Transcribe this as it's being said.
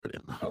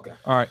Okay.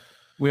 All right.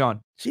 We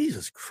on.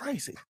 Jesus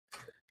Christ.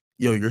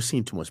 Yo, you're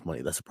seeing too much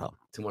money. That's a problem.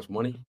 Too much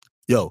money?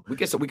 Yo. We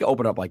can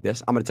open up like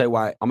this. I'm gonna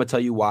tell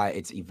you why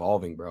it's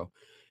evolving, bro.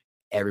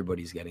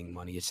 Everybody's getting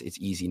money. It's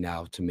easy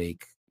now to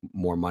make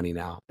more money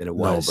now than it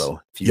was bro.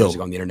 a few years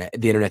ago on the internet.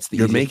 The internet's the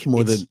You're easiest. making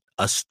more than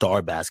a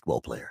star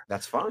basketball player.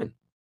 That's fine.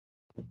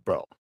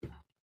 Bro.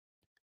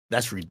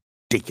 That's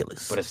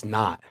ridiculous. But it's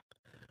not.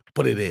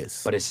 But it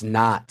is. But it's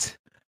not.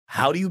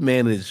 How do you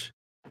manage?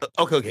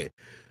 Okay.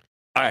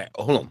 All right,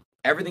 hold on.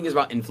 Everything is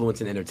about influence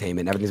and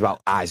entertainment. Everything's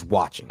about eyes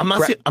watching. I'm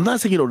not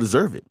saying you don't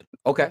deserve it.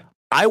 Okay.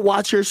 I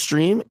watch your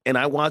stream and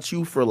I watch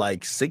you for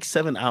like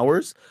 6-7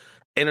 hours,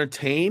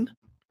 entertain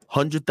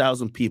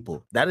 100,000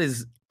 people. That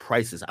is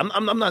priceless.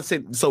 I'm not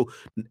saying so.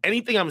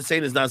 Anything I'm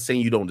saying is not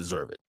saying you don't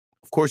deserve it.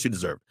 Of course you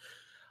deserve it.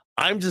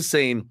 I'm just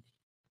saying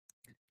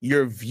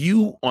your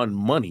view on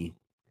money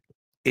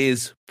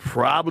is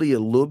probably a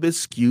little bit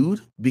skewed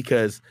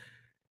because,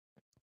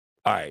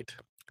 all right,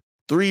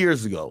 3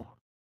 years ago,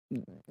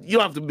 you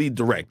don't have to be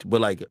direct,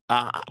 but like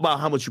about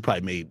how much you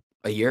probably made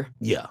a year?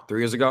 Yeah. 3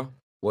 years ago?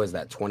 What is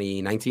that,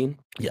 2019?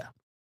 Yeah.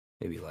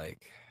 Maybe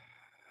like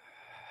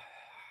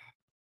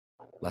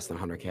less than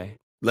 100K?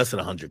 Less than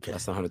 100K.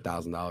 Less than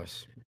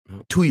 $100,000.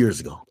 2 years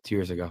ago. 2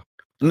 years ago.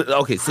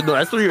 Okay, so no,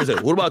 that's 3 years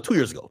ago. What about 2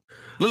 years ago?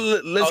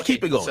 Let's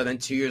keep it going. So then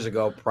 2 years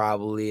ago,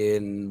 probably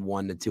in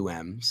 1 to 2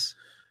 M's.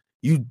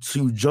 You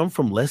jump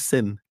from less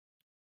than.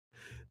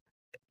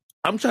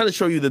 I'm trying to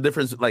show you the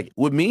difference. Like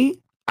with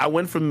me, I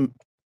went from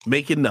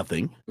making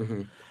nothing,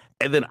 and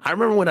then I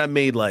remember when I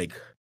made like,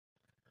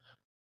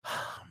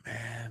 oh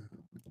man,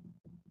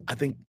 I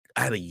think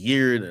I had a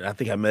year, and I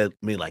think I made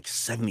like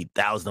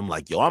 70,000. I'm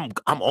like, yo, I'm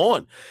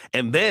on.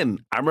 And then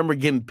I remember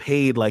getting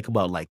paid like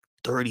about like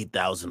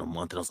 30,000 a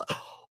month, and I was like,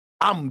 oh,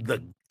 I'm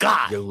the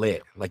guy. You're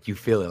lit, like you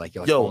feel it, like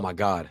you're like, yo, oh my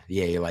god,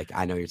 yeah. You're like,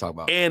 I know what you're talking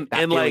about. And that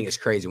feeling like is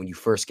crazy when you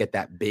first get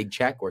that big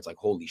check, where it's like,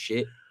 holy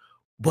shit.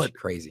 But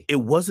crazy. It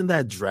wasn't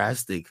that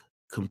drastic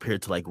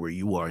compared to like where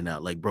you are now.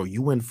 Like, bro,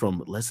 you went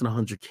from less than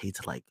 100K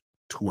to like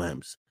 2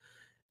 M's.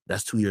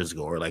 That's 2 years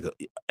ago, or like a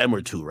M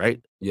or 2, right?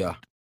 Yeah.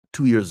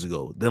 2 years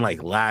ago. Then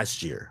like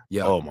last year.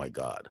 Yeah. Oh my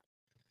God.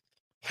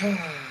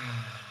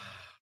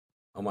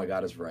 Oh my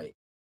God is right.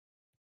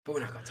 But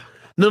we're not gonna talk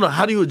about it. No.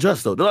 How do you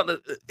adjust though?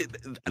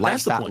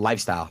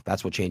 Lifestyle.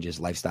 That's what changes.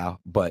 Lifestyle.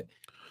 But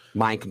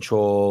mind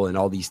control and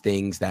all these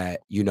things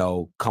that,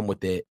 come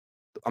with it.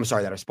 I'm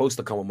sorry, that are supposed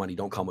to come with money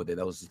don't come with it.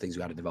 Those are the things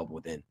you got to develop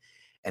within.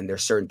 And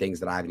there's certain things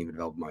that I haven't even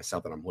developed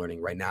myself that I'm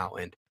learning right now.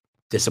 And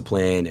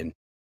discipline and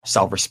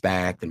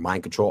self-respect and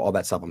mind control, all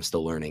that stuff I'm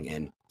still learning.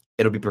 And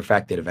it'll be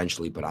perfected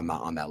eventually, but I'm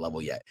not on that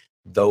level yet.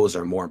 Those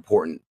are more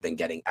important than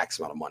getting X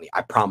amount of money.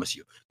 I promise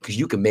you. Because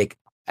you can make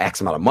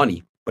X amount of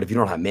money, but if you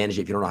don't know how to manage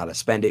it, if you don't know how to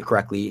spend it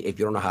correctly, if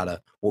you don't know how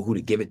to, who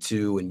to give it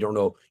to, and you don't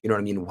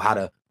know, how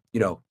to,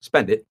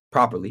 spend it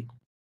properly,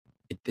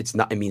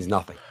 it means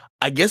nothing.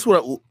 I guess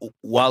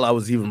while I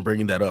was even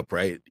bringing that up,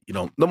 right?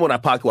 Number one, I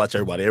pocket watch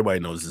everybody. Everybody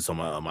knows this on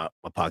my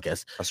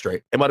podcast. That's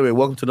straight. And by the way,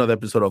 welcome to another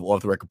episode of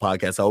Off the Record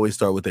Podcast. I always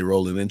start with a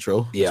rolling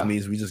intro, which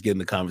means we just get in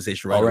the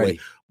conversation right away.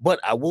 But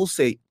I will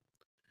say,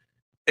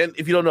 and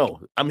if you don't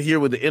know, I'm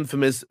here with the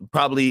infamous,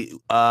 probably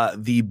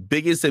the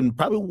biggest and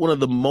probably one of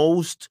the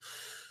most,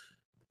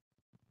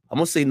 I'm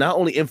going to say not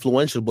only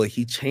influential, but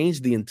he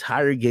changed the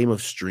entire game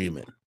of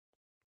streaming.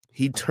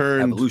 He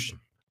turned evolution.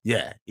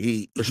 Yeah,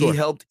 he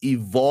helped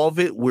evolve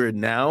it where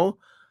now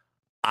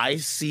I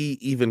see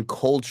even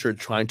culture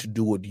trying to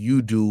do what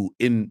you do.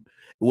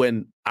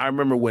 When I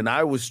remember when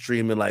I was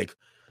streaming like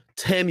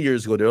 10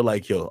 years ago, they were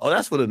like, yo,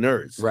 that's for the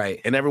nerds.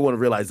 Right. And everyone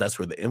realized that's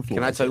where the influence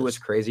Can I tell you is. what's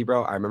crazy,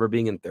 bro? I remember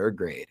being in 3rd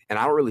grade, and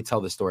I don't really tell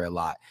this story a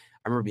lot.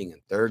 I remember being in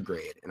 3rd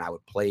grade, and I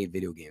would play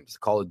video games,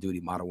 Call of Duty,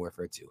 Modern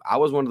Warfare 2. I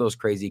was one of those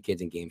crazy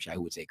kids in game chat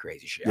who would say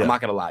crazy shit. Yeah. I'm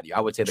not going to lie to you. I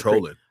would say the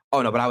trolling.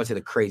 but I would say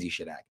the crazy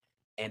shit act.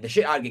 And the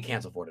shit I'd get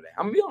canceled for today.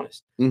 I'm gonna be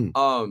honest.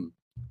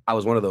 I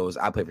was one of those.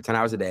 I played for 10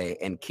 hours a day,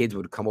 and kids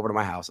would come over to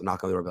my house and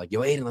knock on the door and be like,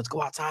 yo, Adin, let's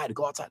go outside.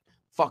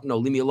 Fuck no,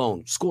 leave me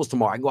alone. School's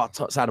tomorrow. I can go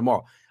outside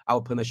tomorrow. I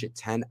would play that shit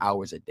 10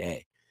 hours a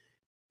day.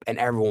 And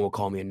everyone would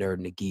call me a nerd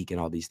and a geek and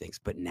all these things.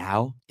 But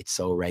now it's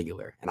so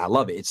regular. And I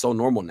love it. It's so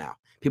normal now.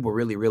 People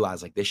really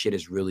realize like this shit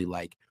is really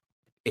like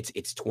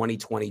it's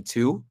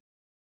 2022,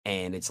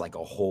 and it's like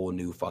a whole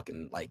new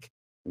fucking like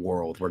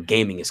world where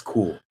gaming is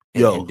cool.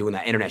 And doing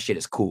that internet shit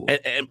is cool.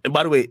 And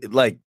by the way,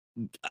 like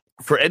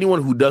for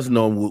anyone who doesn't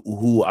know,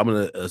 who I'm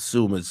gonna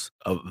assume is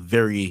a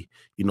very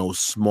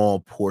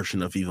small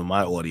portion of even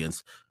my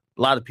audience,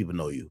 a lot of people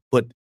know you,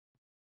 but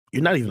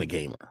you're not even a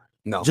gamer.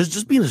 No,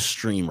 just being a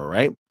streamer,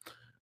 right?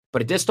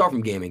 But it did start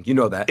from gaming. You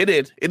know that it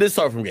did. It did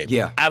start from gaming.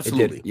 Yeah,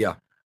 absolutely. Yeah,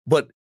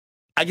 but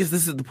I guess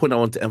this is the point I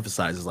want to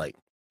emphasize. Is like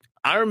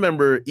I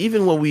remember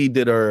even when we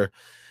did our,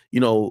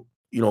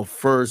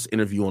 first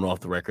interview on Off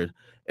the Record,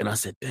 and I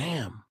said,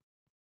 damn.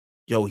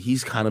 Yo,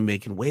 he's kind of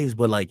making waves,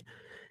 but like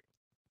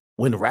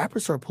when the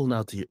rappers start pulling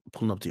up to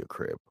your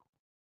crib,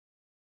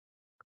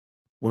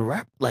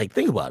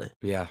 think about it.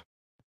 Yeah,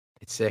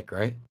 it's sick,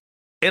 right?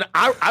 And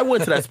I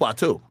went to that spot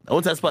too. I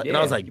went to that spot and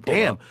I was like,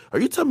 damn,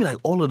 are you telling me like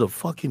all of the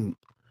fucking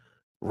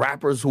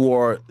rappers who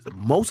are,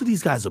 most of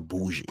these guys are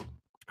bougie.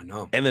 I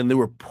know. And then they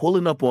were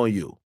pulling up on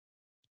you.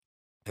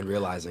 And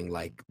realizing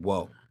like,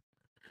 whoa.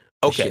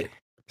 Okay.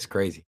 It's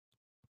crazy.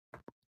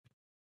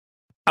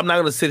 I'm not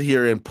going to sit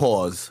here and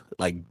pause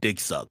like dick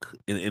suck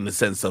in the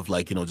sense of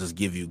like, just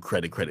give you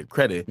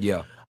credit.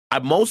 Yeah. I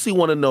mostly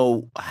want to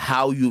know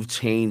how you've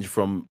changed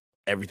from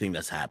everything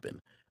that's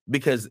happened,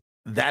 because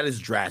that is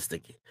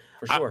drastic.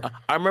 For sure.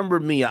 I remember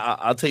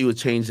I'll tell you a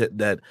change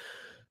that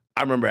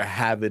I remember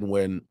having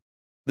when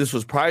this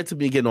was prior to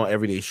me getting on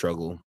Everyday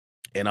Struggle,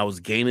 and I was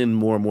gaining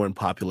more and more in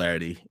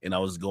popularity, and I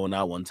was going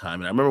out one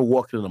time, and I remember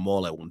walking in the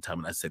mall at one time,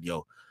 and I said,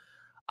 yo,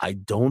 I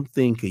don't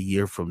think a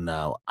year from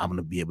now I'm going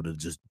to be able to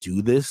just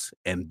do this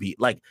and be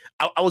like,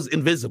 I was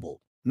invisible.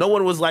 No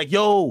one was like,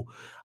 yo,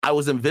 I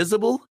was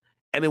invisible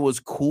and it was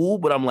cool,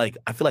 but I'm like,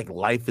 I feel like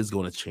life is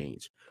going to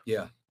change.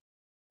 Yeah.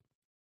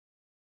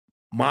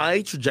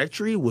 My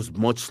trajectory was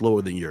much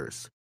slower than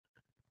yours.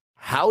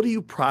 How do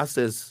you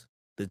process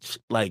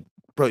like,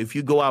 bro, if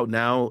you go out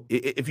now,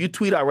 if you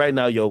tweet out right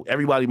now, yo,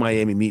 everybody in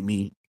Miami, meet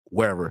me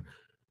wherever,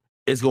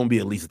 it's going to be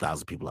at least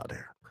 1,000 people out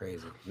there.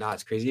 Crazy. Nah,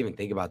 it's crazy to even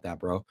think about that,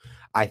 bro.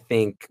 I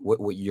think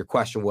what your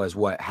question was,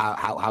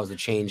 how's the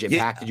change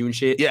impacted you and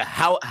shit? Yeah,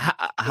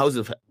 how's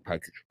it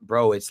impacted you?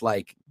 Bro, it's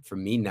like, for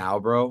me now,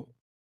 bro,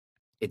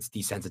 it's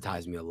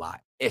desensitized me a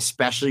lot,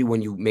 especially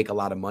when you make a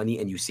lot of money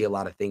and you see a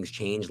lot of things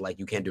change, like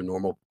you can't do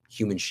normal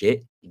human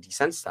shit. It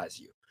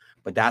desensitizes you.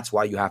 But that's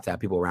why you have to have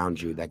people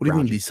around you that What do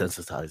you mean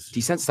desensitize?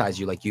 Desensitize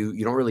you, like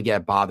you don't really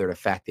get bothered,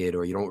 affected,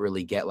 or you don't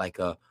really get like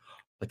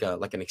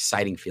an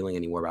exciting feeling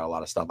anymore about a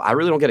lot of stuff. I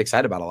really don't get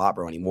excited about a lot,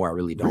 bro, anymore. I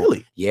really don't.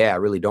 Really? Yeah, I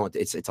really don't.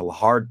 It's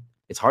hard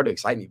to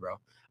excite me, bro.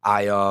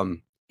 I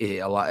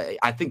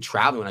think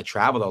when I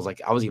traveled,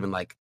 I was even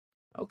like,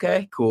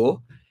 okay,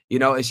 cool.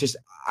 It's just,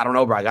 I don't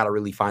know, bro. I got to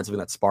really find something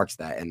that sparks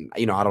that. And,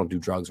 I don't do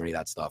drugs or any of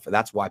that stuff. And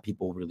that's why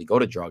people really go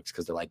to drugs,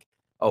 because they're like,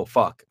 oh,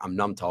 fuck, I'm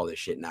numb to all this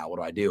shit now. What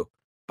do I do?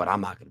 But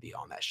I'm not going to be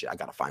on that shit. I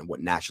got to find what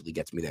naturally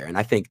gets me there. And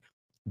I think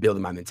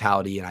building my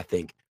mentality, and I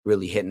think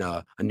really hitting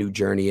a new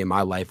journey in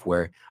my life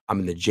where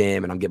I'm in the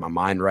gym and I'm getting my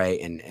mind right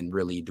and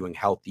really doing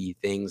healthy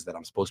things that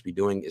I'm supposed to be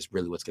doing is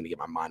really what's going to get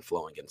my mind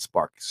flowing and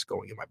sparks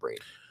going in my brain.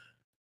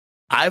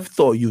 I've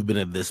thought you've been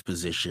in this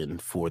position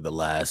for the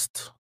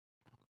last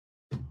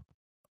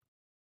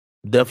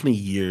definitely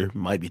year,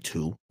 might be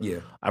 2. Yeah.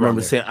 I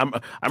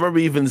remember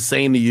even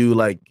saying to you,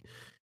 like,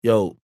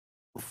 yo,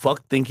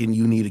 fuck thinking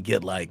you need to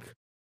get like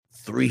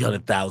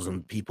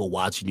 300,000 people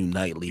watching you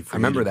nightly for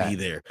you to be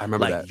there. I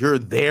remember that. You're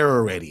there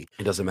already.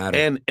 It doesn't matter.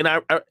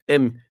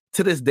 And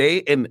to this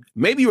day, and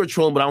maybe you were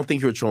trolling, but I don't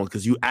think you were trolling,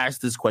 because you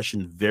asked this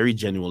question very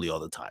genuinely all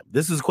the time.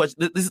 These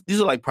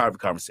are like private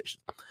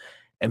conversations.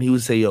 And he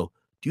would say, yo,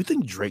 do you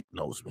think Drake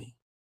knows me?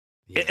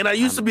 Yeah, and I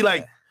used to be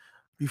like,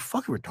 you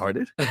fucking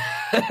retarded.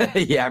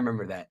 Yeah, I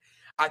remember that.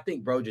 I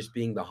think, bro, just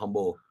being the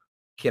humble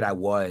kid I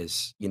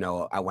was, when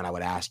I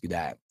would ask you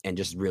that, and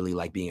just really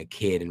like being a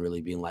kid and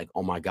really being like,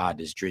 oh my God,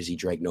 does Drizzy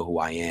Drake know who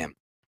I am?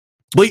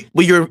 But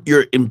you're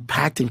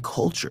impacting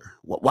culture.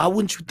 Why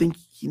wouldn't you think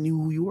he knew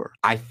who you were?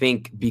 I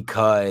think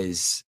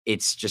because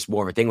it's just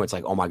more of a thing where it's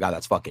like, oh my God,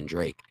 that's fucking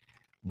Drake.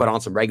 But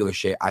on some regular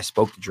shit, I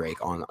spoke to Drake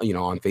on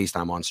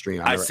FaceTime on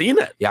stream. I've seen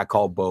that. Yeah, I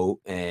called Boat,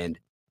 and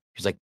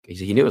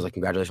he knew. It was like,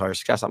 congratulations on your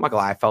success. I'm not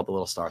gonna lie, I felt a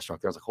little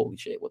starstruck there. I was like, holy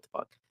shit, what the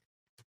fuck?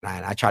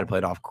 And I tried to play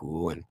it off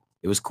cool, and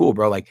it was cool,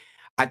 bro. Like,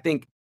 I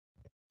think,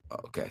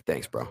 okay,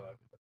 thanks, bro.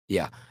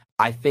 Yeah,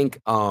 I think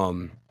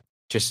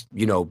just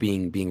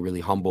being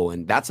really humble,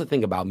 and that's the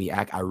thing about me.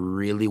 I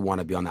really want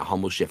to be on that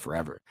humble shit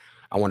forever.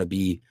 I want to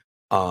be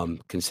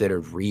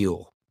considered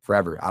real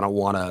forever. I don't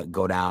want to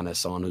go down as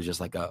someone who's just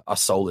like a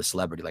soulless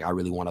celebrity. Like, I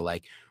really want to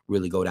like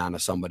really go down to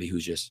somebody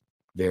who's just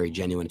very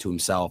genuine to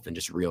himself and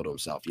just real to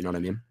himself. You know what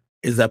I mean?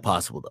 Is that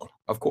possible though?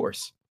 Of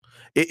course.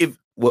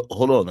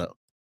 Hold on now.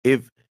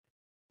 If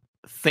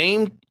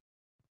fame,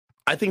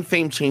 I think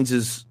fame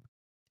changes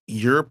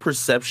your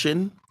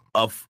perception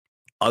of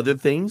other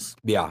things.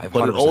 Yeah, 100%.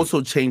 But it also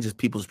changes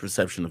people's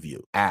perception of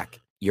you.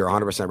 You're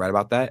 100% right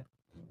about that.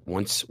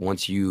 Once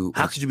you,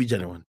 how could you be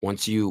genuine?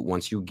 Once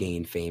you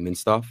gain fame and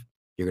stuff,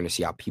 you're gonna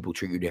see how people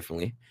treat you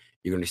differently.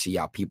 You're gonna see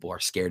how people are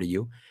scared of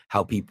you,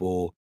 how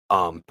people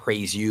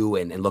praise you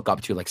and look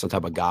up to you like some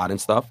type of god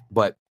and stuff.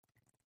 But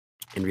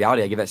in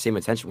reality, I give that same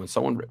attention when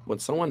someone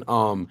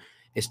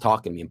is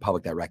talking to me in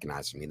public that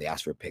recognizes me and they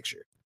ask for a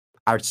picture.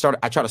 I try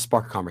to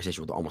spark a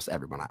conversation with almost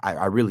everyone.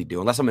 I really do,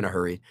 unless I'm in a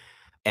hurry.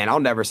 And I'll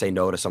never say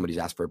no to somebody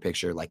who's asked for a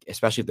picture, like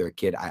especially if they're a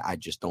kid. I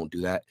just don't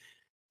do that.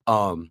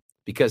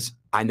 Because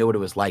I know what it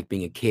was like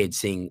being a kid,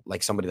 seeing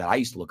like somebody that I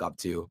used to look up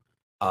to, you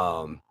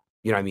know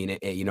what I mean?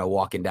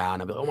 Walking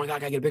down, I'd be like, oh my God,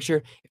 can I get a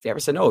picture? If they ever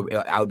said no,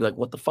 I would be like,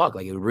 what the fuck?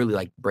 Like, it would really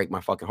like break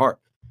my fucking heart.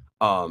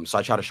 So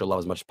I try to show love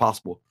as much as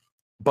possible.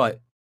 But,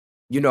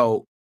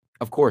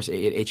 of course,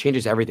 it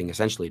changes everything.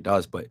 Essentially, it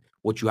does. But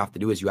what you have to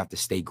do is you have to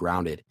stay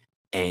grounded,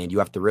 and you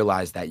have to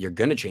realize that you're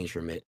going to change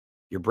from it.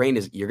 You're going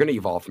to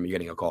evolve from it. You're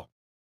getting a call.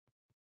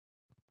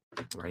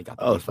 Already got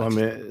it's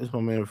my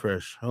man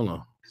Fresh. Hold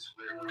on.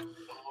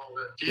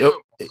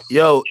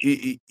 Yo.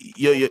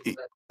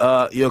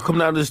 Yo, come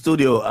down to the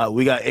studio.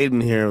 We got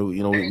Adin here.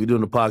 You know, we're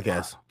doing the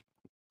podcast.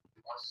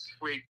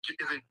 Wait, is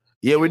it?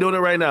 Yeah, we're doing it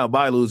right now.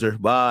 Bye, loser.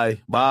 Bye.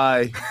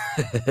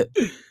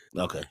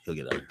 Okay, he'll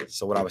get out.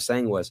 So what I was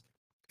saying was,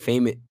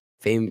 fame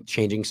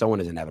changing someone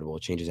is inevitable.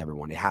 It changes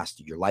everyone. It has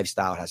to. Your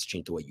lifestyle has to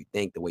change, the way you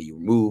think, the way you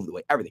move, the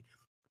way everything.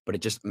 But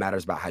it just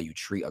matters about how you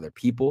treat other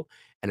people,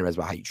 and it matters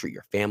about how you treat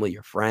your family,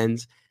 your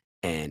friends,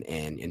 and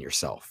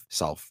yourself,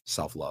 self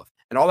love,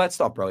 and all that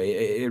stuff, bro.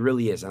 It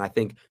really is. And I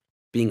think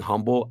being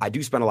humble, I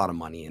do spend a lot of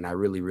money, and I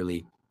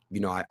really,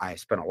 I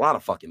spend a lot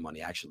of fucking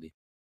money actually.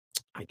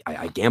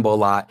 I gamble a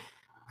lot.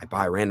 I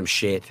buy random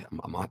shit.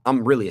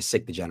 I'm really a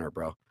sick degenerate,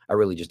 bro. I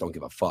really just don't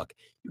give a fuck.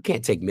 You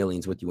can't take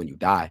millions with you when you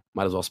die.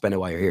 Might as well spend it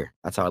while you're here.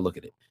 That's how I look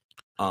at it.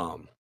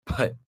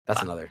 But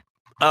that's another.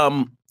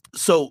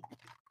 So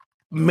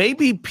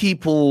maybe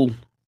people.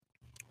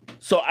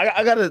 So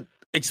I gotta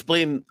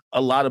explain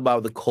a lot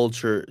about the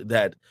culture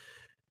that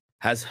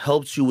has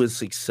helped you with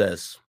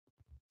success.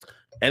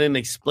 And in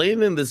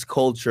explaining this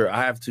culture,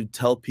 I have to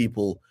tell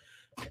people,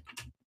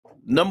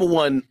 number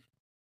one,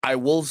 I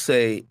will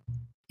say,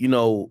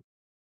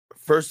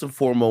 first and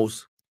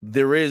foremost,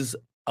 there is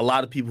a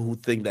lot of people who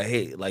think that,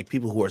 hey, like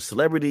people who are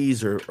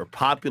celebrities or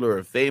popular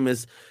or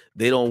famous,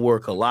 they don't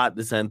work a lot,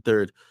 this and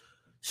third.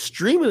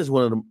 Streaming is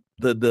one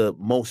of the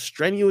most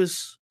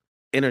strenuous,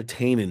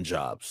 entertaining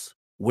jobs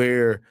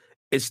where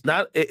it's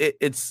not,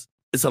 it's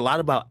a lot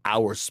about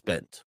hours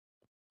spent.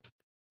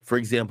 For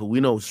example,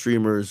 we know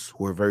streamers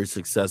who are very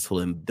successful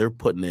and they're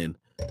putting in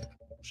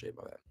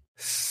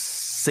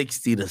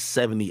 60 to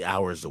 70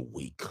 hours a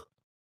week.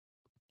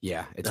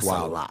 Yeah, it's That's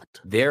wild. A lot.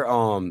 They're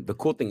the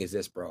cool thing is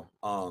this, bro.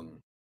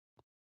 I'm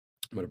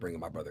gonna bring in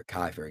my brother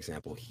Kai, for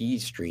example. He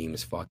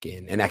streams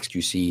fucking an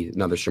XQC,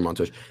 another streamer on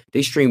Twitch.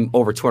 They stream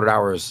over 200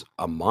 hours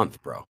a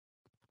month, bro.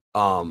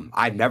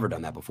 I've never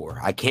done that before.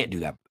 I can't do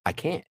that. I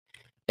can't.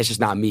 It's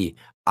just not me.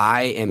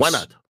 Why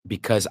not?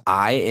 Because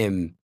I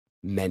am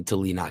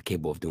mentally not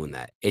capable of doing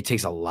that. It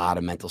takes a lot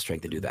of mental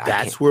strength to do that.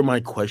 That's where my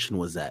question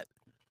was at.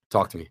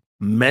 Talk to me.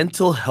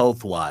 Mental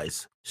health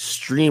wise,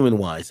 streaming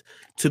wise,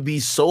 to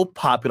be so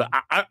popular.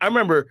 I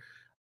remember,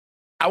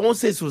 I won't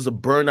say this was a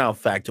burnout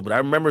factor, but I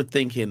remember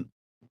thinking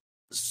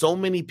so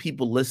many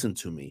people listen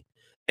to me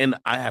and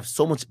I have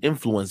so much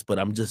influence, but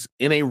I'm just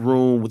in a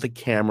room with a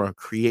camera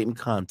creating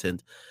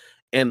content.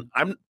 And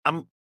I'm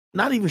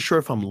not even sure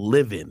if I'm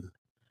living.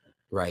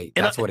 Right.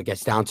 That's what it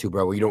gets down to,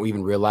 bro, where you don't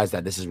even realize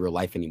that this is real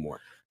life anymore.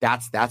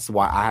 That's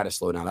why I had to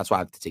slow down. That's why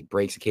I have to take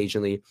breaks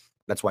occasionally.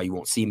 That's why you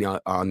won't see me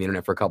on the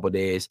internet for a couple of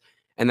days.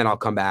 And then I'll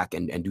come back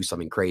and do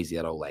something crazy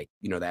that'll that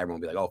everyone will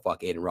be like, oh,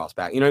 fuck, Adin Ross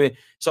back. You know what I mean?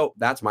 So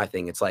that's my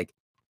thing. It's like,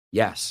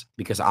 yes,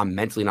 because I'm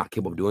mentally not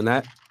capable of doing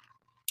that.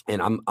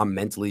 And I'm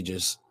mentally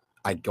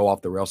I go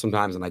off the rail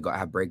sometimes and I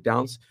have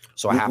breakdowns.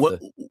 So I have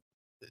to.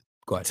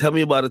 Go ahead. Tell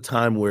me about a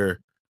time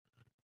where,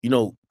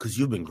 because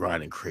you've been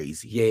grinding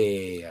crazy.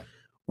 Yeah.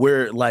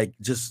 Where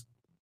just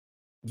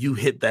you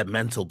hit that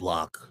mental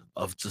block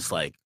of just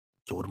like,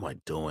 what am I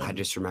doing? I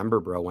just remember,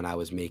 bro, when I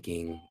was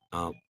making,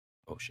 oh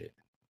shit.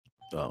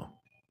 Oh,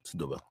 it's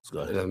go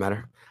ahead. It doesn't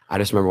matter. I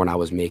just remember when I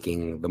was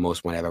making the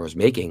most money I ever was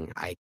making,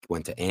 I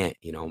went to Ant,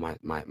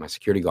 my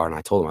security guard, and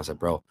I told him, I said,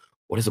 bro,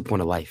 what is the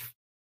point of life?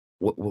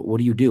 What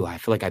do you do? I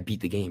feel like I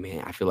beat the game,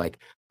 man. I feel like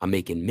I'm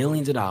making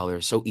millions of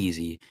dollars so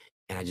easy.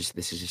 And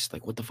this is just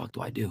like, what the fuck do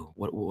I do?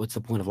 What's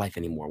the point of life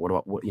anymore?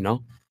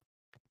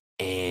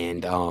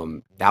 And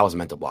that was a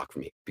mental block for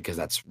me because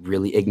that's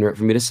really ignorant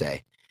for me to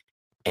say.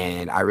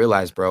 And I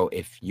realized, bro,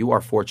 if you are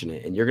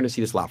fortunate, and you're going to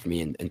see this a lot from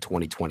me in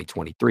 2020,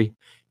 2023,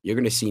 you're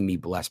going to see me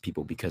bless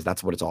people because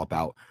that's what it's all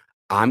about.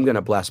 I'm going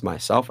to bless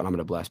myself and I'm going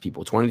to bless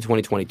people.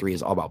 2020, 2023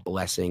 is all about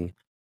blessing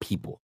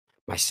people,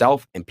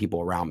 myself and people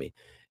around me.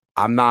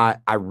 I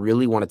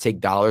really want to take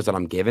dollars that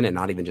I'm given and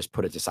not even just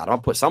put it aside. I'll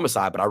put some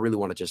aside, but I really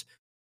want to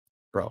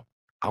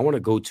I want to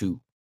go to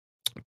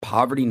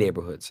poverty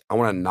neighborhoods. I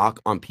want to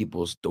knock on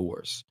people's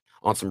doors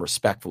on some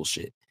respectful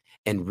shit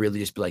and really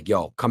just be like,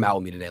 yo, come out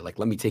with me today. Like,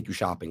 let me take you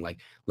shopping. Like,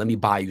 let me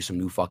buy you some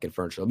new fucking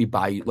furniture. Let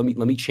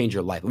me change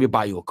your life. Let me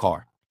buy you a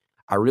car.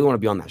 I really want to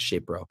be on that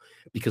shit, bro.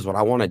 Because what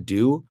I want to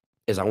do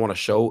is I want to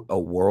show a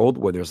world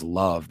where there's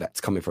love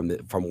that's coming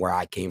from where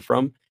I came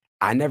from.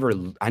 I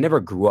never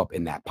grew up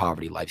in that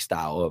poverty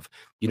lifestyle of,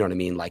 you know what I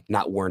mean? Like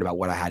not worrying about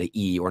what I had to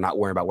eat or not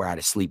worrying about where I had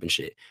to sleep and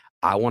shit.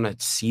 I want to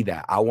see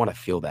that. I want to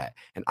feel that.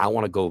 And I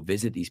want to go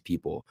visit these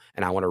people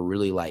and I want to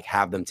really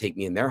have them take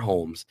me in their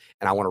homes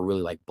and I want to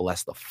really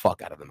bless the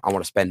fuck out of them. I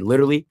want to spend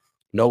literally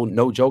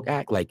no joke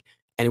act,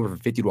 anywhere from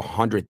 $50,000 to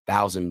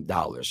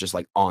 $100,000 just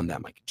on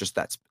them. Just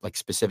that's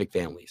specific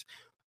families,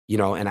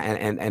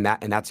 and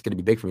that's going to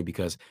be big for me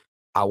because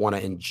I want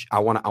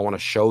to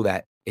show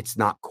that it's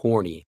not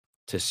corny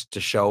to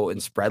show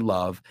and spread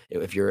love.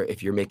 If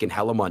you're making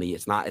hella money,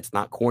 it's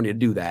not corny to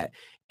do that.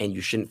 And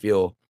you shouldn't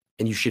feel,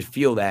 and you should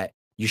feel that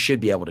you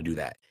should be able to do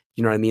that.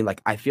 You know what I mean?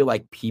 I feel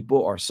like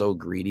people are so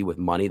greedy with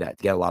money that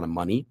get a lot of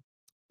money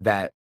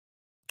that,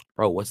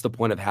 bro, what's the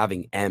point of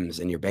having M's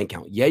in your bank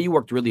account? Yeah, you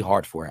worked really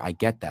hard for it. I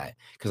get that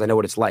because I know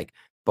what it's like.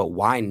 but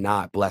why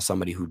not bless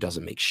somebody who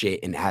doesn't make shit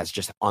and has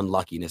just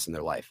unluckiness in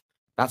their life?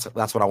 That's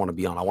what I want to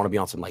be on. I want to be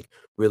on some like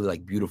really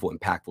like beautiful,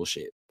 impactful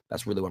shit.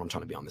 That's really what I'm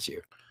trying to be on this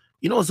year.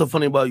 You know what's so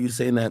funny about you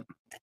saying that?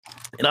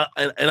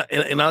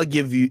 And I'll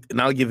give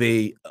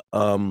a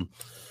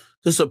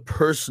just a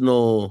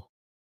personal,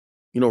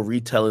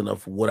 retelling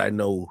of what I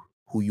know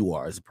who you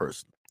are as a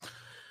person.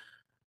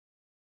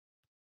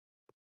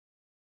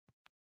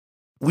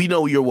 We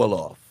know you're well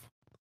off,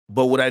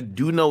 but what I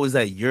do know is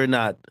that you're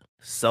not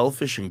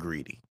selfish and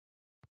greedy.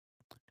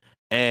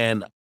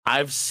 And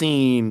I've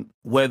seen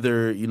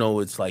whether,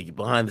 it's like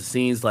behind the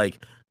scenes,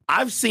 like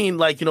I've seen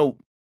like,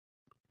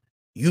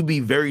 you be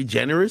very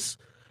generous.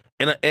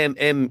 And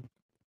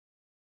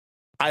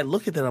I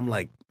look at that, I'm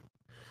like,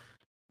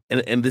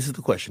 and this is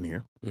the question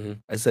here. Mm-hmm.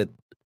 I said,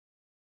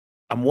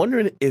 I'm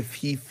wondering if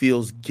he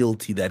feels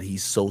guilty that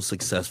he's so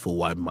successful,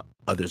 why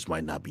others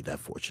might not be that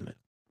fortunate.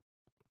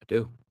 I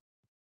do.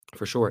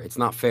 For sure. It's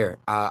not fair.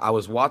 I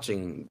was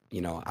watching,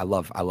 I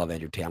love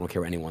Andrew Tate. I don't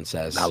care what anyone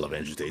says. I love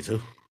Andrew Tate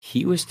too.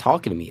 He was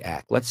talking to me,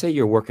 let's say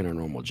you're working a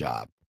normal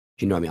job.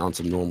 On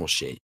some normal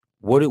shit.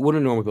 What do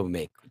normal people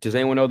make? Does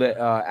anyone know the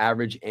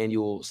average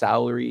annual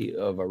salary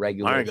of a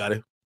regular? I got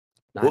it.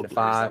 9 to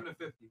 5.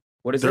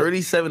 What is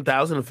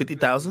 37,000 or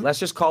 50,000? Let's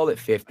just call it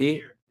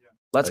 50.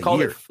 Let's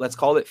call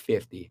it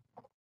 50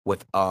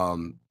 with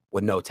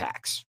no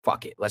tax.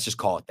 Fuck it. Let's just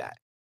call it that.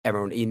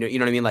 Everyone, you know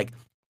what I mean? Like,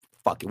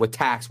 fuck it. With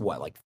tax, what?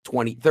 Like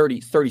 20,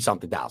 30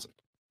 something thousand.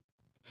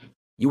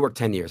 You work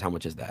 10 years. How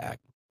much is that?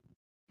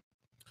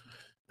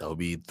 That would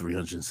be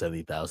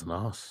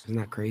 $370,000. Isn't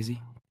that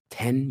crazy?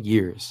 10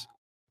 years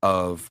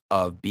of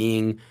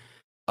being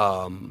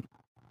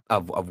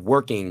of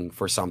working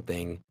for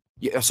something.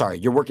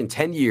 You're working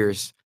 10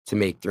 years to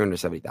make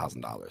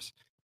 $370,000.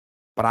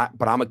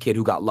 But I'm a kid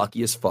who got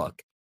lucky as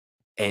fuck.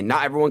 And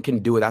not everyone can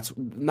do it.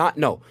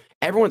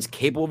 Everyone's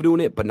capable of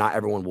doing it, but not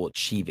everyone will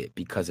achieve it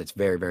because it's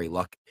very, very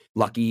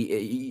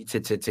lucky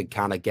to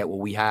kind of get what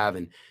we have.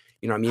 And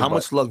you know what I mean? How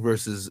much luck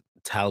versus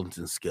talent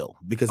and skill?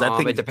 Because I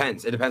think it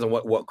depends. It depends on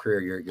what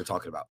career you're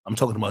talking about. I'm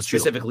talking about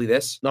specifically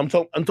this. No, I'm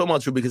talking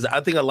about you because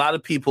I think a lot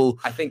of people.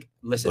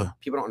 Listen,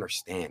 people don't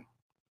understand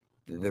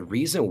the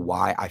reason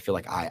why I feel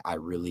like I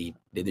really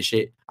did this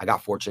shit. I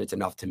got fortunate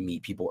enough to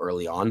meet people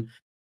early on,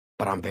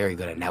 but I'm very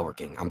good at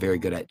networking. I'm very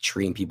good at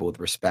treating people with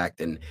respect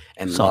and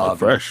love.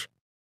 Fresh,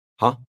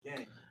 huh?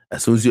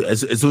 As soon as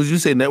you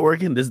say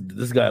networking,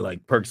 this guy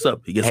like perks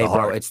up. He gets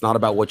bro, it's not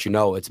about what you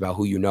know, it's about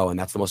who you know, and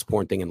that's the most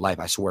important thing in life.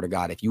 I swear to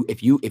God, if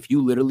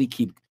you literally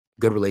keep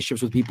good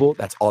relationships with people,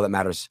 that's all that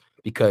matters,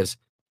 because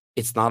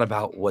it's not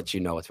about what you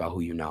know, it's about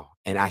who you know.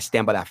 And I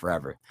stand by that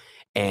forever.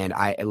 And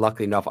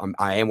luckily enough,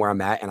 I am where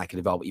I'm at, and I can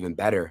develop even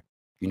better,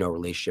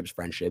 relationships,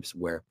 friendships,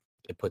 where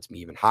it puts me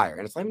even higher.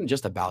 And it's not even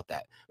just about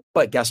that.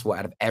 But guess what?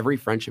 Out of every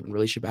friendship and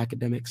relationship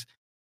academics,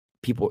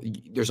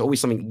 there's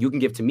always something you can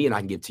give to me and I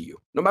can give to you,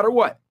 no matter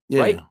what.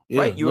 Yeah, right?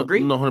 Yeah. Right? You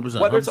agree? No,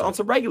 100%. Whether it's on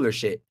some regular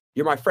shit,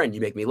 you're my friend.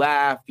 You make me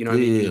laugh. You know what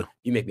I mean? Yeah.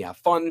 You make me have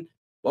fun.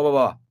 Blah blah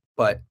blah.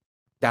 But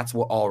that's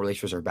what all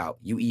relationships are about.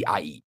 You eat,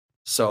 I eat.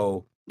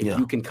 So if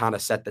you can kind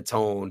of set the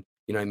tone,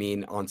 you know what I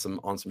mean, on some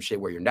shit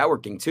where you're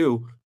networking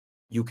too,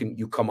 you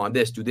come on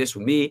this, do this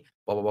with me,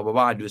 blah blah blah blah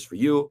blah. I do this for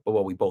you,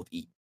 but we both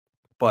eat.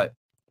 But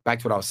back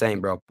to what I was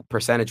saying, bro.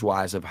 Percentage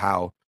wise of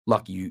how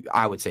lucky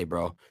I would say,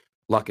 bro.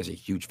 Luck is a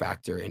huge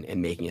factor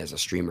in making it as a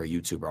streamer,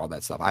 YouTuber, all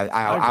that stuff.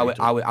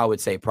 I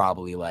would say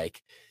probably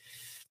like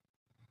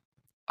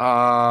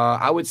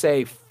I would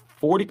say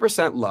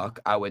 40%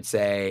 luck. I would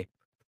say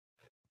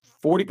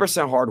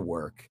 40% hard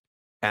work,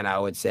 and I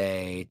would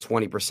say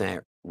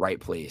 20% right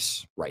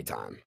place, right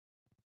time.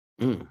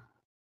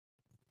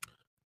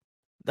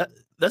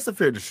 That's a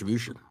fair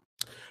distribution.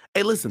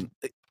 Hey, listen,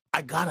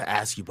 I gotta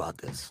ask you about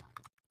this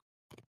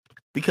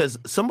because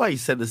somebody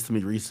said this to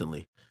me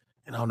recently.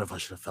 And I don't know if I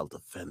should have felt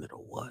offended or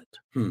what.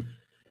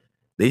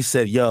 They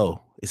said,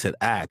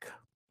 Ak,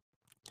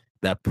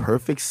 that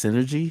perfect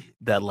synergy,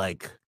 that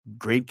like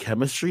great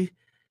chemistry.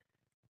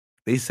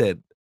 They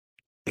said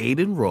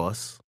Adin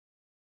Ross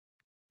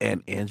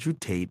and Andrew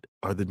Tate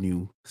are the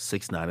new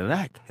 6ix9ine and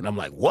Ak. And I'm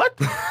like, what?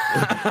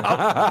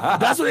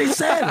 That's what they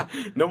said.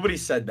 Nobody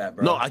said that,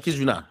 bro. No, I kid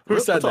you not. Who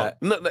said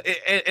that? No,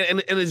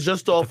 and it's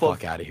just off Get the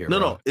fuck out of here.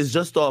 No, it's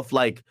just off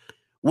like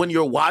when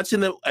you're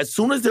watching them, as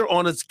soon as they're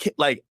on, it's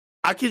like,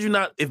 I kid you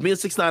not, if me and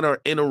 6ix9ine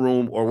are in a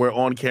room or we're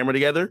on camera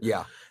together,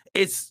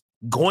 it's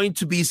going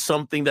to be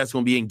something that's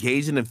going to be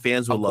engaging and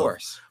fans will love. Of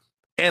course.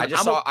 And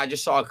I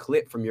just saw a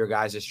clip from your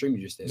guys' stream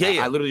you just did.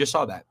 I literally just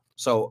saw that.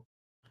 So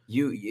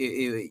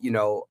it's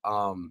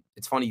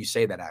funny you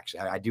say that, actually.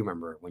 I do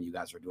remember when you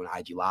guys were doing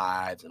IG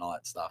lives and all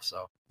that stuff.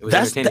 So it was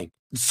entertaining.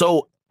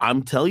 So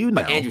I'm telling you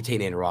now. But Andrew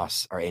Tate and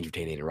Ross.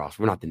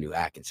 We're not the new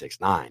Ak and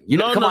 6ix9ine.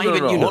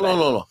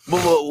 No.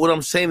 What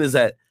I'm saying is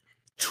that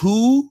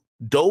two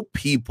dope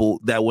people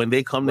that when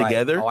they come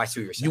together, I see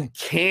what you're saying. You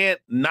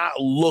can't not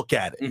look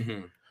at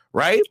it,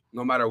 right?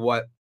 No matter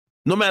what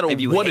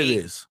it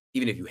is.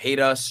 Even if you hate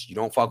us, you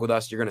don't fuck with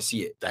us, you're gonna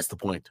see it. That's the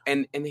point.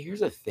 And here's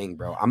the thing,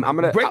 bro. I'm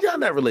gonna break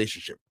down that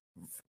relationship.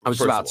 I was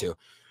about to.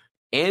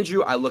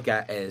 Andrew, I look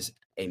at as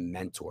a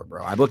mentor,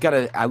 bro. I look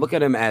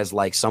at him as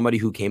like somebody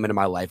who came into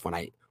my life when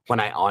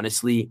I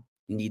honestly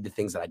need the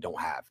things that I don't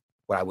have.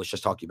 What I was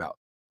just talking about: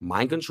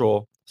 mind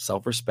control,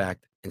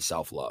 self-respect, and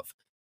self-love.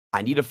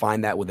 I need to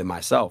find that within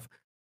myself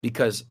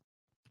because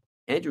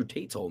Andrew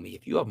Tate told me,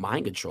 if you have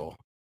mind control,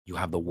 you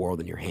have the world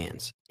in your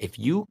hands. If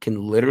you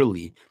can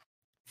literally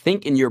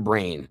think in your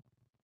brain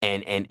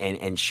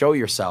and show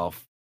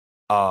yourself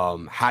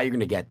how you're going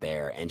to get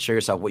there and show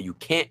yourself what you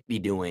can't be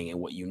doing and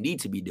what you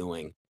need to be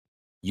doing,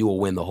 you will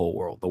win the whole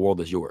world. The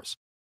world is yours.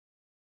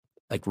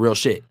 Like real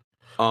shit.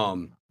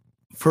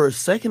 For a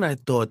second, I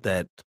thought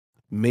that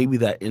maybe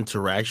that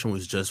interaction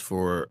was just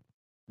for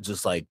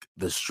just like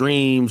the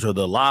streams or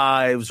the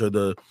lives or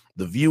the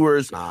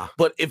viewers. Nah.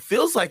 But it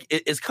feels like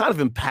it's kind of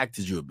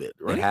impacted you a bit,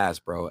 right? It has,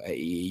 bro.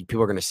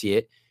 People are going to see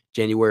it.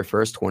 January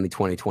 1st,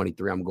 2020,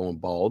 23, I'm going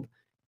bald.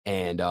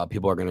 And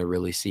people are going to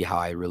really see how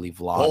I really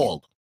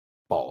vlog.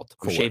 Bald.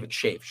 I'm shaving.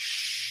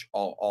 Shh.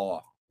 All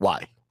off.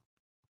 Why?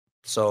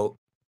 So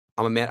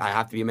I'm a man. I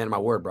have to be a man of my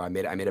word, bro. I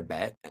made a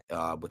bet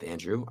with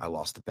Andrew. I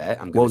lost the bet.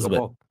 I'm going to go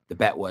bald. The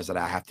bet was that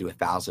I have to do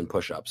 1,000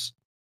 push-ups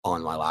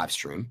on my live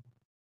stream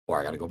or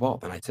I got to go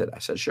bald. And I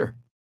said, sure.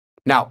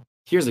 Now,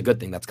 here's a good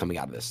thing that's coming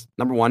out of this.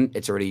 Number one,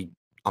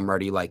 I'm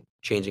already like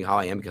changing how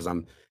I am because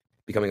I'm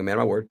becoming a man of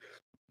my word.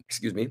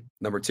 Excuse me.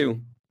 Number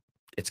two,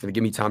 it's going to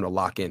give me time to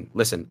lock in.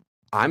 Listen,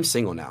 I'm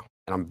single now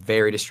and I'm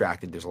very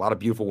distracted. There's a lot of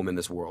beautiful women in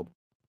this world.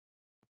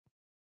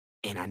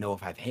 And I know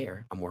if I have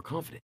hair, I'm more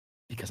confident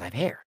because I have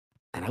hair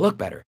and I look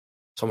better.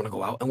 So I'm going to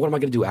go out and what am I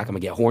going to do? I'm going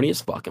to get horny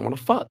as fuck and want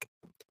to fuck.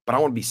 But I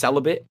want to be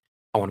celibate.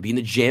 I want to be in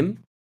the gym.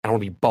 And I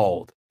want to be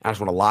bald. I just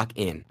want to lock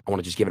in. I want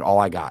to just give it all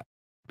I got.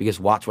 Because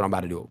watch what I'm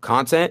about to do.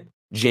 Content,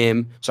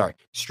 streaming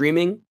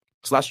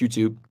 /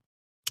 YouTube,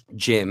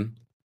 gym,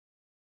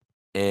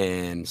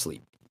 and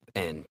sleep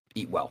and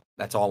eat well.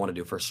 That's all I want to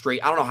do for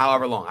straight. I don't know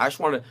however long. I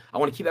want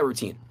to keep that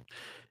routine.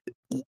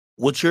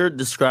 What you're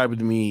describing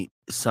to me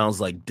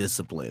sounds like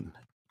discipline.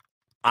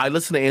 I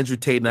listened to Andrew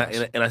Tate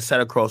and I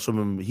sat across from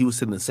him. He was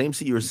sitting in the same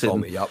seat you were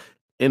sitting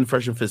in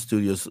Fresh and Fit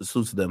Studios.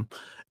 Salute to them.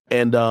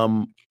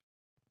 And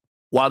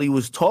while he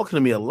was talking to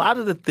me, a lot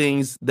of the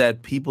things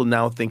that people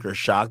now think are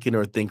shocking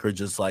or think are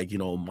just like,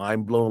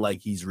 mind blowing,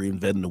 like he's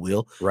reinventing the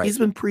wheel. Right. He's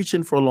been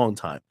preaching for a long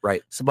time.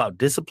 Right. It's about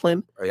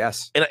discipline. Oh,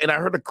 yes. And I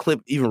heard a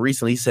clip even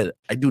recently. He said,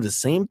 I do the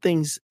same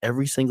things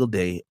every single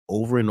day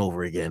over and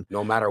over again.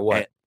 No matter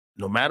what.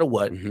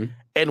 Mm-hmm.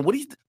 And what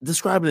he's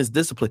describing as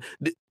discipline.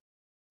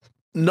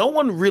 No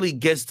one really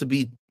gets to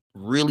be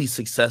really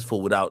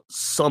successful without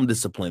some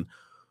discipline.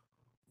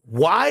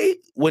 Why,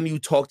 when you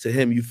talk to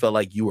him, you felt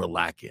like you were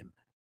lacking?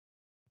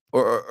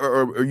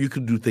 Or you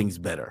could do things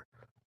better.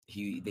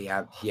 Him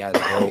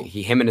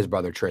and his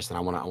brother Tristan.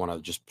 I want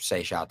to just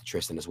say shout out to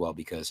Tristan as well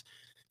because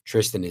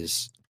Tristan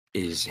is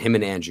him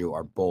and Andrew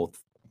are both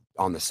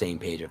on the same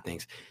page of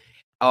things.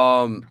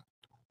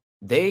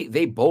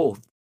 They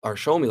both are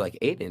showing me like,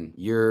 Adin,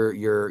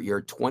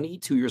 you're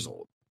 22 years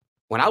old.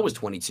 When I was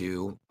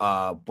 22,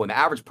 when the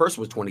average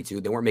person was 22,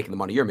 they weren't making the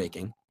money you're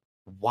making.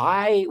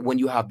 Why, when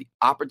you have the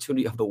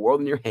opportunity of the world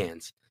in your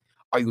hands,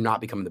 are you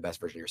not becoming the best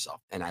version of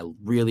yourself? And I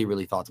really,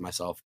 really thought to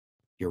myself,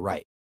 you're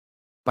right.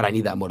 But I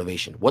need that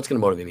motivation. What's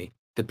going to motivate me?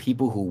 The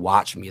people who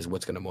watch me is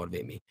what's going to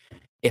motivate me.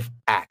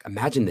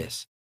 Imagine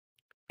this.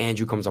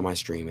 Andrew comes on my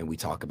stream and we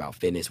talk about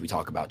fitness. We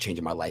talk about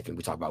changing my life and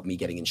we talk about me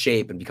getting in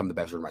shape and become the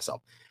best version of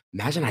myself.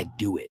 Imagine I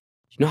do it.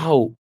 You know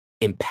how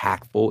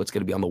impactful it's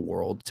going to be on the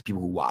world to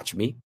people who watch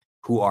me,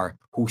 who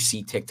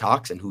see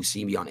TikToks and who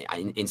see me on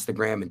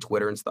Instagram and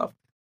Twitter and stuff.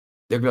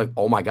 They're going to be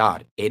like, oh my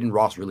God, Adin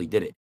Ross really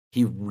did it.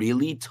 He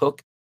really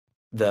took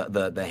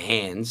the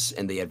hands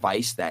and the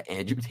advice that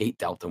Andrew Tate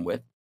dealt him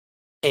with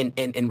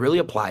and really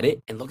applied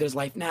it. And look at his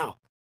life now.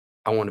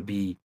 I want to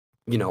be,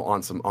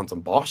 on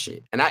some boss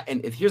shit.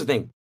 And here's the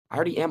thing, I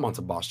already am on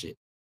some boss shit,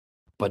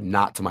 but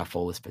not to my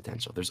fullest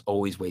potential. There's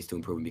always ways to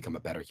improve and become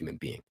a better human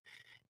being.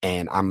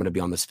 And I'm going to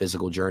be on this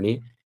physical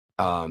journey,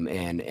 and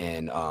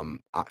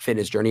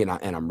fitness journey, and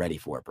I'm ready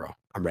for it, bro.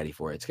 I'm ready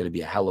for it. It's going to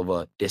be a hell of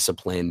a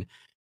discipline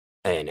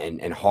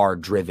and hard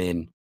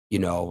driven.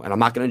 And I'm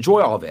not going to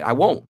enjoy all of it. I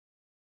won't.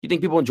 You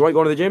think people enjoy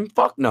going to the gym?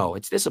 Fuck no,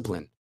 it's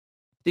discipline.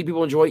 Think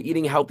people enjoy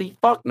eating healthy?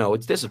 Fuck no,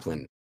 it's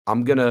discipline.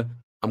 I'm gonna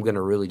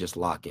really just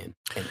lock in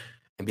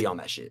and be on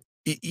that shit.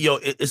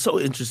 It's so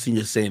interesting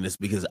you're saying this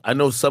because I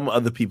know some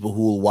other people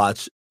who will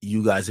watch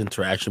you guys'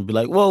 interaction be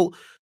like, well,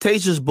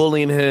 Tate's just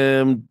bullying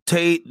him.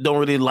 Tate don't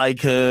really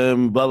like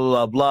him, blah, blah,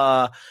 blah,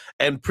 blah.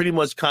 And pretty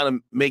much kind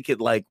of make it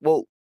like,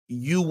 well,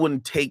 you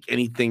wouldn't take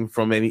anything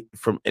from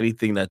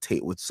anything that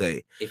Tate would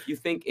say.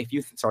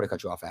 Sorry to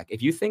cut you off, Ak.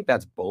 If you think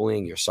that's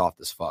bullying, you're soft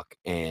as fuck.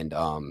 And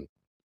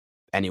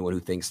anyone who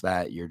thinks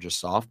that you're just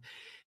soft,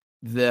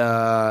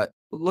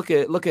 look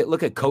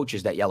at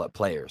coaches that yell at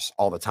players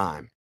all the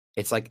time.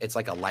 It's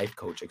like a life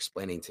coach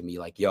explaining to me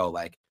like, yo,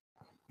 like,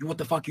 what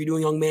the fuck are you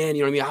doing, young man?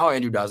 You know what I mean? How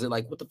Andrew does it.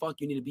 Like, what the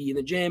fuck? You need to be in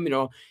the gym.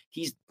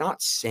 He's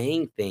not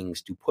saying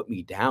things to put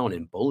me down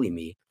and bully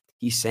me.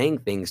 He's saying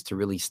things to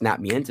really snap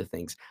me into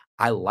things.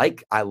 I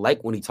like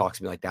when he talks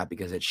to me like that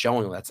because it's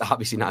showing that's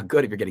obviously not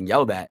good if you're getting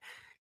yelled at.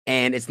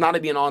 And it's not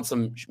being on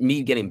some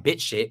me getting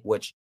bitch shit,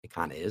 which it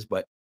kind of is,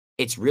 but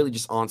it's really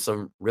just on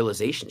some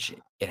realization shit.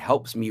 It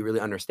helps me really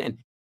understand.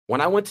 When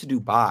I went to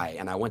Dubai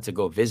and I went to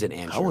go visit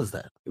Andrew, how was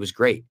that? It was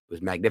great. It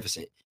was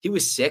magnificent. He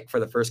was sick for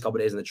the first couple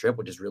of days of the trip,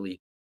 which was really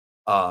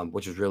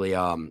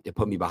it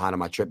put me behind on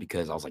my trip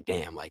because I was like,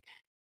 damn, like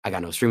I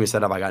got no streaming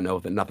setup, I got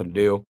nothing to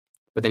do.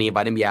 But then he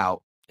invited me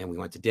out and we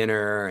went to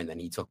dinner, and then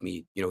he took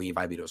me, he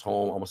invited me to his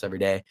home almost every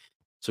day.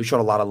 So he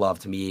showed a lot of love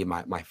to me,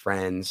 my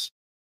friends,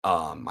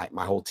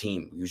 my whole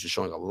team. He was just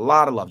showing a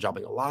lot of love,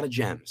 dropping a lot of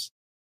gems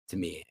to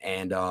me.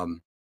 And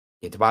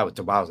yeah,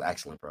 Dubai was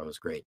excellent, bro. It was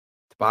great.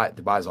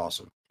 Dubai is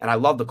awesome. And I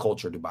love the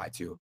culture of Dubai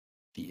too.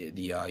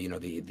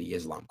 The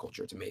Islam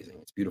culture. It's amazing.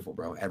 It's beautiful,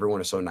 bro.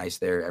 Everyone is so nice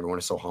there. Everyone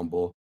is so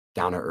humble,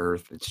 down to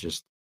earth.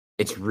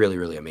 It's really,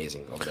 really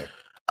amazing over there.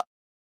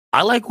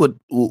 I like what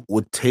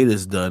Tate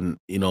has done,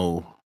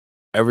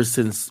 ever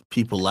since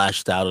people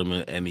lashed out at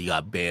him and he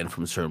got banned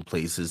from certain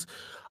places.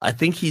 I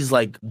think he's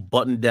like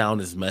buttoned down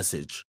his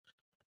message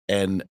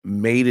and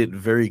made it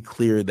very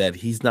clear that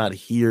he's not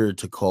here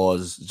to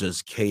cause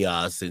just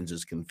chaos and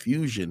just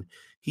confusion.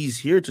 He's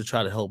here to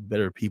try to help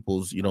better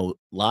people's,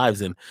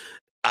 lives. And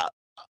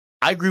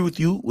I agree with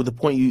you with the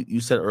point you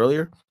said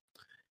earlier.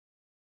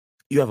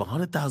 You have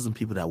 100,000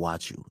 people that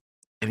watch you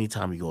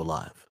anytime you go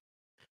live.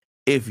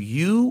 If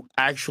you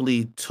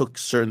actually took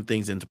certain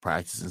things into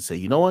practice and say,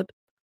 you know what,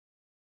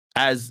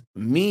 as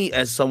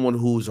someone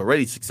who's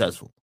already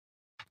successful,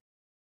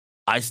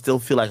 I still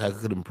feel like I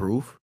could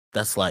improve.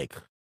 That's like,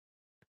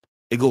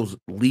 it goes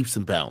leaps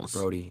and bounds.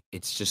 Brody,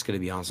 it's just going to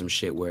be on some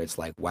shit where it's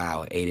like,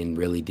 wow, Adin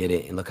really did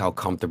it. And look how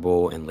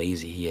comfortable and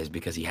lazy he is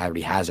because he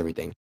already has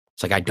everything.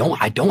 It's like, I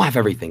don't have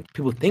everything.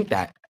 People think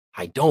that.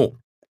 I don't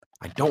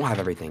have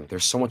everything.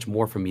 There's so much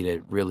more for me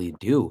to really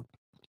do.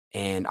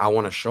 And I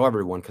want to show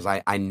everyone because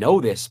I know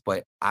this,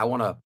 but I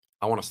want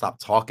to stop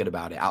talking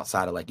about it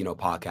outside of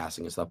podcasting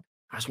and stuff.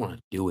 I just want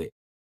to do it.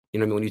 You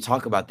know what I mean? When you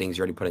talk about things,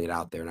 you're already putting it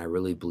out there. And I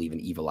really believe in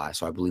evil eye.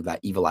 So I believe that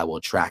evil eye will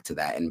attract to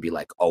that and be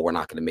like, oh, we're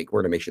going to make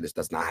sure this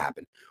does not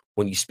happen.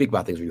 When you speak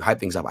about things, when you hype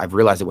things up, I've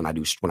realized that when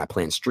I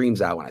plan streams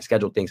out, when I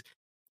schedule things,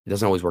 it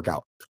doesn't always work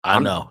out. I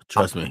know.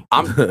 Trust me.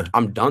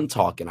 I'm done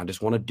talking. I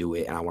just want to do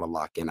it. And I want to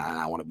lock in. And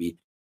I want to be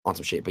on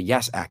some shit. But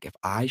yes, Ak, if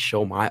I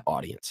show my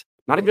audience,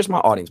 not even just my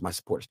audience, my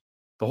supporters,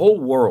 the whole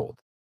world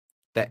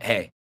that,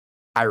 hey,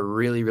 I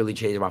really, really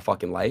changed my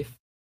fucking life,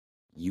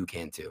 you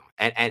can too.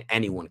 And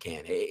anyone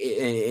can.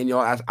 And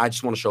I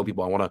just want to show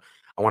people I want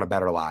to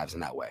better lives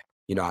in that way.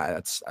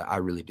 I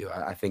really do.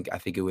 I think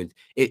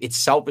it's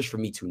selfish for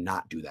me to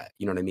not do that.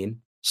 You know what I mean?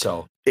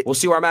 So we'll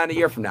see where I'm at in a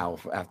year from now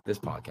after this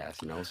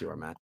podcast. We'll see where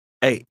I'm at.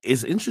 Hey,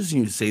 it's interesting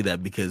you say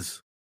that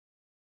because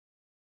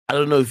I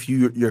don't know if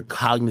you're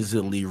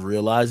cognizantly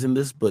realizing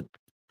this, but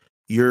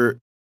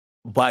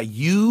by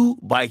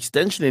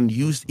extension and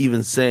you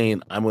even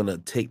saying, I'm going to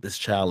take this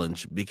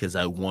challenge because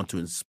I want to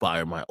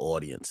inspire my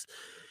audience,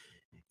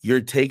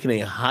 you're taking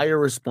a higher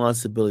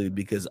responsibility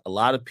because a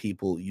lot of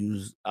people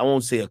I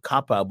won't say a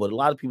cop-out, but a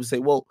lot of people say,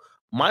 well,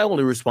 my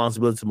only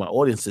responsibility to my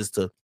audience is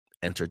to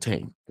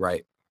entertain.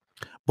 Right.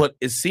 But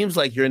it seems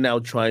like you're now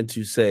trying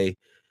to say,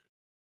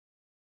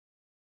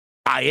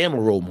 I am a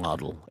role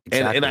model.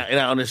 Exactly. And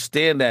I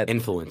understand that.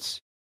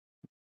 Influence.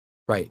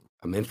 Right.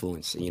 I'm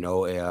influence. I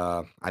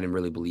didn't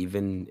really believe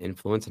in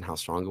influence and how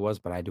strong it was,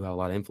 but I do have a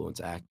lot of influence.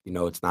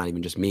 It's not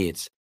even just me.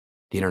 It's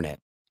the internet.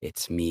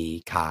 It's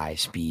me, Kai,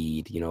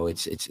 Speed.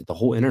 It's the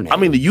whole internet. I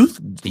mean, the youth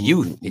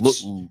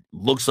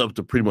looks up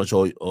to pretty much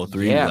all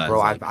three. Yeah, guys.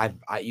 Bro.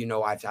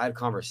 I've had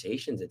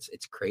conversations.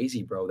 It's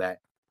crazy, bro, that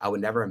I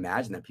would never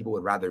imagine that people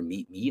would rather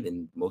meet me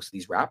than most of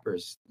these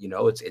rappers.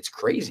 It's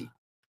crazy.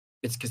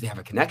 It's because they have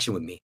a connection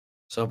with me.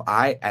 So if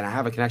I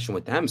have a connection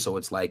with them, so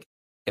it's like,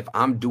 if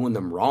I'm doing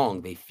them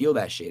wrong, they feel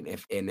that shit.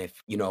 If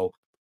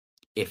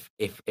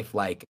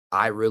like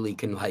I really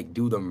can like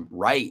do them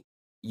right,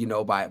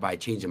 by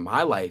changing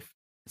my life,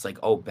 it's like,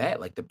 oh, bet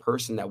like the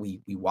person that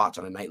we watch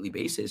on a nightly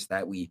basis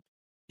that we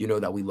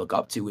look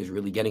up to is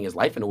really getting his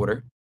life in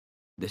order.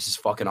 This is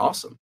fucking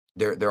awesome.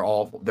 They're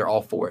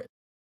all for it.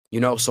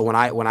 So when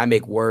I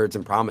make words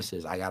and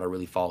promises, I gotta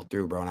really follow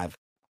through, bro. And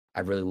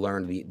I've really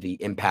learned the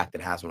impact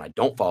it has when I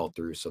don't follow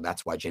through. So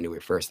that's why January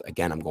 1st,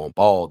 again, I'm going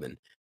bald and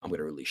I'm going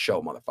to really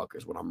show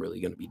motherfuckers what I'm really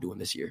going to be doing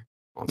this year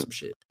on some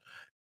shit.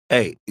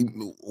 Hey,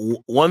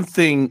 one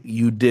thing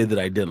you did that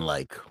I didn't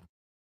like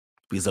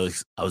because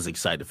I was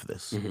excited for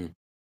this. Mm-hmm.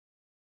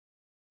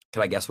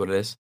 Can I guess what it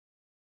is?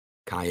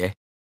 Kanye.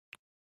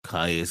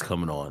 Kanye's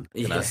coming on.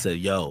 And Yeah. I said,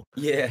 yo.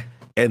 Yeah.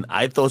 And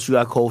I thought you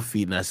got cold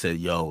feet. And I said,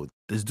 yo,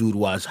 this dude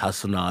watched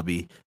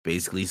Hasanabi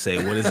basically say,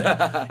 what is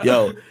it?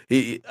 Yo,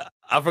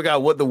 I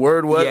forgot what the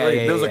word was. Yeah,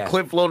 there was a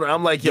clip floating.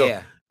 I'm like,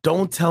 yo,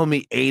 don't tell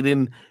me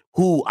Adin,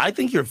 who I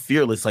think you're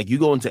fearless. Like you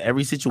go into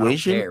every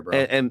situation I don't care, bro.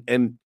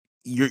 and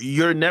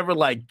you're never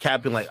like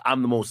capping like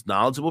I'm the most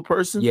knowledgeable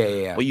person.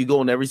 Yeah. But you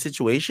go in every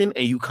situation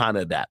and you kind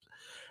of adapt.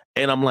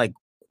 And I'm like,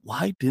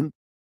 why didn't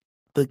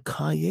the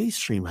Kanye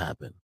stream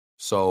happen?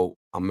 So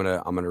I'm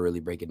gonna really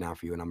break it down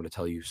for you, and I'm gonna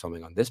tell you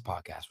something on this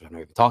podcast, which I've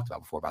never even talked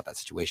about before about that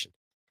situation.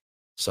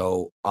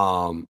 So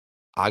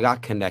I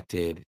got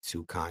connected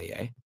to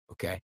Kanye.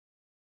 Okay.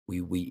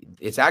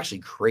 It's actually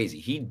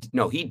crazy.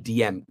 Kanye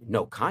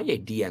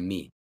DM'd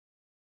me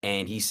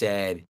and he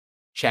said,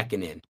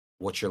 checking in.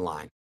 What's your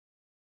line?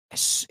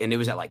 And it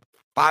was at like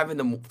 4 in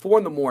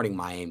the morning,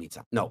 Miami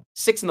time. No,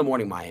 6 in the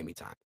morning, Miami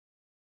time.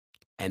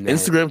 And then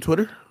Instagram,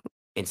 Twitter?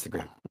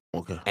 Instagram.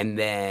 Okay. And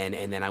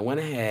then I went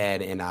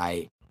ahead and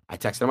I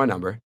texted him my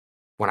number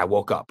when I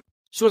woke up.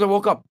 As soon as I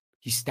woke up,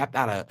 he stepped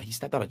out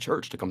of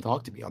church to come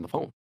talk to me on the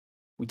phone.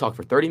 We talked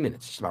for 30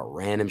 minutes just about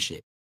random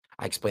shit.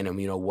 I explained to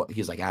him, what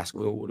he's like, ask,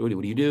 what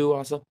do you do?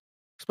 Also,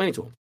 explaining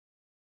to him.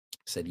 I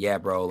said, yeah,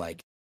 bro.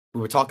 Like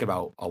we were talking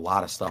about a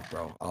lot of stuff,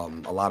 bro.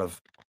 A lot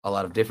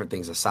of different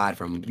things aside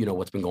from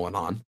what's been going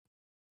on.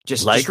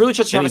 Just really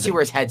just trying to see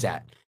where his head's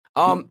at.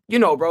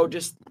 Bro,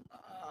 just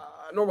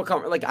normal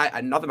comment. Like I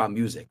nothing about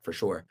music for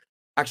sure.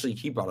 Actually,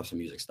 he brought up some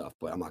music stuff,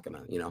 but I'm not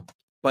gonna,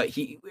 But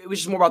it was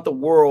just more about the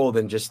world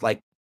and just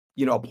like,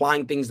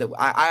 applying things that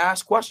I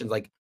asked questions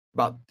like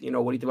about, what do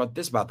you think about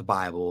this about the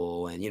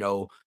Bible and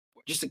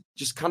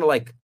just kind of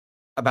like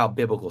about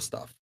biblical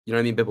stuff. You know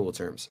what I mean? Biblical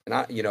terms. And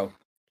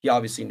he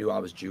obviously knew I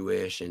was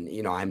Jewish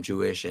and I'm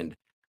Jewish and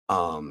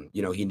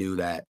he knew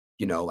that,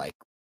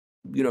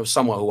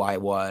 somewhat who I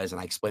was,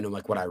 and I explained to him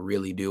like what I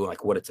really do,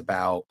 like what it's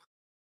about.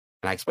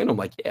 And I explained to him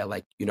like, yeah,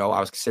 like, I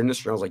was considering this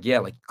stream. I was like, yeah,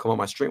 like come on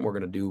my stream, we're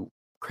gonna do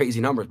crazy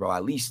numbers, bro.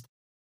 At least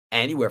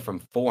anywhere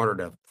from 400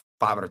 to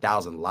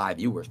 500,000 live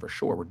viewers for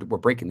sure. We're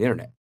breaking the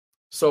internet.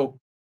 So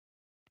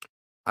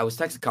I was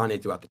texting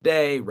Kanye throughout the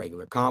day,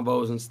 regular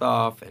combos and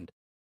stuff, and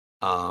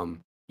I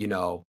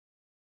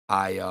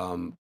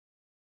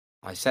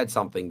said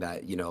something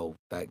that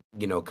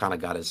kind of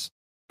got he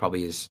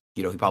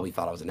probably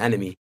thought I was an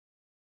enemy.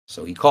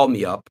 So he called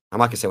me up. I'm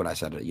not gonna say what I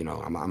said,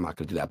 I'm not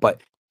gonna do that.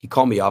 But he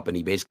called me up and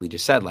he basically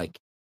just said like,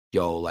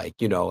 yo, like,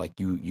 like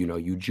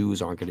you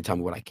Jews aren't gonna tell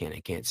me what I can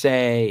and can't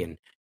say. And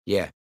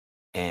yeah.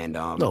 And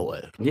no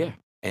way. Yeah.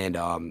 And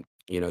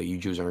you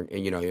Jews aren't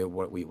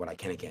what I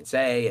can and can't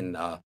say. And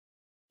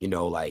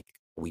like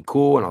we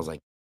cool. And I was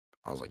like,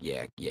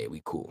 yeah,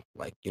 we cool.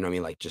 Like, you know what I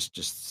mean? Like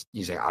just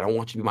he's like, I don't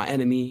want you to be my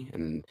enemy.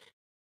 And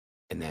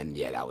then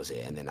yeah, that was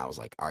it. And then I was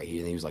like, all right.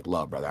 He was like,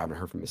 love, brother. I haven't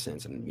heard from you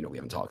since. And we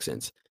haven't talked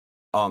since.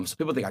 So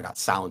people think I got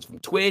silenced from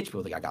Twitch.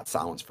 People think I got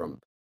silenced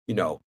from,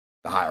 the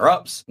higher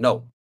ups.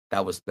 No,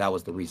 that was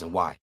the reason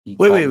why.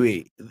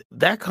 Wait.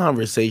 That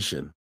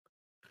conversation.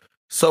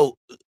 So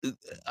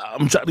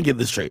I'm trying to get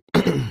this straight.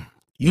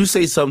 You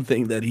say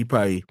something that he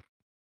probably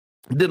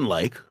didn't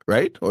like,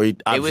 right? Or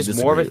it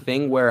was more of a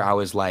thing where I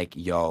was like,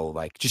 yo,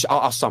 like just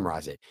I'll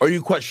summarize it. Or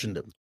you questioned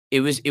him.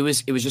 It was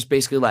just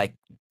basically like,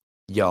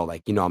 yo,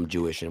 like, I'm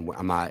Jewish and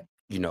I'm not,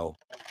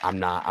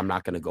 I'm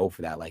not gonna go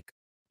for that. Like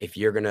if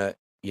you're gonna,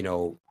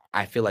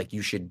 I feel like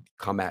you should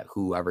come at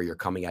whoever you're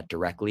coming at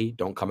directly.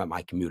 Don't come at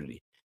my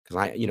community. Cause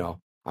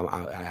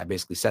I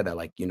basically said that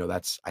like,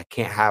 I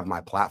can't have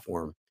my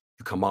platform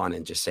to come on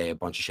and just say a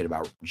bunch of shit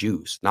about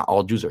Jews. Not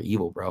all Jews are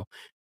evil, bro.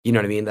 You know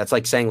what I mean? That's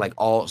like saying like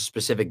all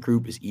specific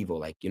group is evil.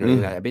 Like, what I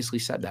mean? I basically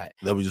said that.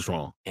 That was just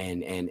wrong.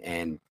 And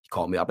he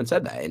called me up and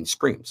said that and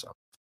screamed. So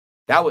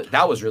that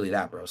was really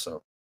that, bro.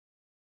 So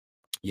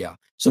yeah.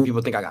 Some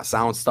people think I got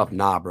silent stuff.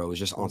 Nah, bro. It was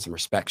just on some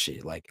respect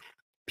shit. Like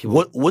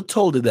people. What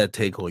toll did that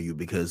take on you?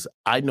 Because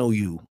I know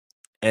you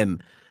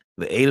and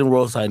the Adin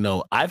Ross I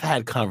know, I've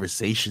had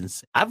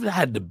conversations. I've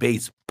had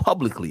debates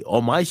publicly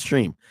on my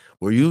stream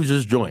where you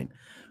just joined,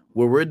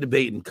 where we're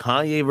debating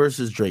Kanye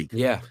versus Drake.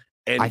 Yeah.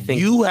 And I think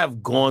you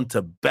have gone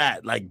to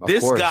bat. Like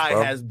this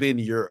guy has been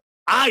your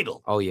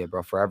idol. Oh yeah,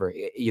 bro. Forever.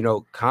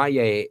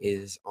 Kanye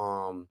is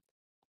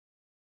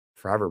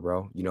forever,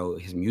 bro.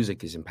 His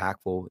music is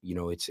impactful.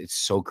 It's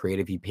so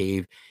creative. He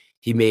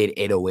made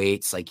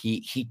 808s. Like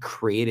he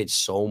created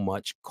so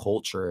much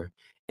culture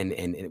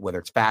and whether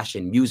it's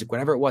fashion, music,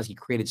 whatever it was, he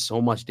created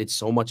so much, did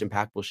so much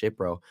impactful shit,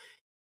 bro,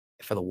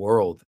 for the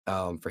world,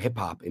 for hip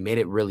hop. It made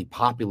it really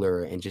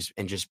popular and just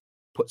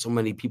put so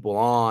many people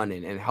on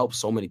and help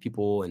so many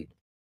people and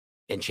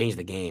change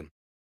the game.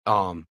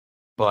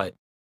 But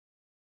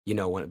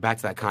when back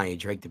to that Kanye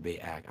Drake debate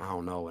act, I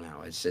don't know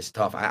now. It's just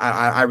tough.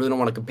 I really don't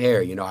want to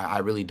compare. I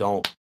really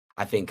don't.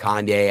 I think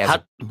Kanye.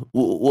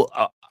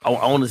 I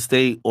want to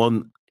stay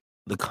on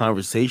the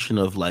conversation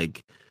of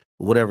like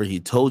whatever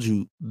he told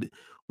you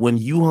when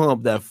you hung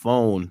up that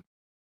phone.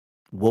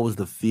 What was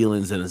the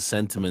feelings and the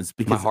sentiments?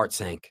 Because my heart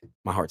sank.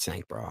 My heart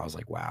sank, bro. I was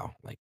like, wow,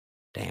 like,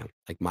 damn,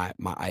 like my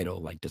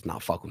idol like does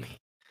not fuck with me.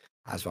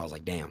 That's why I was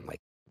like, damn, like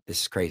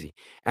this is crazy.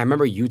 And I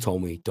remember you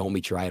told me, don't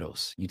meet your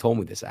idols. You told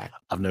me this act.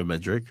 I've never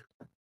met Drake.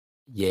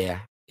 Yeah,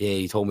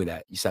 you told me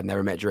that. You said I've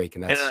never met Drake,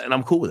 and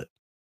I'm cool with it.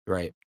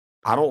 Right.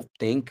 I don't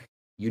think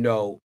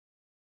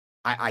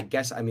I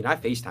guess I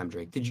FaceTime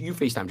Drake. Did you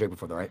FaceTime Drake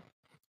before, though, right?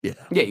 Yeah.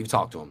 Yeah, you've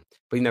talked to him,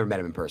 but you never met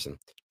him in person.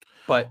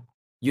 But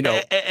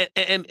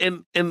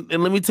and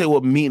let me tell you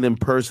what meeting in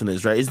person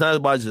is, right? It's not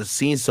about just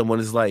seeing someone.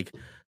 It's like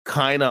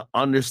kind of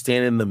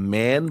understanding the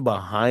man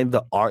behind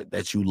the art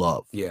that you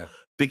love. Yeah.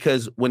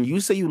 Because when you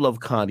say you love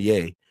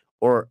Kanye,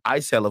 or I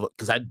say I love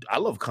because I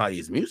love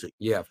Kanye's music.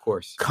 Yeah, of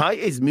course.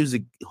 Kanye's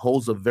music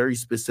holds a very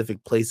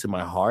specific place in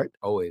my heart,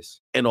 Always.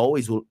 and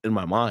always in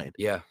my mind.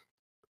 Yeah.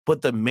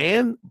 But the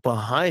man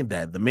behind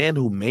that, the man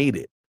who made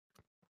it,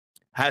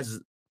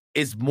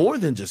 is more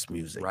than just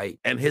music. Right.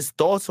 And his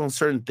thoughts on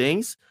certain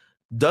things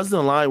doesn't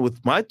align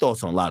with my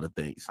thoughts on a lot of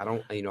things. I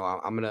don't,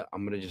 I'm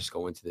gonna just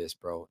go into this,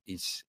 bro.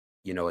 It's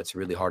it's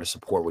really hard to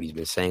support what he's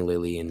been saying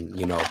lately, and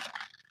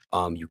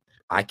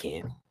I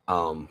can't.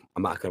 We're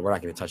not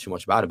gonna touch too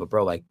much about it, but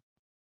bro, like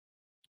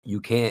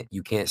you can't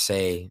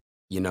say,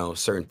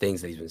 certain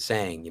things that he's been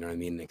saying, you know what I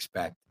mean, and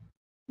expect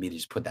me to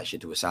just put that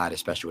shit to a side,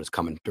 especially when it's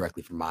coming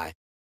directly from my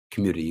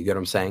community. You get what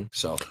I'm saying?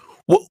 So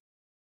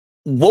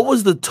what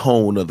was the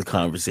tone of the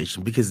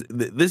conversation? Because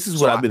this is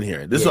what I've been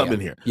hearing. This is what I've been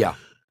hearing. Yeah.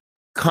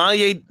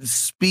 Kanye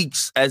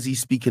speaks as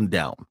he's speaking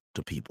down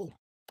to people.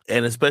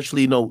 And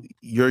especially,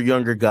 you're a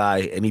younger guy,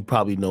 and he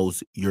probably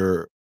knows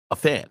you're a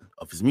fan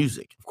of his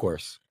music. Of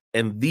course.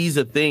 And these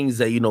are things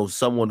that,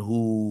 someone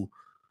who,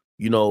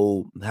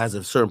 has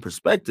a certain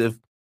perspective,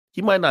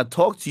 he might not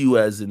talk to you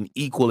as an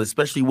equal,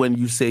 especially when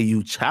you say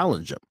you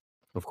challenge him.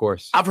 Of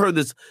course. I've heard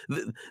this.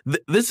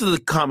 This is a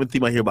common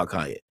theme I hear about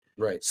Kanye.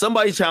 Right.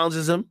 Somebody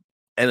challenges him,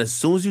 and as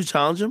soon as you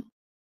challenge him,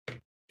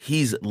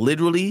 he's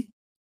literally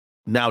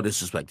now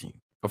disrespecting you.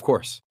 Of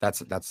course.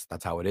 That's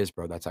how it is,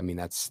 bro. That's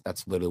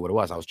literally what it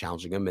was. I was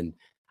challenging him, and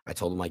I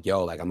told him, like,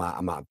 yo, like, I'm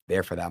not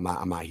there for that.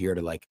 I'm not here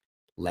to, like,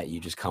 let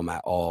you just come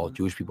at all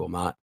Jewish people. I'm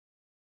not.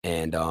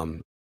 And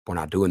we're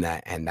not doing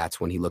that. And that's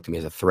when he looked at me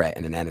as a threat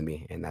and an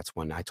enemy. And that's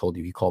when I told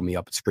you, he called me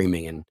up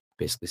screaming and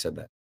basically said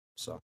that.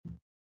 So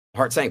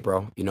heart sank,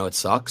 bro. It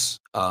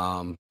sucks.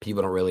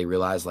 People don't really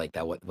realize, like,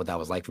 that what that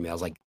was like for me. I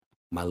was like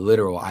my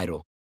literal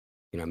idol.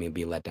 You know what I mean?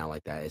 Being let down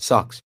like that. It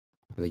sucks.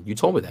 Like, you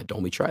told me that.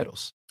 Don't meet your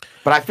idols.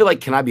 But I feel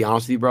like, can I be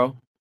honest with you, bro?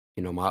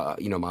 My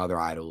other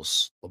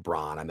idols,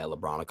 LeBron. I met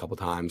LeBron a couple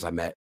times. I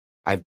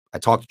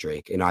talked to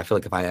Drake. I feel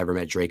like if I ever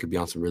met Drake, it'd be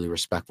on some really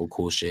respectful,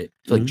 cool shit.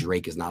 I feel like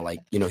Drake is not like,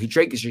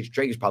 Drake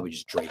is probably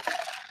just Drake.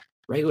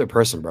 Regular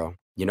person, bro.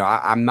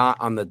 I'm not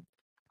on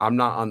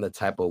the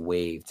type of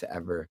wave to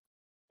ever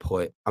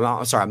I'm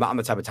not on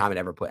the type of time to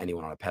ever put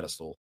anyone on a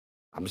pedestal.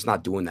 I'm just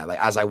not doing that. Like,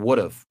 as I would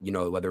have,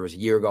 whether it was a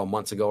year ago,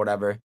 months ago,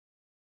 whatever.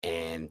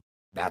 And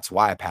that's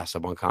why I passed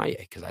up on Kanye,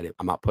 because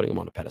I'm not putting him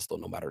on a pedestal,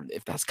 no matter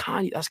if that's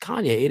Kanye. That's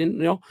Kanye.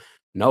 Aiden,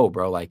 no,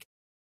 bro. Like,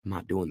 I'm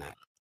not doing that.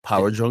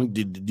 Power drunk.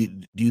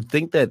 Do you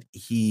think that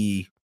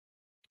he's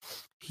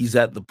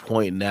at the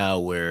point now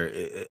where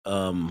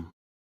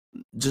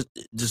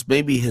just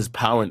maybe his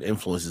power and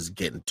influence is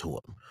getting to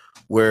him,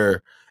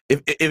 where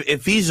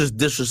if he's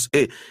just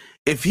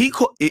if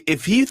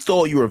he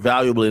thought you were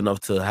valuable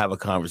enough to have a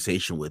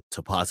conversation with,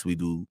 to possibly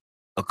do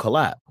a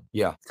collab,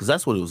 yeah, because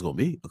that's what it was going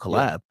to be, a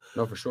collab. Yeah.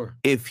 No, for sure.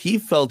 If he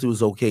felt it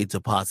was okay to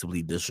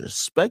possibly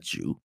disrespect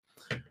you,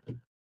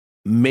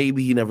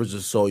 maybe he never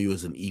just saw you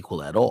as an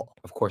equal at all.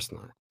 Of course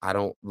not. I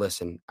don't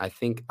listen. I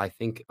think,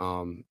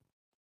 and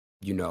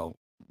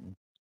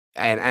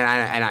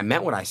I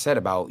meant what I said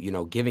about,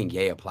 giving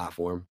Ye a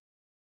platform.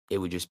 It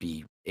would just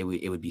be, it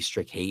would be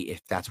strict hate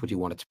if that's what you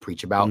wanted to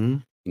preach about. Mm-hmm.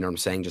 You know what I'm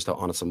saying? Just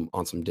on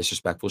some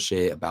disrespectful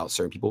shit about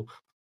certain people.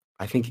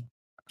 I think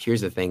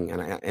here's the thing,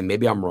 and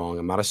maybe I'm wrong.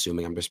 I'm not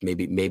assuming. I'm just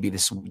maybe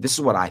this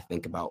is what I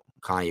think about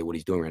Kanye, what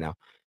he's doing right now.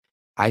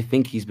 I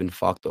think he's been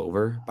fucked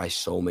over by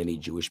so many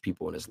Jewish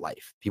people in his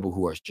life. People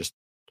who are just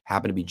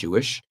happen to be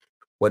Jewish,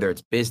 whether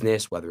it's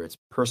business, whether it's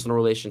personal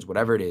relations,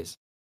 whatever it is.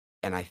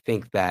 And I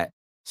think that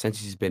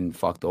since he's been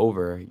fucked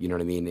over, you know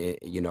what I mean?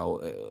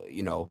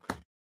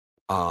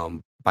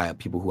 By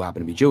people who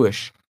happen to be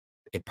Jewish,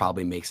 it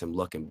probably makes him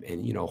look and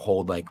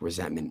hold like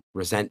resentfulness.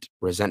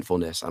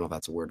 I don't know if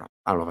that's a word.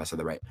 I don't know if I said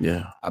that right.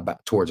 Yeah.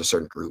 About towards a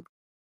certain group.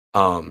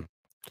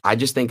 I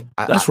just think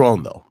that's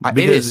wrong though.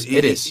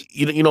 It is.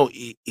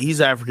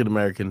 He's African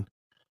American,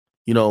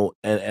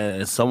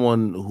 and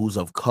someone who's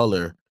of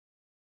color.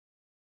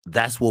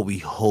 That's what we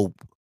hope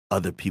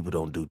other people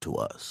don't do to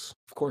us.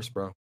 Of course,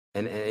 bro.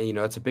 And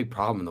it's a big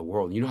problem in the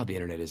world. You know how the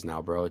internet is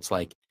now, bro. It's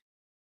like,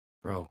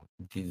 bro,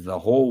 the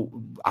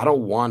whole. I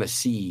don't want to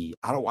see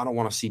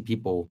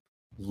people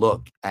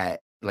look at,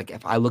 like,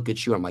 if I look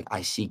at you, I'm like,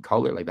 I see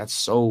color. Like, that's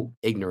so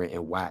ignorant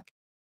and whack.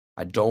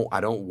 I don't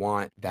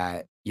want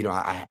that.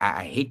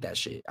 I hate that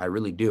shit. I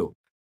really do.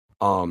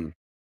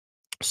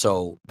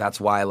 So that's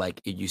why,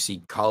 like, you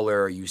see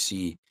color, you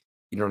see,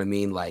 you know what I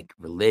mean, like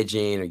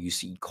religion, or you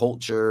see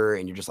culture,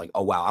 and you're just like,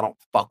 oh wow, I don't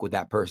fuck with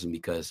that person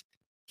because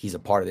he's a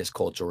part of this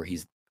culture,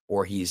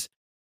 or he's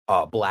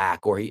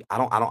black, or I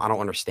don't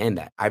understand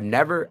that. I've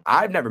never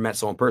met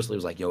someone personally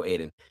who's like, yo,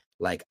 Adin,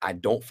 like, I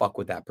don't fuck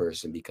with that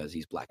person because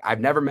he's black.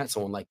 I've never met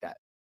someone like that.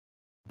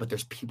 But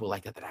there's people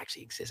like that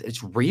actually exist.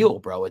 It's real,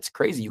 bro. It's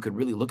crazy. You could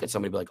really look at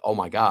somebody and be like, oh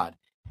my God,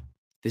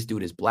 this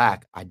dude is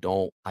black. I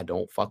don't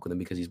fuck with him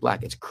because he's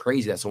black. It's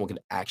crazy that someone could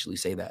actually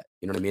say that.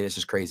 You know what I mean? It's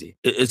just crazy.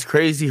 It's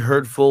crazy,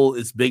 hurtful.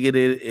 It's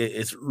bigoted.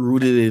 It's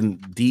rooted in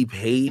deep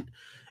hate.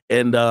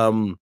 And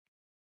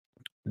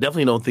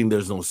definitely don't think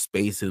there's no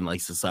space in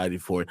like society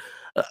for it.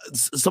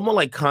 Someone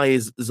like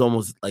Kanye is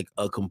almost like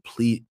a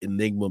complete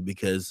enigma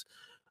because,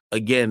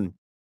 again,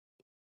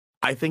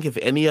 I think if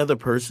any other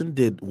person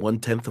did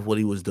 1/10 of what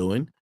he was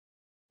doing,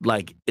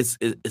 like it's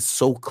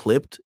so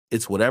clipped,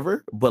 it's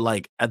whatever. But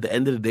like at the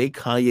end of the day,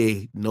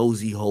 Kanye knows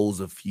he holds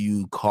a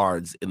few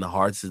cards in the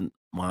hearts and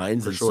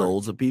minds For and sure.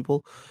 souls of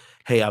people.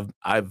 Hey,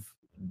 I've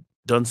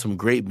done some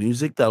great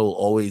music that will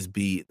always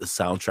be the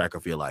soundtrack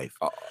of your life.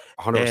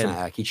 100%.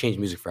 Like, he changed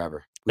music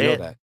forever. We know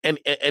that.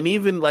 And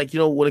even like, you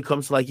know, when it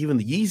comes to like even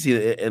the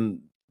Yeezy and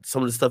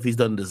some of the stuff he's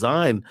done in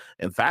design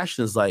and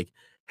fashion is like,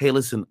 hey,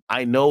 listen,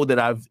 I know that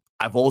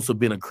I've also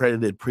been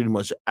accredited pretty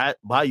much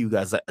by you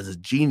guys as a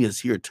genius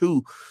here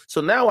too. So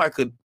now I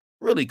could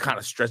really kind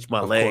of stretch my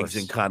legs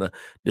and kind of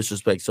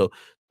disrespect. So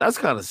that's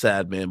kind of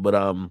sad, man. But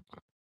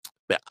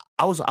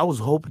I was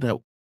hoping that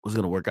was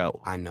gonna work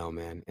out. I know,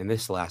 man. And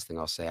this is the last thing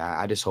I'll say.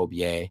 I just hope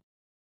I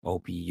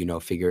hope he, you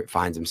know,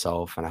 finds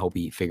himself, and I hope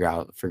he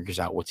figures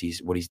out what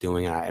he's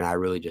doing. And I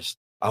really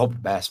I hope the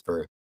best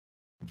for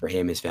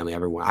him, his family,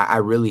 everyone.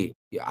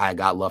 I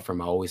got love for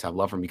him. I always have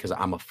love for him because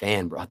I'm a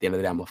fan, bro. At the end of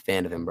the day, I'm a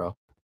fan of him, bro.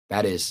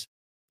 That is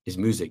his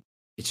music.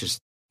 It's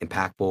just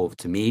impactful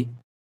to me,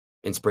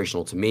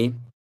 inspirational to me,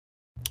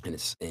 and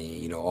it's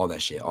you know, all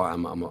that shit.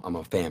 I'm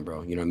a fan,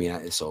 bro. You know what I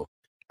mean? So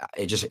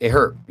it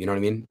hurt. You know what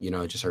I mean? You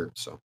know, it just hurt.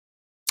 So,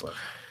 but.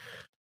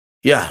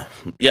 Yeah.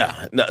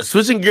 Now,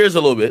 switching gears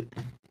a little bit.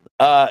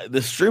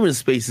 The streaming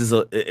space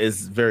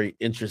is very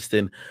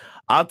interesting.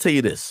 I'll tell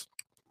you this,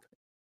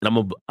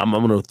 and I'm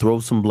gonna throw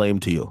some blame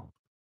to you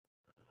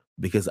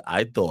because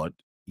I thought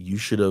you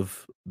should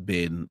have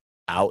been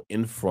out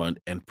in front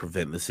and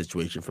prevent the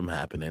situation from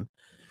happening.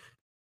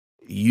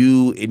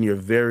 You, in your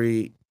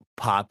very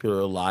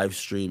popular live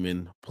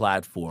streaming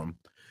platform,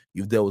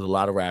 you've dealt with a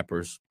lot of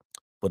rappers,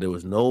 but there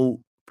was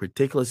no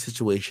particular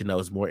situation that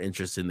was more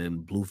interesting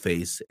than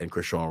Blueface and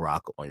Krishan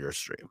Rock on your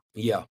stream.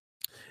 Yeah.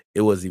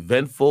 It was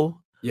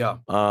eventful. Yeah.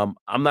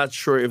 I'm not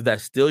sure if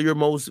that's still your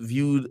most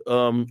viewed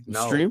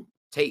stream.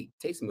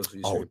 Tate's the most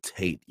viewed stream. Oh,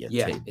 Tate.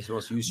 Yeah, Tate. It's the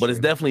most viewed stream. But it's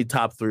definitely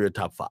top 3 or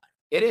top 5.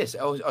 It is.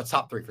 Oh,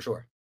 top 3 for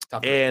sure.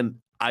 Top 3. And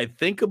I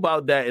think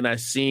about that, and I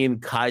seen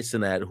Kai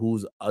Cenat,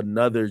 who's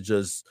another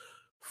just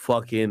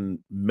fucking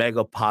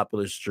mega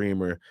popular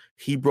streamer.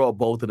 He brought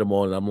both of them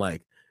on, and I'm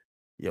like,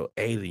 yo,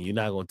 Adin, you're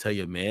not gonna tell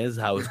your mans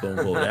how it's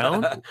gonna go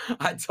down?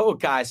 I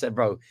told Kai, I said,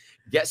 bro,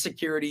 get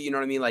security, you know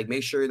what I mean? Like,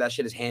 make sure that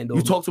shit is handled.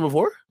 You talked to him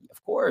before?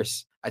 Of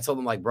course. I told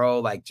him, like, bro,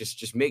 like,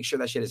 just make sure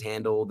that shit is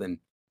handled. And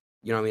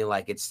you know what I mean?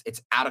 Like, it's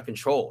out of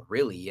control,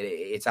 really.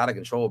 It's out of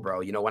control, bro.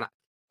 You know,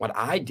 when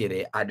I did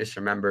it, I just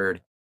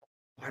remembered,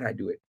 why did I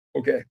do it?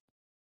 Okay.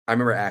 I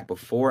remember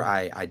before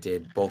I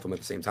did both of them at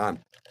the same time.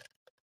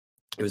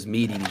 It was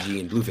me, DDG,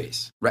 and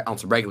Blueface on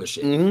some regular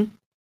shit. Mm-hmm.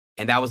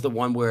 And that was the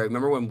one where,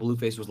 remember when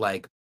Blueface was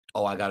like,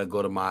 oh, I got to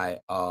go to my,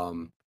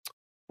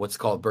 what's it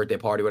called, birthday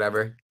party,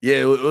 whatever? Yeah,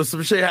 it was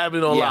some shit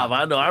happening on live.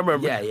 I know, I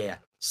remember. Yeah.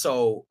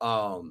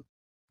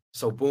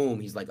 So boom,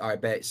 he's like, all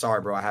right, bet.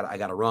 Sorry, bro, I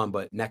got to run.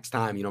 But next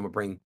time, you know, I'm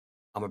going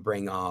to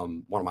bring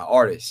one of my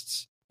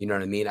artists. You know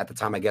what I mean? At the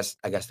time, I guess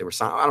they were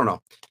signed. I don't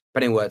know.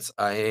 But anyways,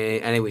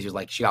 he was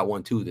like, she got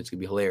one too. That's going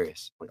to be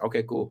hilarious. I'm like,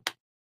 okay, cool.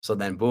 So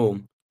then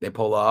boom, they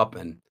pull up,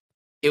 and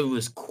it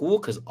was cool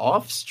because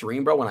off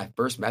stream, bro, when I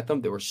first met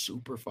them, they were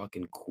super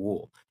fucking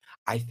cool.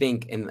 I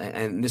think,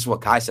 and this is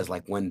what Kai says,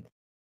 like when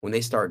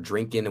they start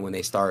drinking and when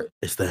they start,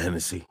 it's the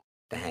Hennessy.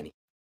 The Henny.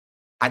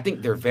 I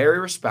think they're very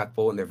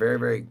respectful and they're very,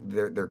 very,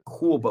 they're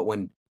cool. But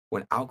when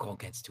alcohol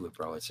gets to it,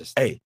 bro, it's just.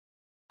 Hey,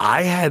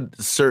 I had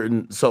so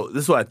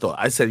this is what I thought.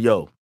 I said,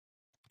 yo,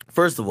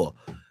 first of all,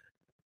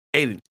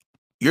 Adin,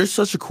 you're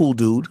such a cool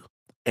dude.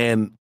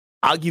 And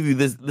I'll give you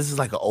this. This is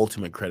like an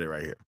ultimate credit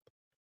right here.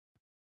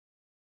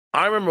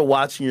 I remember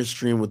watching your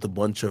stream with a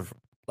bunch of,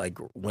 like,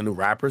 when the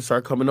rappers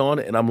start coming on,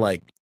 and I'm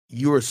like,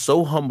 you are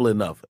so humble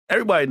enough.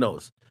 Everybody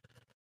knows.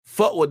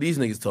 Fuck what these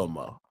niggas talking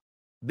about.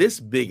 This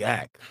big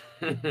act.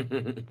 They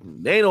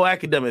ain't no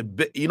academic.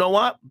 You know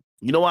what?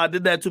 You know why I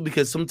did that too?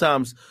 Because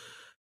sometimes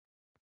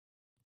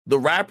the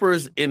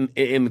rappers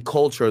in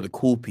culture are the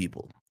cool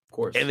people. Of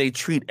course. And they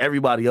treat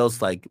everybody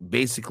else like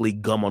basically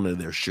gum under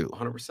their shoe.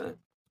 100%.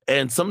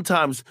 And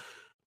sometimes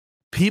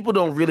people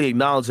don't really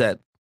acknowledge that.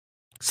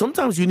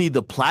 Sometimes you need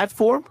the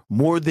platform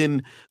more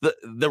than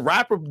the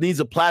rapper needs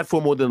a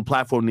platform more than the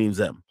platform needs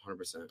them.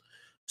 100%.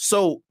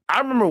 So I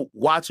remember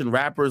watching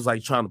rappers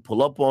like trying to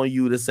pull up on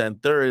you, this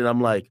and third, and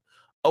I'm like,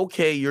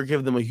 okay, you're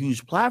giving them a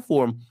huge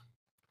platform.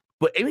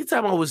 But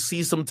anytime I would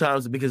see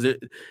sometimes, because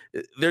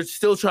they're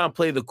still trying to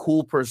play the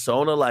cool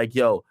persona, like,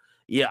 yo,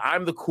 yeah,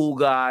 I'm the cool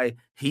guy.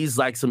 He's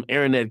like some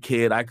internet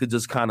kid. I could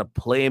just kind of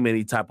play him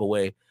any type of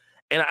way.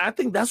 And I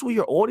think that's where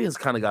your audience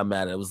kind of got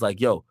mad at. It was like,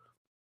 yo,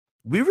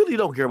 we really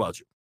don't care about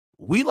you.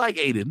 We like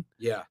Adin.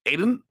 Yeah.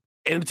 Adin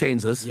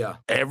entertains us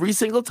every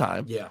single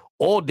time. Yeah.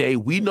 All day.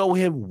 We know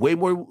him way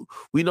more.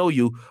 We know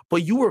you.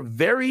 But you were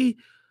very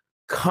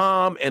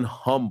calm and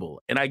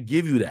humble. And I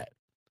give you that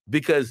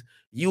because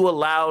you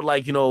allowed,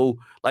 like, you know,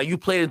 like you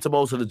played into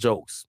most of the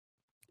jokes.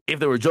 If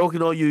they were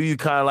joking on you, you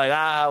kind of like,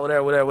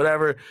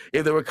 whatever.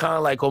 If they were kind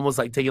of like almost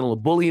like taking a little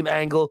bullying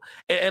angle.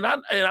 And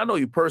I know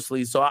you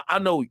personally, so I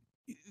know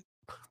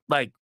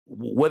like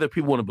whether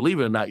people want to believe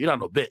it or not, you're not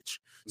no bitch.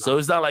 No. So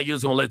it's not like you're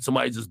just gonna let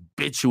somebody just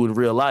bitch you in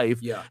real life.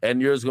 Yeah.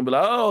 And you're just gonna be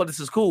like, oh, this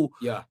is cool.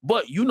 Yeah.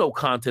 But you know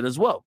content as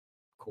well.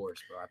 Of course,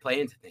 bro. I play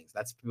into things.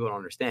 That's people don't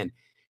understand.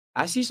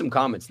 I see some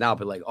comments now,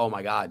 but like, oh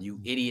my God, you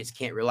idiots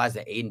can't realize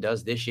that Adin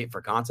does this shit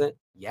for content.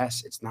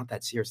 Yes, it's not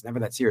that serious. It's never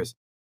that serious.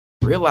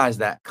 Realize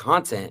that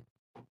content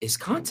is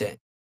content.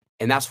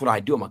 And that's what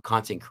I do. I'm a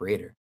content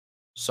creator.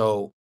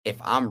 So if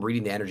I'm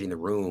reading the energy in the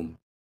room,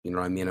 you know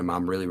what I mean?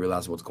 I'm really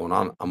realizing what's going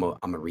on. I'm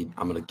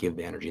gonna give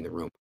the energy in the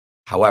room.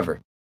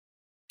 However,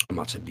 I'm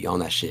not to be on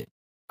that shit.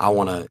 I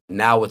wanna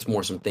now it's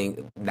more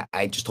something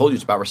I just told you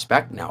it's about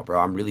respect now, bro.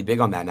 I'm really big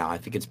on that now. I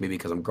think it's maybe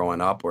because I'm growing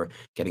up or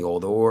getting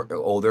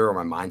older or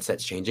my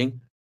mindset's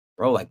changing.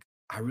 Bro, like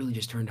I really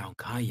just turned down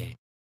Kanye.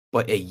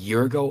 But a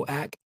year ago,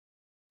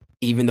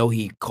 even though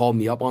he called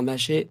me up on that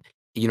shit,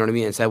 you know what I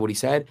mean, and said what he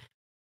said,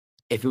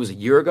 if it was a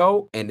year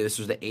ago and this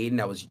was the Adin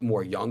that was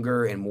more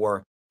younger and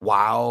more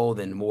wild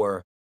and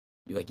more,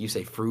 like you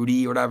say,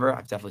 fruity or whatever,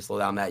 I've definitely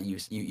slowed down that.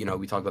 You know,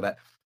 we talked about that.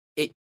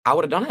 I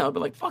would have done it. I'd be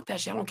like, fuck that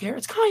shit. I don't care.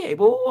 It's Kanye.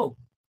 Whoa.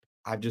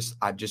 I've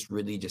just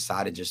really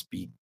decided just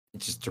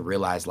to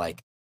realize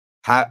like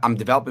I'm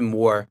developing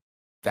more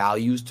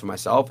values to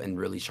myself and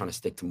really trying to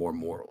stick to more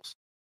morals.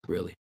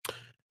 Really.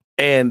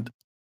 And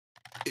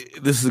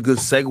this is a good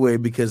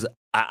segue because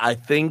I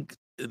think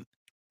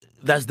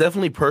that's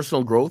definitely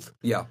personal growth.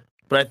 Yeah.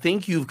 But I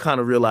think you've kind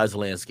of realized the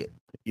landscape.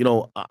 You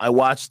know, I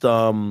watched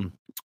Kai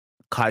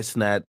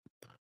Cenat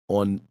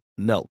on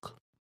Nelk.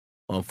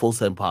 On Full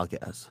Send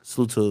Podcast.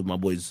 Salute to my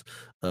boys,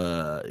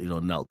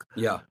 Nelk.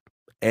 Yeah.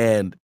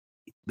 And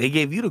they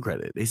gave you the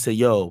credit. They said,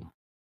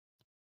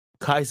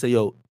 Kai said,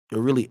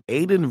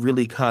 Adin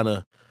really kind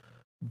of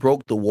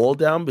broke the wall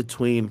down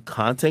between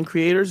content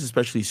creators,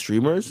 especially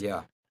streamers.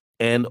 Yeah.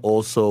 And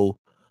also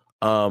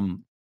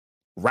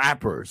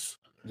rappers.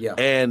 Yeah.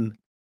 And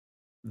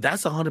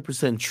that's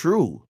 100%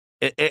 true.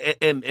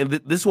 And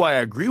this is why I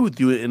agree with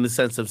you in the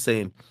sense of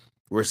saying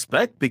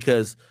respect,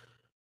 because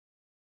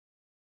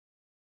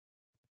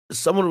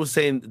someone was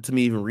saying to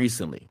me even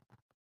recently,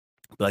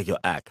 like, yo,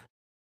 Ak,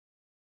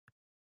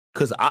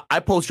 because I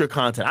post your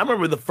content. I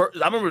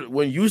remember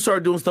when you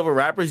started doing stuff with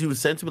rappers, you would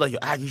send to me like, yo,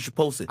 Ak, you should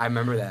post it. I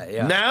remember that,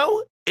 yeah.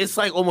 Now, it's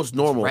like almost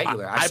normal. It's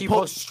regular. I see you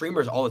post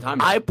streamers all the time.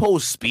 I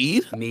post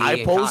Speed.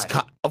 I post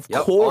Kai. Of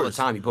course. All the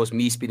time. You post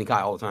me, Speed, and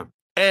Kai all the time.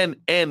 And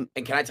can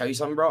I tell you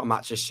something, bro? I'm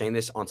not just saying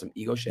this on some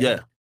ego shit.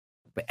 Yeah.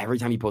 But every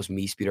time you post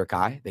me, Speed, or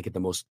Kai, they get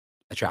the most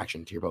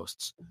attraction to your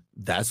posts.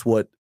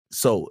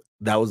 So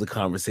that was a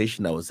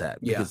conversation that was had.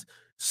 Because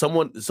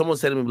someone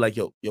said to me like,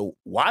 yo,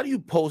 why do you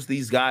post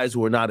these guys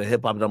who are not in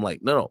hip hop? And I'm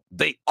like, no,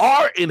 they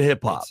are in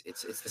hip hop.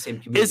 It's the same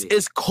community.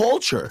 It's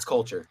culture. It's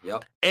culture.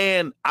 Yep.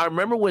 And I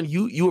remember when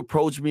you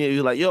approached me and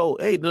you're like, yo,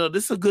 hey, no,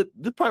 this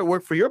probably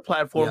work for your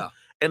platform. Yeah.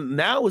 And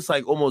now it's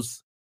like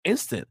almost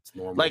instant. It's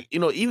normal. Like,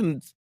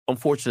 even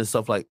unfortunate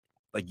stuff like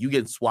you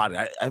getting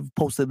swatted. I've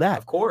posted that.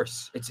 Of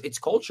course. It's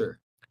culture.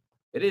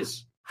 It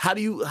is. How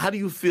do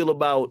you feel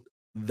about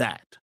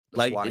that?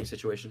 The swatting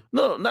situation?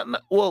 No,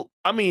 not well,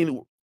 I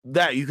mean,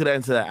 that you could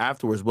answer that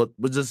afterwards, but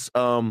just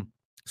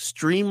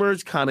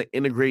streamers kind of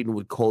integrating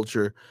with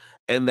culture,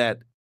 and that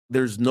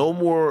there's no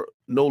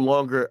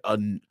longer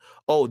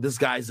this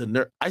guy's a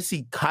nerd. I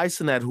see Kai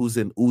Cenat, who's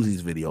in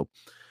Uzi's video.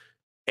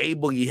 A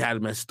Boogie had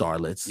him as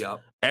Starlets. Yep.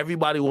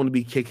 Everybody want to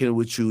be kicking it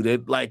with you. They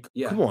like,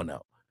 come on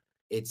now.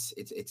 It's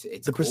the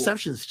cool.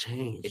 Perception's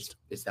changed.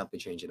 It's definitely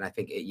changing. I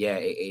think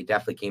it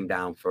definitely came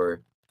down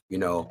for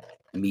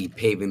me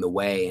paving the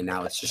way, and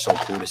now it's just so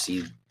cool to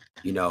see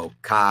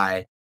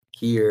Kai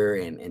here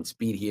and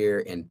Speed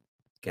here, and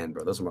again,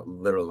 bro, those are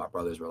literally my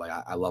brothers. Bro, like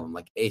I love them.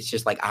 Like it's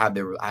just like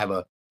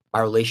my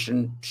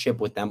relationship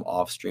with them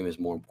off stream is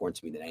more important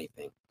to me than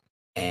anything.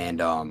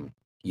 And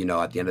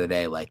at the end of the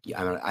day, like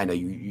I know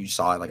you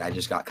saw it. Like I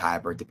just got Kai a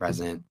birthday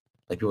present.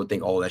 Like people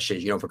think, oh, that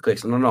shit, for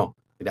clicks. No.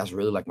 Like, that's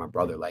really like my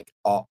brother. Like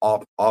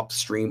off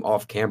stream,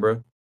 off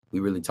camera,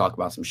 we really talk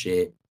about some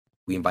shit.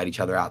 We invite each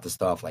other out to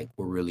stuff. Like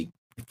we're really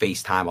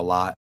FaceTime a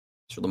lot.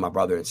 It's really my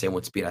brother. And same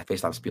with Speed. I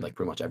FaceTime Speed like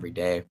pretty much every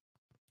day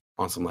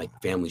on some like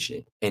family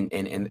shit. And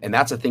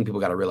that's a thing people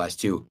got to realize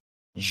too.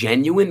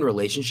 Genuine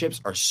relationships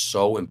are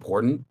so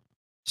important.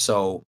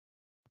 So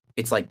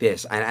it's like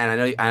this. And I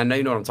know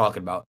you know what I'm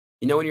talking about.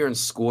 When you're in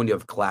school and you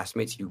have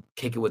classmates you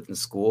kick it with in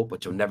school,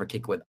 but you'll never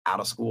kick it with out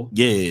of school.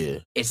 Yeah.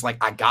 It's like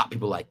I got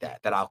people like that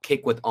I'll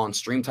kick with on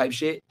stream type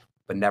shit,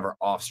 but never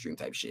off stream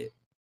type shit.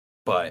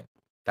 But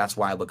that's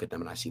why I look at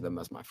them and I see them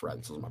as my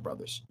friends, as my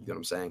brothers. You get what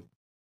I'm saying?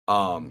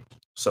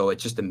 So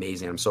it's just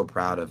amazing. I'm so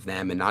proud of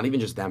them, and not even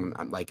just them.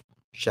 I'm like,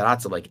 shout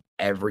out to like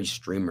every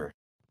streamer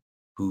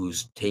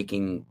who's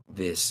taking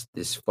this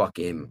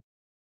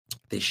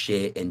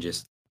shit and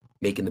just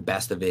making the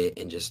best of it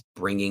and just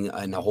bringing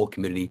in the whole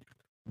community.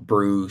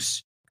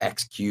 Bruce,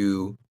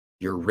 XQ,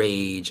 Your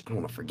Rage. I don't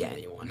want to forget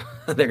anyone.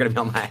 They're gonna be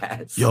on my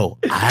ass. Yo,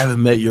 I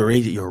haven't met Your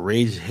Rage. Your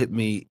Rage hit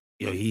me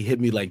yo, he hit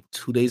me like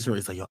 2 days ago.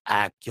 He's like,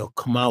 yo,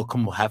 come out,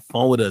 come have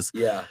fun with us.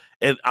 Yeah.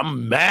 And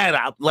I'm mad.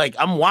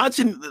 I'm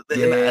watching.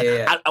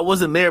 Yeah. I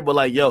wasn't there, but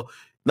like, yo,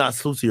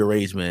 salute to your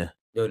rage, man.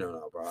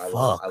 No, bro. I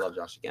love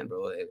Josh again,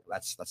 bro.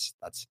 That's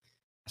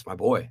my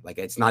boy. Like,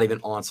 it's not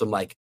even on some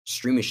like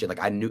streaming shit. Like,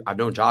 I've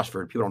known Josh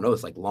for, people don't know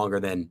this, like longer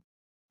than,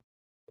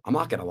 I'm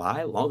not gonna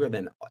lie, longer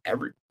than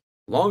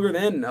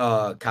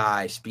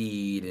Kai,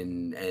 Speed,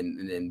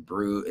 and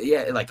Brew.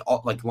 Yeah, like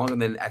longer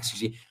than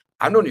XQC.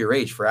 I've known your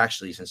age for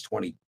actually since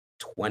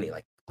 2020,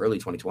 like early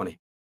 2020.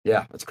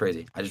 Yeah, that's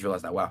crazy. I just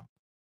realized that. Wow.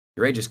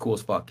 Your age is cool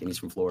as fuck, and he's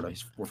from Florida.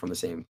 We're from the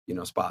same,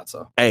 spot.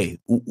 So hey,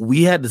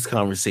 we had this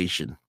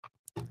conversation,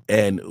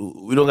 and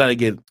we don't gotta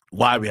get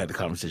why we had the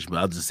conversation, but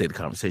I'll just say the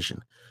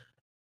conversation.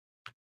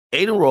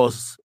 Adin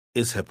Ross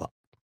is hip hop,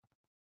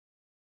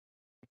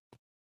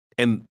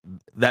 and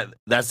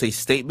that's a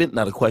statement,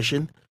 not a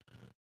question.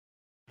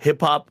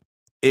 Hip hop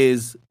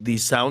is the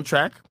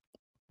soundtrack,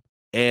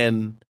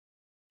 and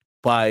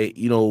by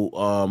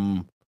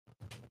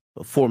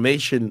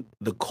formation,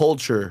 the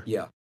culture.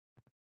 Yeah.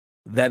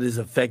 That is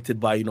affected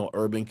by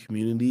urban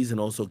communities and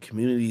also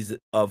communities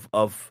of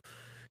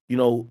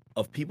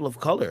people of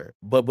color,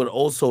 but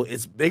also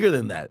it's bigger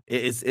than that.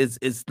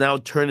 It's now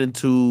turned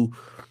into,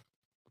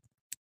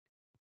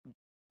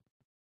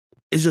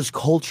 it's just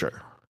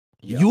culture.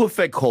 Yeah. You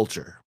affect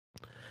culture,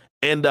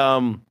 and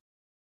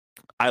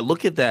I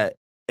look at that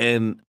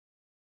and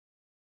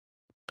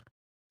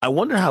I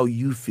wonder how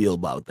you feel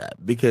about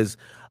that, because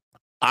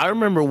I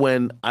remember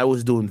when I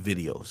was doing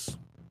videos.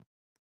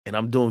 And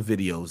I'm doing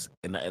videos,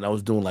 and I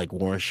was doing like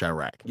Warren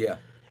Chirac. Yeah.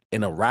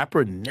 And a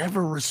rapper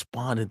never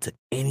responded to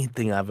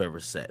anything I've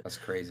ever said. That's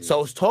crazy. So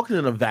I was talking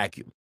in a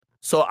vacuum.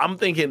 So I'm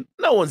thinking,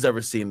 no one's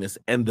ever seen this.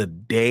 And the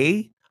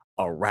day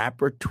a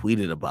rapper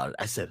tweeted about it,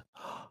 I said,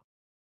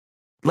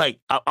 like,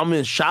 I'm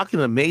in shock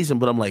and amazement,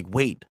 but I'm like,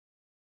 wait,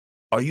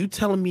 are you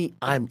telling me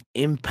I'm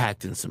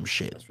impacting some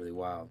shit? That's really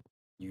wild.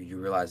 You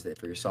realized it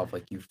for yourself,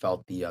 like you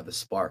felt the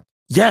spark.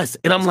 Yes.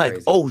 And I'm like,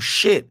 crazy. Oh,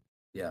 shit.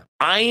 Yeah,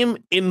 I am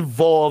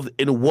involved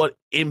in what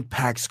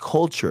impacts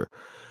culture,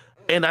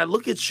 and I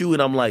look at you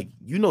and I'm like,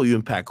 you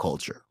impact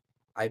culture.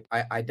 I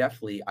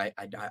definitely I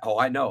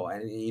know,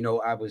 and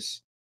I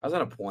was at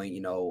a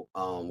point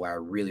where I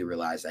really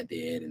realized I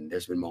did, and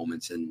there's been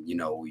moments, and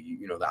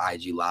the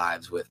IG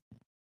lives with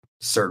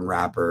certain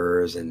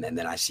rappers, and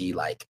then I see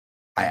like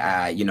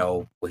I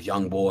with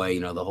Young Boy,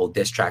 the whole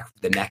diss track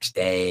the next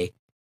day,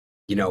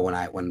 when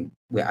I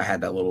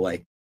had that little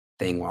like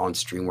thing on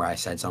stream where I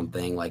said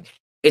something like.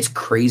 It's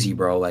crazy,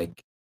 bro.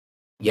 Like,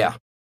 yeah,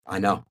 I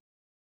know,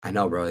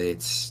 bro.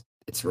 It's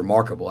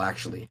remarkable,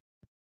 actually.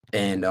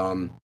 And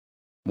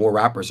more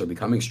rappers are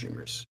becoming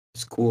streamers.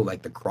 It's cool.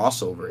 Like the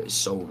crossover is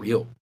so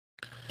real.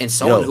 And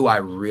someone who I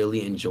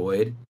really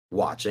enjoyed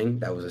watching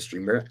that was a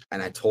streamer,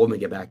 and I told him to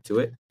get back to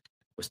it,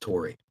 was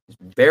Tori. He's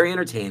very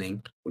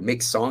entertaining. Would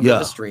make songs on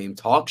the stream,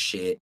 talk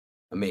shit.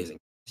 Amazing.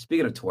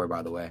 Speaking of Tori,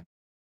 by the way,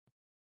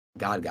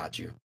 God got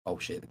you. Oh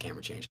shit, the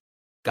camera changed.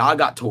 God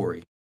got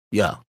Tori.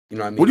 Yeah. You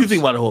know what I mean? What do you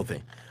think about the whole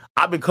thing?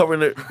 I've been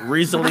covering it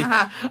recently.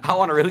 I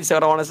want to really say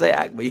what I want to say,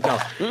 Ack, but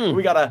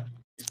we gotta.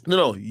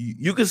 No,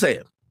 you can say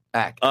it,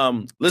 Ack.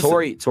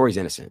 Listen, Tori's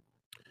innocent.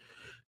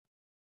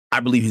 I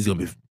believe he's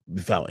gonna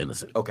be found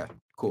innocent. Okay,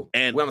 cool.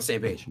 And we're on the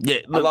same page. Yeah,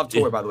 I love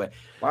Tori. By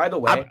the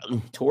way,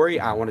 Tori,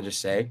 I want to just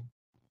say,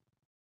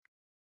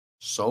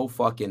 so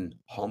fucking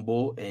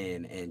humble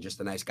and just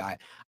a nice guy.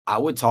 I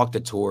would talk to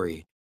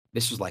Tori.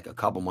 This was like a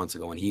couple months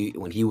ago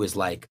when he was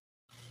like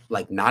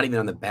not even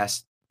on the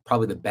best.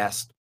 Probably the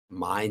best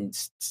mind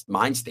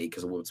state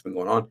because of what's been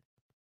going on.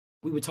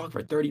 We would talk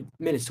for 30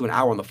 minutes to an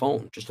hour on the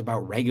phone just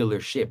about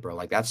regular shit, bro.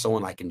 Like that's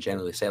someone I can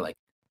generally say like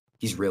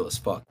he's real as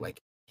fuck.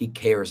 Like he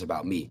cares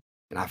about me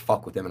and I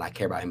fuck with him and I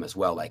care about him as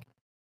well. Like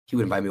he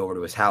would invite me over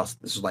to his house.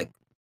 This was like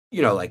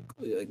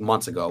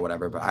months ago or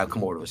whatever, but I'd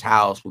come over to his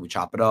house. We would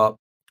chop it up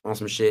on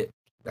some shit.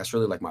 That's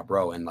really like my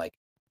bro. And like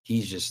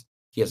he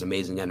has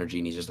amazing energy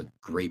and he's just a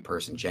great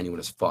person, genuine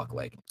as fuck.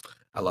 Like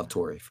I love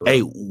Tori. Hey,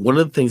 one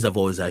of the things I've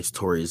always asked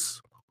Tori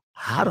is,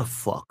 how the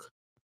fuck,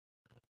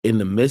 in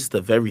the midst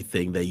of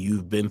everything that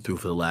you've been through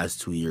for the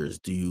last 2 years,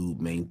 do you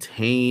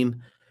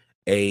maintain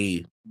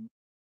a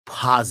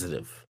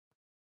positive,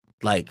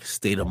 like,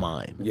 state of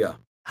mind? Yeah.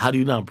 How do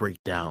you not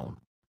break down?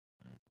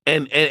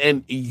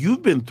 And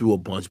you've been through a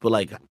bunch, but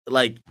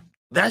like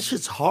that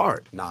shit's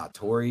hard. Nah,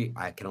 Tori,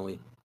 I can only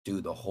do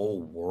the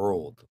whole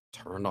world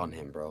turned on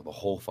him, bro. The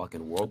whole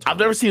fucking world. I've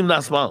never seen him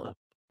not smiling.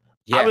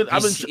 Yeah,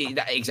 that's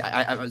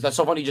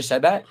so funny you just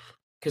said that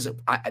because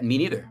me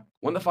neither.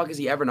 When the fuck is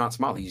he ever not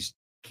smiling? He just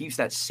keeps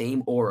that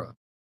same aura.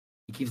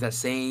 He keeps that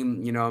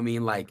same,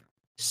 like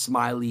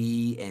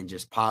smiley and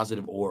just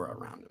positive aura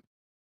around him.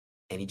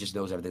 And he just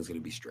knows everything's gonna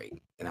be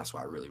straight. And that's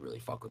why I really, really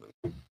fuck with him.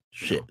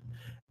 Shit.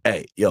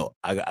 Hey, yo,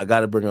 I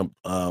gotta bring up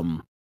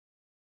because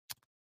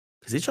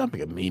he's trying to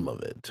make a meme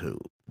of it too.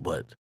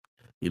 But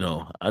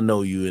I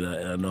know you and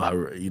I know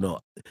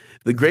how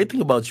the great thing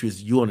about you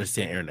is you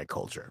understand internet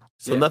culture.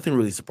 So nothing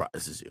really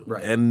surprises you.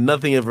 Right. And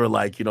nothing ever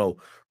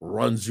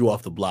runs you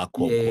off the block,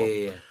 quote unquote.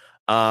 Yeah.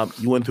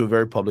 You went through a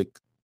very public,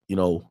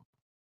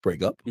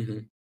 breakup,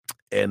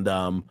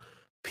 and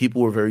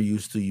people were very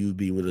used to you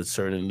being with a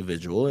certain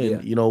individual,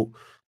 and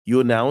you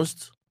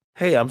announced,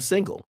 "Hey, I'm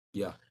single."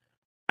 Yeah.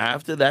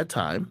 After that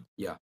time,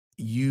 yeah,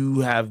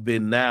 you have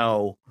been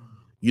now,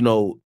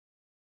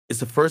 it's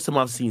the first time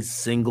I've seen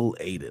single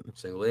Adin.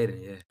 Single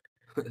Adin,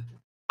 yeah.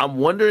 I'm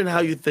wondering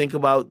how you think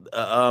about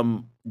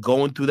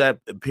going through that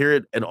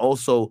period, and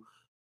also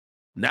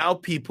now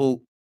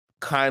people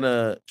kind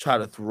of try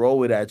to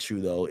throw it at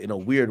you though in a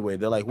weird way.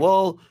 They're like,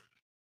 "Well,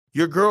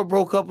 your girl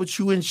broke up with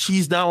you and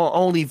she's now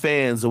on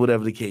OnlyFans," or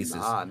whatever the case is.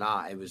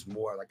 Nah. It was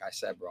more like I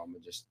said, bro. I'm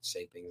gonna just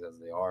say things as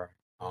they are.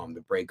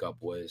 The breakup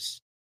was,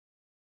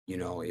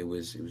 it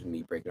was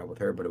me breaking up with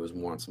her, but it was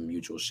more on some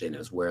mutual shit. It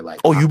was where like,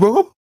 you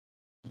broke up?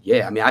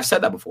 Yeah, I mean, I've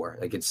said that before.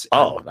 Like, it's.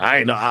 I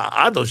ain't know.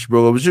 I thought she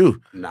broke up with you.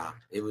 Nah,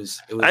 it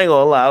was. I ain't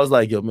gonna lie. I was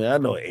like, yo, man, I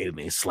know Adin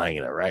ain't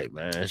slanging it right,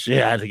 man. She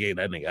had to get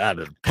that nigga out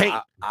of the paint.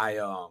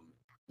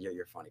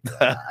 You're funny.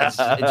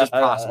 It just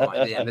crossed my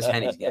mind. Yeah, this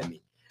Henny's getting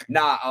me.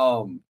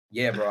 Nah,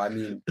 yeah, bro. I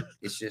mean,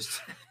 it's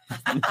just.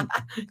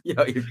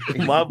 You're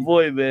my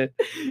boy, man.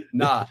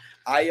 Nah,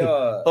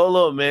 hold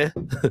on, man.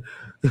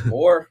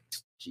 Or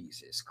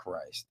Jesus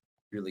Christ,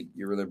 you're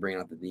really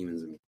bringing out the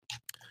demons in me.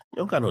 You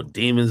don't got no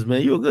demons,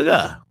 man. You a good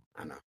guy.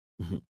 I know.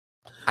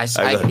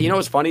 You know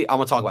what's funny? I'm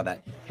gonna talk about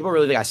that. People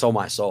really think I sold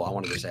my soul. I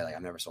wanted to say like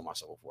I've never sold my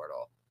soul before at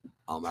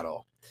all. At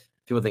all.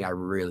 People think I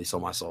really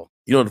sold my soul.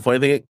 You know what the funny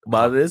thing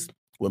about it is?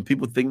 When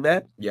people think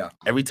that, yeah,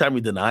 every time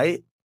you deny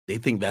it, they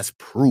think that's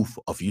proof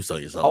of you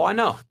selling yourself. Oh, I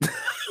know.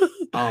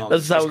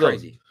 That's how it's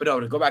crazy. But no,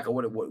 to go back to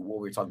what we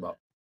were talking about.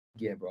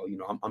 Yeah, bro.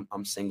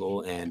 I'm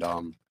single and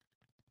I'm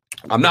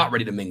not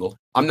ready to mingle.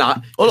 I'm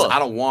not. I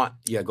don't want.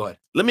 Yeah, go ahead.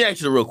 Let me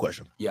ask you the real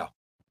question. Yeah.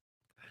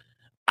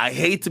 I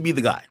hate to be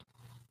the guy,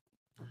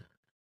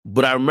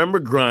 but I remember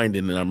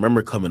grinding and I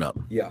remember coming up.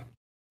 Yeah.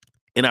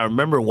 And I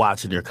remember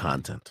watching your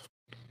content.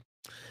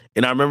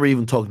 And I remember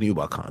even talking to you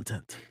about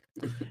content.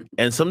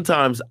 And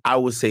sometimes I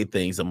would say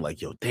things, I'm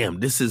like, yo, damn,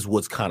 this is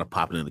what's kind of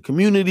popping in the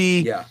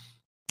community. Yeah.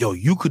 Yo,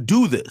 you could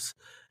do this.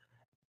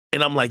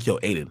 And I'm like, yo,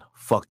 Adin,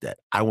 fuck that.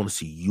 I want to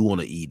see you on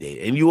an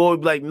E-date. And you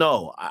always be like,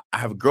 no, I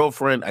have a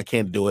girlfriend. I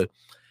can't do it.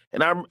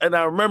 And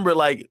I remember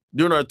like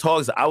during our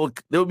talks,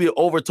 there would be an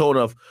overtone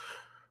of,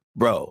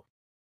 bro,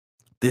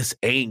 this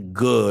ain't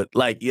good.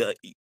 Like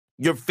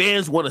your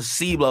fans want to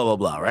see blah, blah,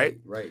 blah, right?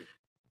 Right.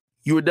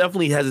 You were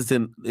definitely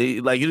hesitant.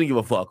 Like you didn't give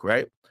a fuck,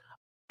 right?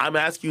 I'm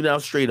asking you now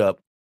straight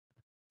up,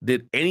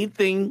 did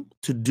anything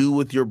to do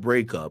with your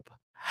breakup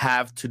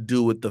have to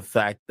do with the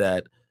fact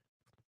that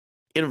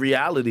in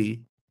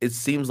reality, it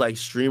seems like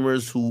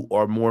streamers who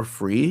are more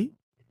free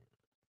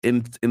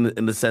in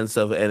the sense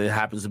of, and it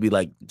happens to be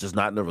like just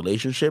not in a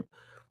relationship,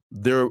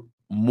 they're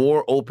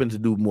more open to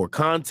do more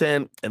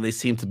content and they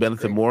seem to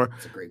benefit more?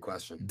 That's a great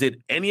question.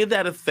 Did any of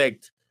that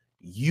affect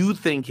you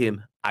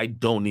thinking, I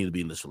don't need to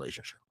be in this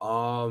relationship?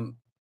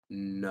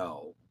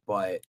 No,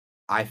 but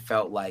I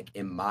felt like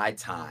in my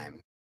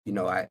time,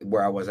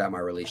 where I was at my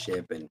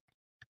relationship and,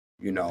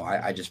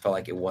 I just felt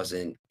like it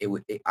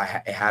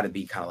had to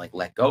be kind of like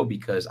let go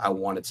because I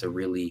wanted to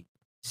really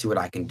see what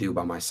I can do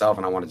by myself.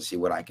 And I wanted to see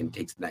what I can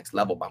take to the next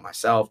level by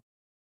myself.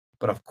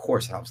 But of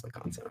course it helps the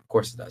content. Of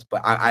course it does.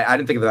 But I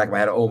didn't think of the back of my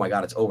head, oh my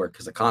God, it's over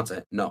because of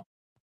content. No.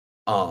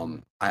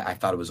 I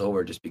thought it was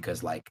over just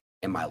because like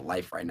in my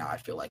life right now, I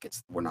feel like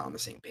we're not on the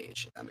same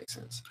page. If that makes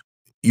sense.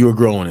 You're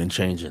growing and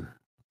changing.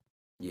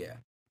 Yeah.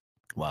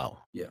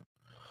 Wow. Yeah.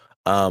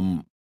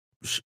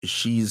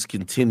 She's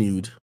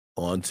continued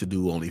on to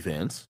do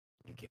OnlyFans.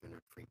 You're giving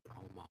her free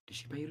promo. Did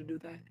she pay you to do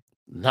that?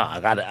 Nah, I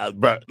gotta,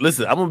 bro.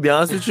 Listen, I'm gonna be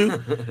honest with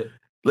you.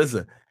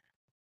 Listen,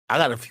 I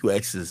got a few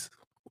exes.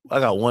 I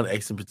got one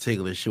ex in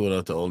particular. She went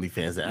up to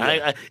OnlyFans,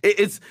 and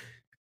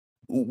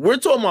we're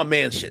talking about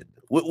man shit,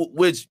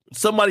 which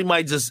somebody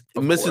might just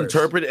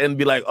misinterpret and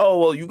be like, "Oh,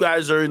 well, you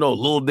guys are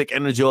little dick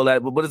energy, all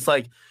that." But it's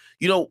like,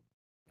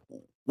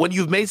 when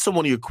you've made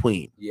someone your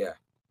queen, yeah,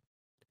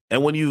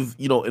 and when you've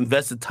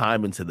invested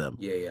time into them,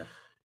 yeah,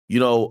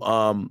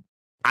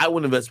 I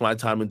would invest my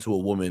time into a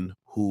woman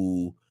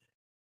who,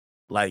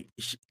 like,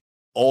 she's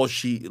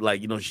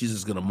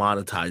just gonna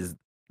monetize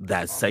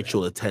that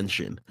sexual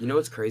attention. You know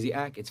what's crazy,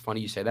 Ak? It's funny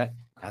you say that.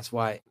 That's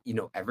why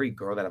every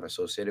girl that I've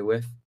associated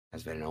with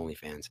has been an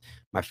OnlyFans.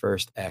 My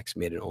first ex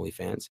made an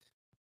OnlyFans.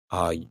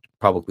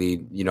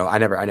 Probably, I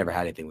never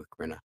had anything with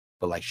Corinna,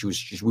 but like we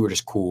were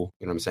just cool.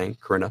 You know what I'm saying?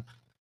 Corinna,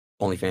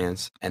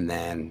 OnlyFans, and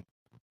then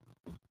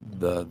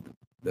the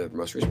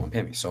most recent one,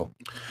 Pammy. So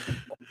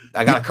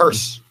I got a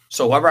curse.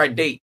 So whoever I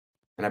date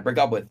and I break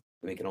up with,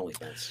 I make an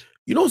OnlyFans.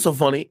 You know what's so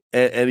funny?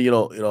 And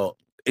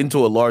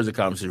into a larger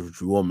conversation, which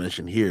we won't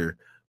mention here,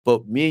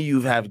 but me and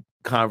you've had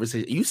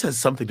conversation. You said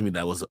something to me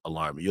that was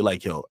alarming. You're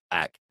like, yo,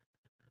 Ak,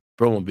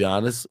 bro, I'm gonna be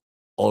honest,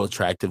 all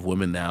attractive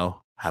women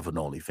now have an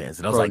OnlyFans.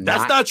 And I was like,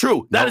 that's not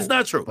true. That is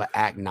not true. But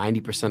Ak,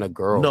 90% of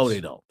girls. No, they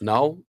don't.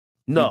 No?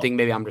 No. You think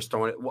maybe I'm just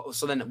throwing it?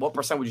 So then what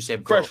percent would you say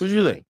of Fresh, girls? what do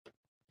you think?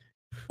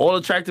 All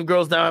attractive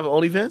girls now have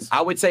OnlyFans?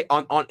 I would say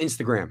on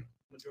Instagram.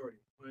 Majority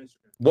on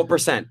Instagram. What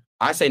percent?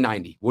 I say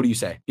 90. What do you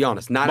say? Be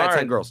honest. 9 out of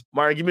 10 girls.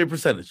 Mario, give me a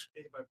percentage.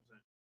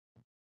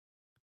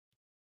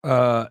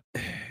 85%.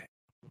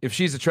 If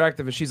she's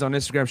attractive, if she's on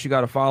Instagram, she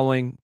got a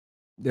following,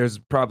 there's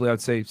probably,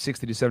 I'd say,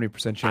 60 to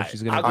 70% chance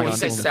she's going to be on I would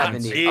say OnlyFans.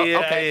 70. Yeah,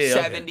 Okay, yeah,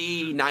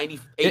 70, 90,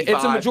 85.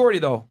 It's a majority,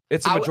 though.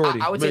 It's a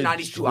majority. I would say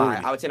 90 too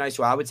high.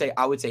 Majority.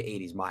 I would say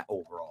 80 is my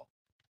overall.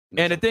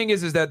 And the thing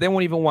is that they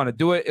won't even want to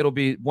do it. It'll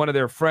be one of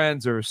their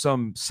friends or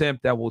some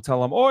simp that will tell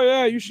them, "Oh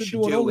yeah, you should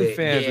do an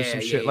OnlyFans or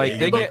some shit." Like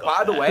they get.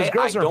 By the way,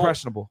 girls are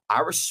impressionable.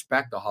 I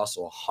respect the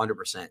hustle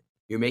 100%.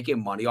 You're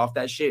making money off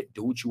that shit.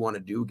 Do what you want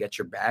to do. Get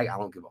your bag. I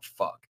don't give a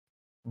fuck.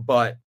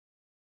 But,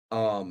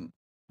 I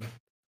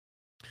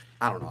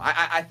don't know.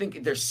 I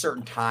think there's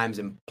certain times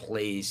and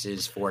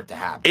places for it to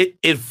happen.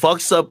 It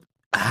fucks up.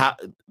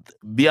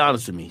 Be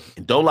honest with me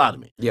and don't lie to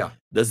me. Yeah.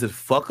 Does it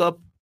fuck up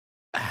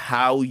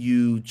how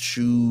you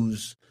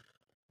choose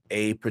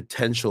a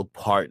potential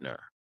partner?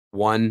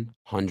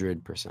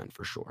 100%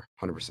 for sure.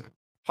 100%.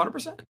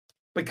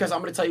 Because I'm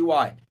gonna tell you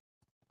why.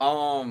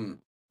 But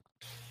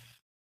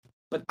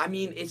I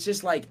mean, it's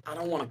just like I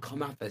don't want to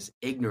come out as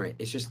ignorant.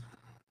 It's just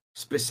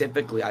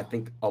specifically, I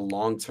think a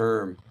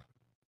long-term,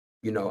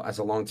 as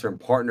a long-term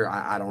partner,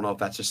 I don't know if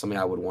that's just something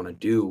I would want to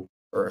do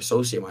or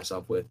associate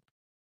myself with,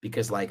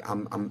 because like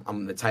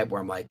I'm the type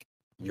where I'm like,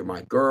 you're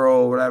my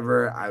girl,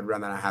 whatever. I'd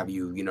rather not have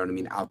you, you know what I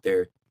mean, out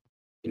there,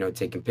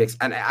 taking pics.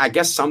 And I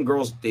guess some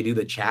girls, they do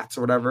the chats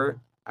or whatever.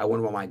 I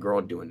wouldn't want my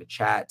girl doing the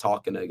chat,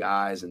 talking to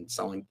guys and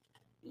selling,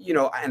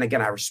 and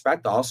again, I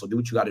respect the hustle. Do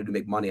what you got to do to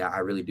make money. I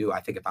really do.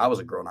 I think if I was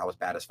a girl and I was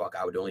bad as fuck,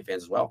 I would do OnlyFans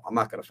as well. I'm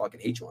not going to fucking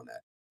hate you on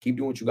that. Keep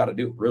doing what you got to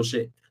do. Real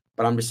shit.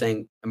 But I'm just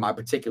saying, am I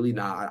particularly?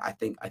 Nah, I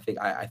don't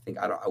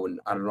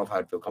know if I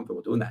would feel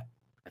comfortable doing that.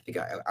 I think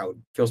I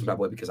would feel some type of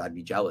way because I'd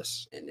be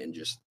jealous and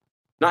just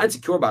not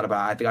insecure about it, but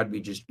I think I'd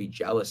be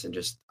jealous and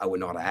just I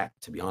wouldn't know how to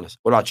act, to be honest.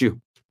 What about you?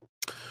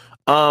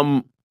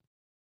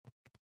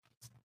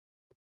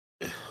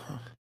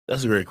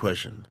 That's a great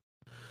question.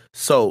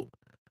 So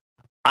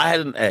I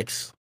had an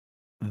ex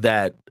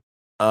that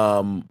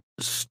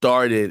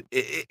started.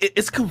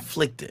 It's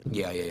conflicted.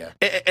 Yeah.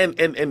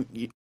 And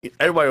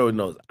everybody always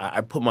knows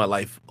I put my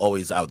life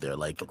always out there.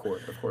 Like, of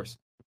course.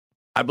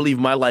 I believe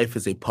my life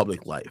is a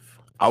public life.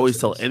 I always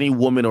tell any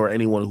woman or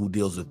anyone who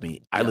deals with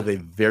me, I live a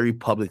very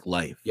public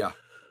life. Yeah.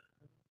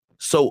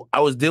 So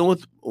I was dealing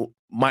with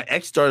my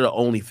ex started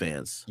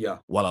OnlyFans. Yeah.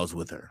 While I was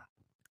with her,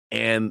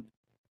 and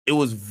it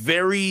was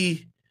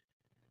very.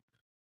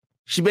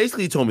 She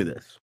basically told me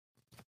this.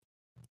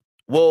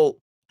 Well,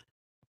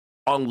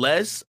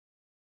 unless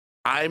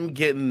I'm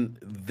getting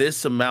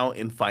this amount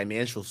in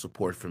financial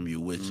support from you,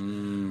 which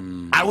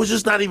I was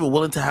just not even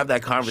willing to have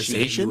that conversation.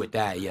 She hit you with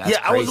that, yeah.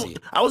 That's crazy.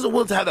 I wasn't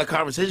willing to have that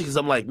conversation because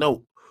I'm like,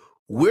 no,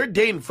 we're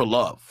dating for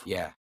love.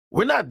 Yeah,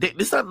 we're not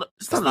dating. It's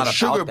not a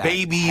sugar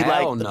baby.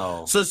 Hell like,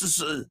 no.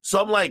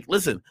 So I'm like,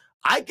 listen,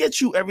 I get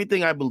you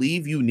everything I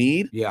believe you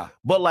need. Yeah,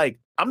 but like,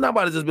 I'm not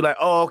about to just be like,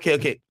 oh,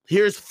 okay.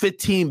 Here's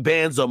 15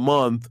 bands a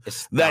month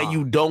that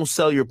you don't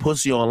sell your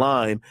pussy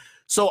online.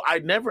 So I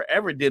never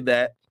ever did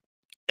that.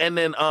 And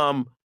then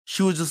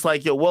she was just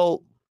like, yo,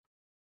 well,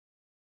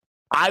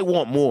 I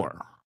want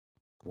more.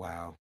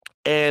 Wow.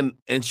 And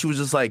she was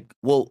just like,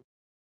 well,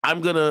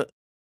 I'm gonna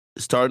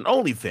start an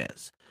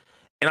OnlyFans.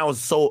 And I was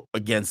so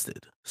against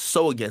it.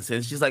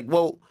 And she's like,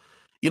 well,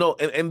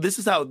 and this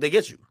is how they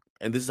get you.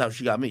 And this is how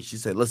she got me. She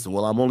said, listen,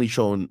 well, I'm only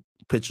showing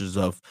pictures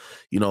of,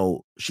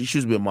 she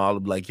used to be a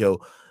model, like,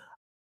 yo,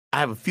 I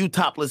have a few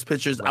topless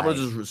pictures. Right. I'm going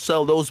to just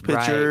sell those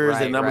pictures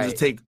and I'm going to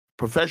take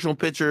professional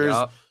pictures.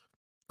 Yep.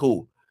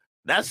 Cool.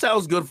 That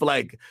sounds good for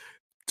like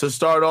to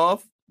start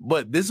off.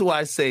 But this is why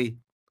I say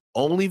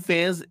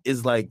OnlyFans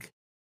is like,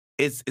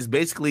 it's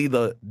basically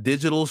the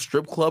digital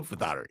strip club for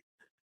thottery.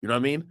 You know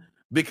what I mean?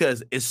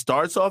 Because it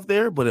starts off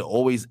there, but it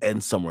always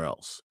ends somewhere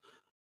else.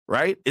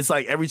 Right? It's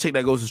like every chick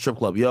that goes to strip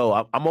club,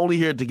 yo, I'm only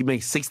here to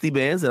make 60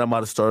 bands and I'm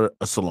about to start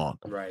a salon.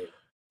 Right.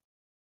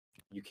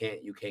 You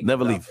can't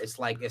never leave. It's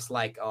like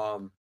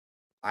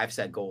I've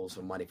set goals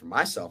for money for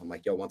myself. I'm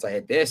like, yo, once I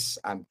hit this,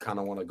 I'm kind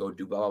of want to go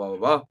do blah, blah, blah,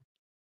 blah.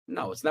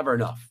 No, it's never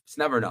enough.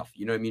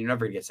 You know what I mean? You're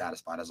never gonna get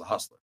satisfied as a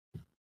hustler.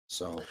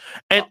 So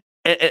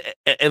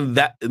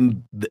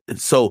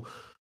so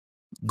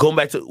going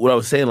back to what I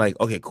was saying, like,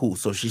 okay, cool.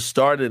 So she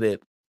started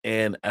it,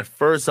 and at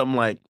first I'm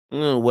like,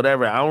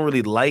 whatever, I don't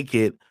really like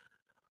it.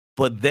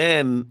 But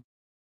then,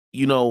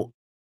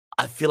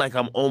 I feel like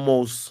I'm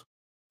almost,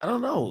 I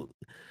don't know.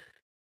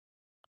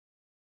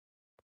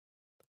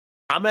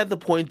 I'm at the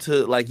point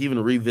to like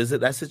even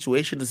revisit that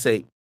situation to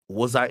say,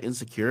 was I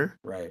insecure?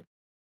 Right.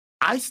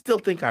 I still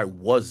think I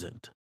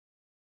wasn't.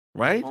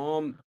 Right?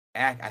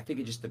 I think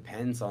it just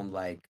depends on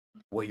like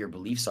what your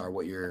beliefs are,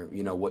 what your,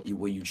 what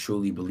you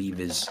truly believe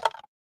is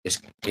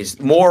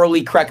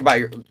morally correct about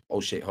your.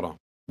 Oh shit! Hold on.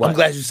 What? I'm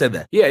glad you said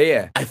that.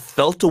 Yeah. I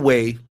felt a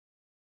way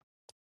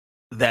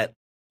that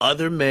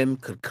other men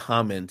could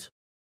comment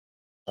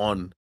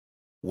on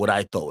what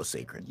I thought was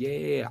sacred.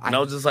 Yeah. And I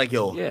was just like,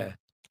 yo, yeah.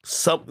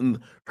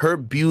 Something, her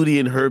beauty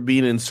and her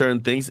being in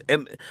certain things.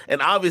 And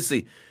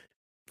obviously,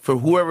 For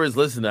whoever is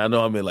listening, I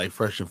know I'm in like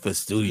Fresh and Fit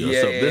Studio,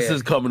 so this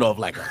is coming off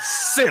like a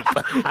simp.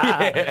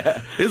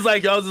 It's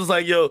like y'all just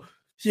like, yo,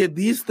 shit,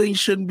 these things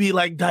shouldn't be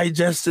like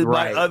digested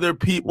by other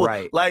people.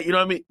 Like, you know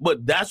what I mean?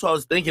 But that's what I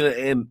was thinking,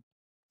 and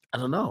I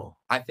don't know.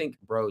 I think,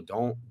 bro,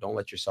 don't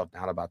let yourself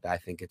down about that. I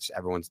think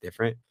everyone's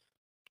different.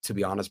 To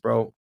be honest,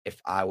 bro, if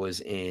I was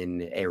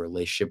in a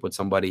relationship with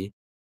somebody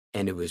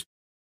and it was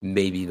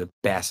maybe the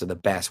best of the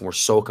best and we're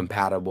so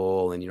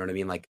compatible and you know what I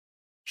mean? Like,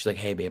 she's like,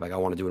 hey, babe, like I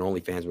want to do an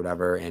OnlyFans,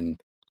 whatever. And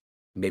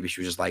maybe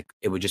she was just like,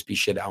 it would just be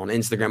shit on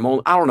Instagram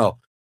only. I don't know.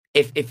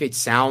 If it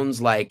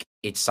sounds like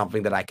it's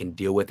something that I can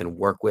deal with and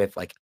work with,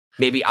 like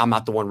maybe I'm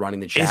not the one running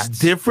the chats. It's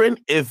different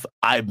if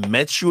I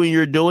met you and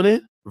you're doing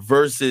it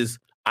versus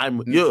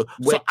I'm you.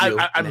 So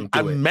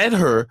I met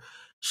her,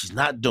 she's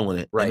not doing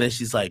it. And then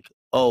she's like,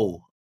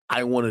 oh,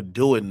 I want to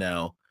do it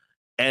now.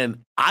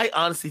 And I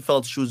honestly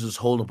felt she was just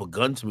holding up a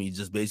gun to me,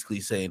 just basically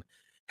saying,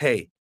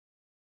 hey,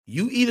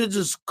 you either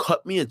just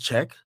cut me a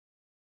check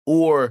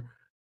or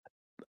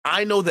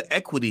I know the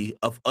equity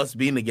of us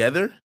being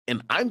together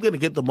and I'm going to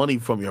get the money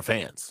from your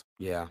fans.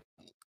 Yeah.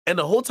 And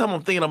the whole time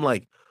I'm thinking, I'm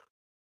like,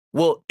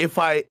 well, if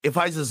I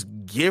just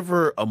give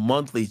her a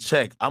monthly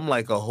check, I'm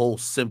like a whole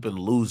simping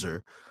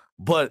loser.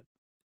 But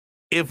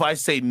if I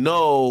say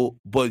no,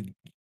 but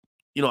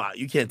you know,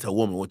 you can't tell a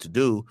woman what to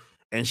do,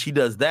 and she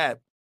does that,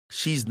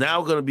 she's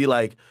now gonna be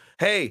like,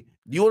 hey,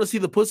 do you want to see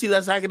the pussy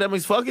that's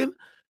academics fucking?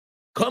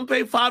 Come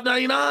pay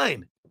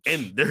 $5.99.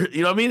 And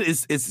you know what I mean?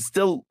 It's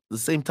still the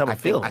same type of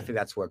feeling. I think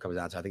that's where it comes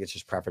down to. I think it's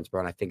just preference, bro.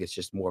 And I think it's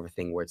just more of a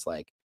thing where it's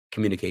like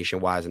communication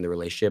wise in the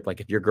relationship.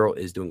 Like if your girl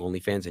is doing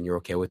OnlyFans and you're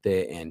okay with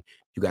it and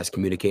you guys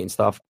communicate and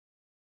stuff,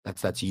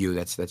 that's you.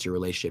 That's your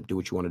relationship. Do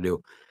what you want to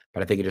do.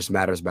 But I think it just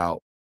matters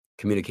about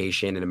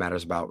communication and it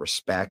matters about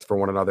respect for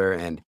one another.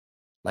 And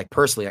like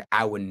personally,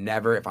 I would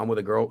never, if I'm with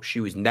a girl,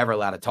 she was never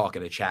allowed to talk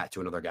in a chat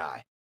to another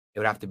guy. It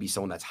would have to be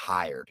someone that's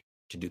hired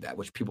to do that,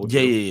 which people do.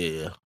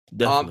 Yeah.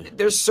 Definitely.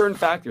 There's certain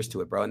factors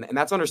to it, bro, and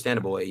that's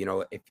understandable. You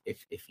know,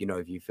 if you know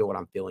if you feel what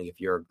I'm feeling,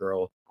 if you're a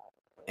girl,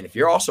 and if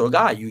you're also a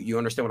guy, you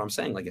understand what I'm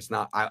saying. Like it's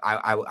not.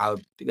 I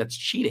would think that's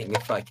cheating.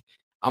 If like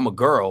I'm a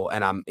girl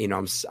and I'm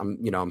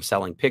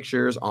selling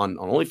pictures on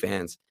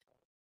OnlyFans,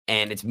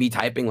 and it's me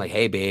typing like,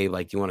 hey babe,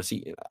 like do you want to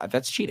see?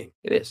 That's cheating.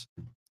 It is.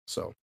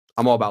 So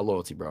I'm all about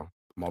loyalty, bro.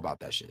 I'm all about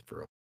that shit for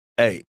real.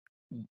 Hey,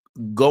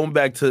 going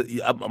back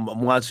to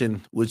I'm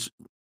watching, which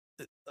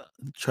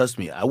trust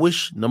me, I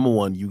wish number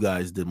one you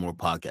guys did more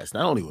podcasts,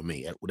 not only with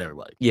me, with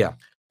everybody. Yeah,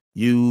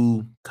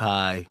 you,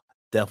 Kai,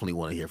 definitely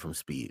want to hear from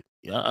Speed.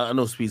 Yeah, I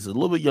know Speed's a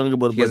little bit younger,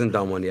 but he hasn't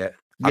done one yet.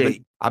 Yeah,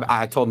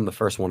 I told him the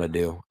first one to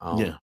do.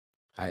 Yeah,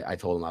 I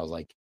told him I was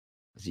like,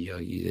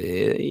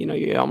 you know,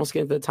 you're almost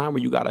getting to the time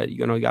where you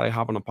gotta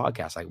hop on a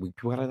podcast. Like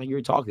people gotta like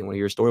you're talking, want to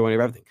hear your story, want to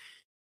hear everything.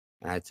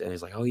 And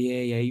he's like, oh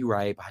yeah, you're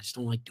right, but I just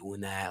don't like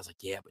doing that. I was like,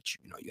 yeah, but you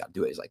gotta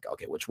do it. He's like,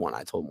 okay, which one?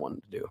 I told him one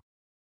to do.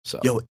 So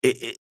yo,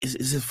 is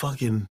it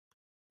fucking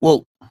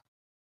well?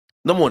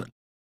 Number one,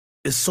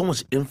 it's so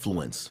much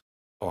influence.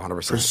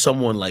 100% for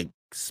someone like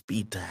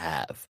Speed to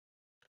have.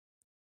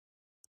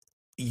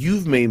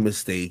 You've made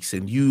mistakes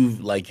and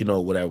you've like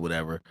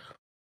whatever.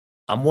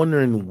 I'm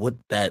wondering what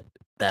that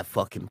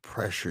fucking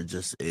pressure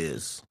just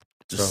is,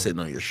 just sitting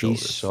on your shoulders.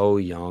 He's so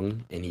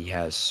young and he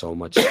has so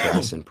much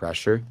stress and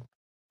pressure.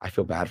 I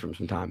feel bad for him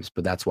sometimes,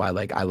 but that's why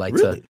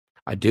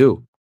I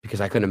do. Because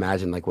I couldn't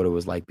imagine like what it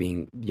was like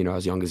being,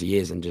 as young as he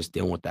is and just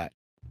dealing with that.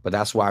 But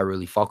that's why I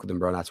really fuck with him,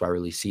 bro. And that's why I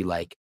really see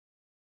like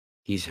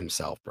he's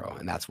himself, bro.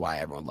 And that's why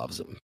everyone loves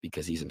him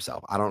because he's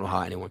himself. I don't know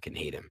how anyone can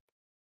hate him.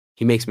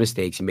 He makes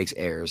mistakes. He makes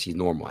errors. He's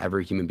normal.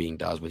 Every human being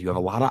does. But you have a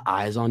lot of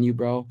eyes on you,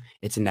 bro.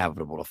 It's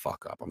inevitable to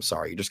fuck up. I'm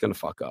sorry. You're just going to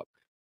fuck up.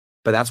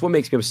 But that's what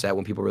makes me upset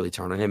when people really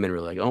turn on him and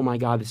really like, oh my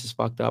God, this is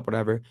fucked up,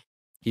 whatever.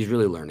 He's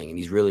really learning and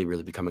he's really,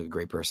 really becoming a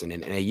great person.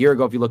 And a year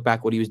ago, if you look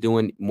back what he was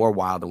doing, more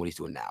wild than what he's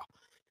doing now.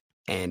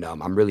 And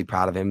I'm really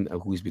proud of him,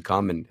 of who he's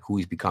become and who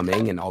he's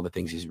becoming and all the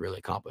things he's really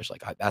accomplished.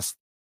 Like I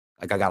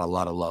got a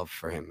lot of love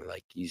for him.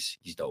 Like he's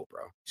dope,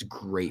 bro. He's a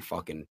great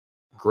fucking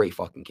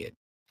kid.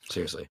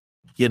 Seriously.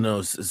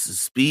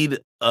 Speed.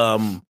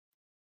 I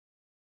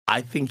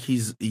think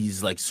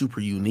he's like super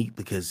unique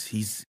because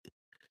he's,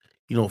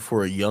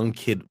 for a young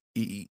kid,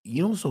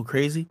 what's so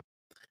crazy?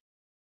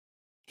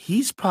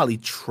 He's probably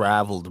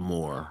traveled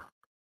more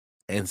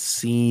and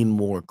seen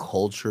more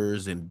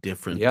cultures and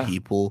different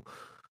people.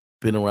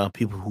 Been around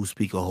people who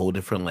speak a whole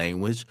different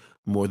language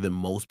more than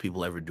most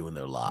people ever do in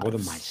their lives. More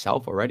than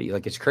myself already.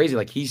 Like it's crazy.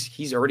 Like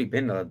he's already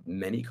been to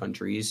many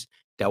countries,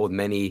 dealt with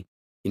many,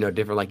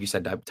 different, like you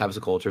said, types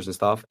of cultures and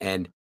stuff.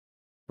 And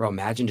bro,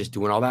 imagine just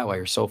doing all that while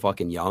you're so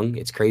fucking young.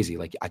 It's crazy.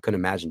 Like I couldn't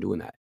imagine doing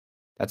that.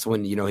 That's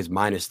when, his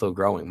mind is still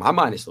growing. My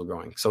mind is still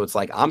growing. So it's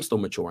like, I'm still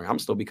maturing. I'm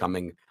still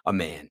becoming a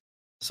man.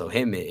 So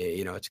him,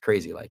 it's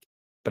crazy. Like,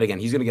 but again,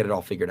 he's going to get it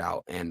all figured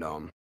out. And,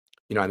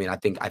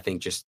 I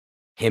think just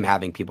him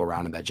having people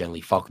around him that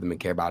generally fuck with him and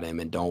care about him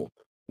and don't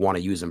want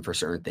to use him for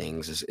certain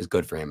things is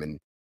good for him. And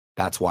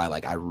that's why,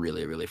 like, I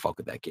really, really fuck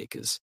with that kid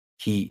because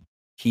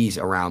he's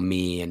around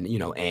me and,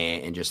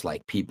 and just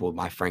like people,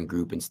 my friend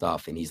group and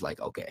stuff. And he's like,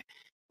 okay,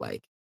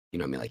 like You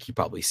know what I mean? Like he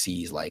probably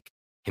sees like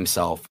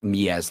himself,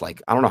 me as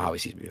like, I don't know how he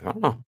sees me. I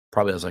don't know.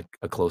 Probably as like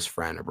a close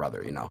friend or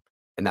brother, you know?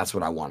 And that's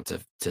what I want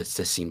to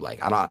seem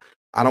like. I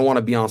don't want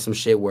to be on some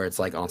shit where it's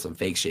like on some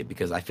fake shit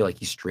because I feel like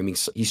he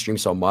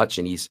streams so much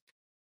and he's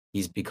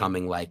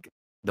becoming like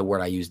the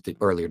word I used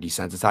earlier,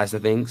 desensitized to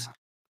things,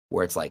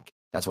 where it's like,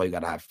 that's why you got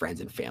to have friends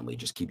and family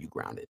just keep you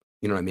grounded.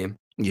 You know what I mean?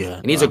 Yeah.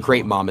 And he's a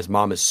great mom. His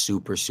mom is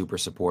super, super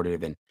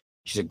supportive and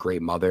she's a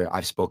great mother.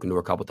 I've spoken to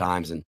her a couple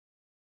times and,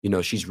 you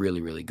know, she's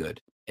really, really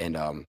good. And,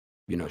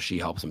 you know, she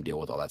helps him deal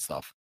with all that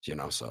stuff, you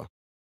know, so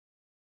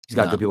he's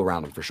got good people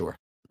around him for sure.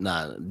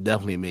 Nah,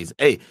 definitely amazing.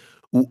 Hey,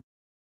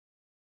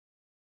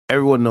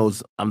 everyone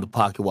knows I'm the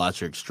pocket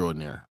watcher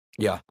extraordinaire.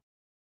 Yeah.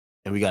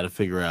 And we got to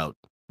figure out,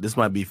 this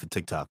might be for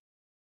TikTok.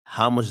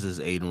 How much does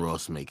Adin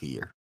Ross make a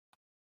year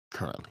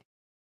currently?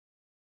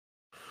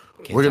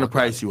 We're going to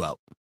price you out.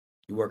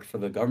 You work for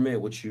the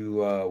government? Why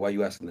are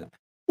you asking that?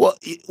 Well,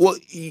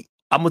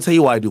 I'm going to tell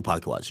you why I do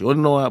pocket watch. You want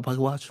to know why I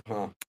pocket watch?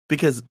 Huh.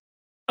 Because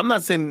I'm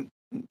not saying,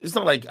 it's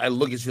not like I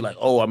look at you like,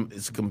 oh,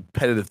 it's a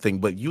competitive thing,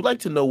 but you like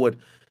to know what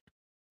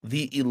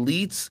the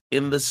elites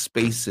in the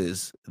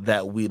spaces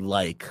that we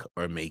like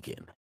are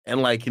making.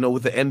 And like, you know,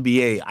 with the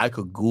NBA, I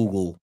could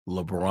Google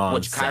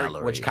LeBron's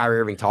salary. Which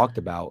Kyrie Irving talked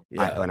about.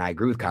 Yeah. And I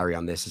agree with Kyrie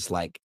on this. It's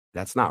like,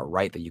 that's not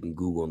right that you can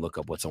Google and look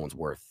up what someone's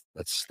worth.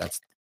 That's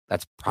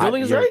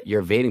private.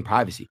 You're evading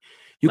privacy.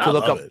 You can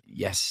look up.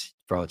 Yes,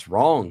 bro, it's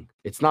wrong.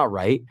 It's not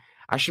right.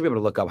 I should be able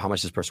to look up how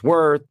much this person's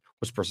worth,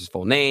 what's this person's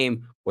full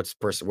name, where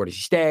does he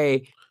stay?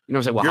 You know what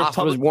I'm saying? What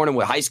hospital was born in,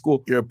 what high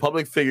school. You're a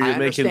public figure. You're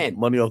making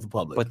money off the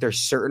public. But there's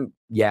certain,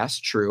 yes,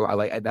 true. I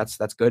like that's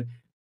good.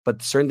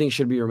 But certain things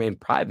should remain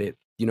private,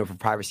 you know, for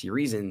privacy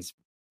reasons,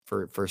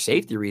 for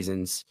safety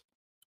reasons.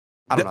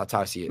 I don't know. That's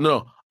how I see it.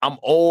 No, I'm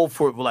all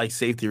for like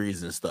safety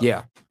reasons and stuff.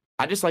 Yeah.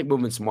 I just like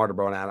moving smarter,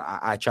 bro. And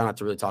I try not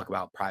to really talk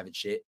about private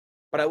shit.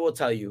 But I will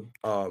tell you.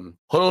 Hold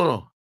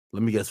on.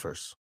 Let me guess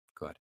first.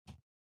 Go ahead.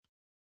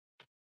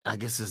 I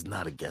guess it's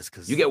not a guess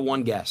because you get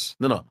one guess.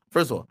 No.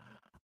 First of all,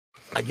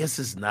 I guess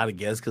it's not a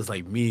guess because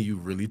like me and you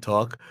really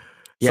talk.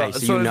 Yeah,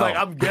 so it's like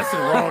I'm guessing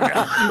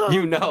wrong.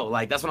 You know,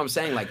 like that's what I'm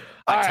saying. Like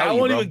I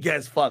won't even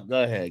guess. Fuck.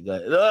 Go ahead.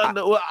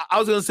 No, I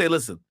was gonna say,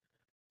 listen.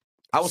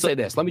 I will say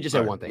this. Let me just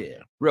say one thing,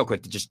 real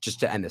quick, just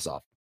to end this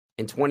off.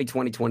 In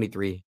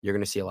 2023, you're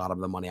gonna see a lot of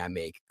the money I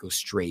make go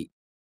straight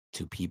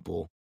to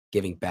people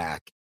giving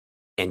back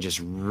and just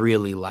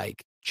really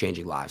like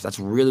changing lives. That's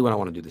really what I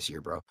want to do this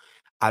year, bro.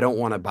 I don't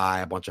want to buy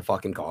a bunch of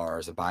fucking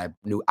cars and I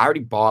already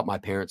bought my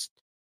parents'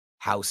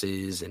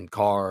 houses and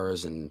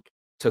cars and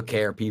took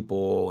care of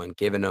people and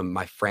given them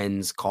my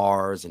friends'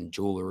 cars and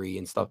jewelry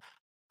and stuff.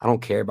 I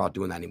don't care about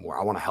doing that anymore.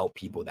 I want to help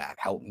people that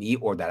help me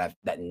or that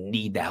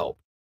need the help.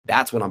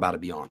 That's what I'm about to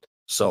be on.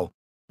 So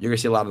you're gonna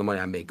see a lot of the money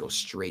I make go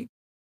straight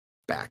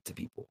back to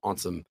people on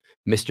some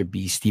Mr.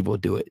 B, Steve will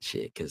do it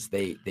shit because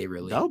they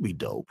really, that would be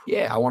dope.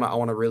 Yeah, I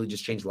want to really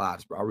just change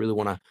lives, bro. I really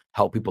want to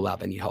help people out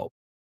that need help.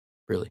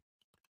 Really,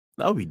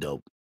 that would be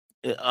dope.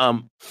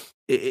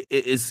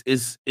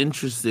 It's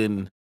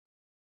interesting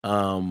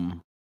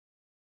that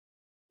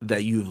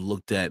you've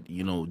looked at,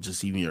 you know,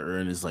 just even your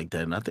earnings like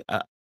that, and I think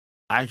I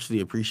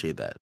actually appreciate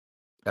that.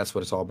 That's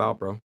what it's all about,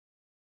 bro.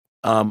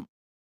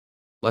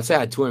 Let's say I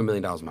had $200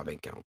 million in my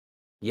bank account.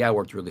 Yeah, I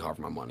worked really hard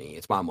for my money.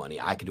 It's my money.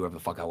 I can do whatever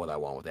the fuck I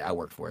want with it. I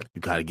worked for it.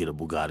 You gotta get a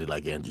Bugatti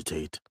like Andrew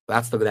Tate.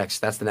 That's the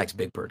next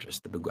big purchase,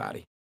 the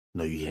Bugatti.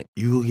 No, you can't.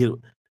 You will get.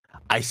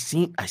 I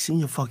seen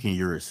your fucking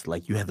Urus.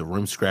 Like you had the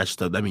rim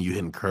scratched up. That mean you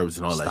hitting curbs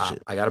and all that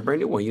shit. I got a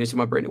brand new one. You didn't see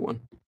my brand new one.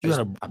 You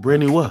got a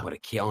brand new what? I put a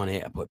key on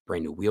it. I put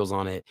brand new wheels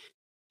on it.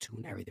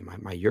 Tune everything.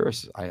 My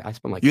Urus. I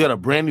spent like. You got a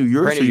brand new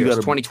Urus. Brand new Urus,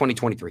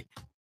 2023.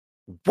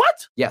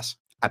 What? Yes,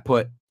 I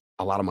put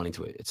a lot of money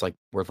into it. It's like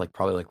worth like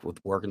probably like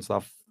with work and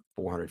stuff,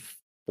 $400,000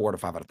 to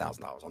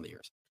 $500,000 on the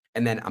Urus.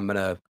 And then I'm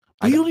gonna.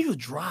 You don't even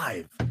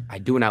drive. I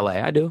do in LA.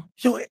 I do.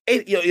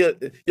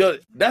 Yo.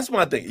 That's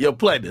my thing. Yo,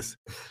 play this.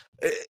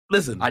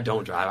 Listen, I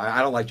don't drive.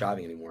 I don't like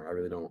driving anymore. I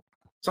really don't.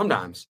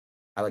 Sometimes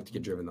I like to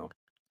get driven though.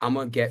 I'm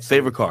gonna get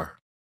favorite car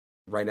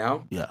right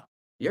now. Yeah,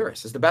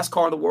 Urus. It's the best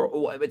car in the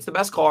world. It's the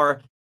best car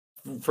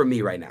for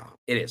me right now.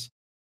 It is.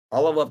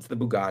 I'll level up to the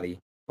Bugatti,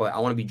 but I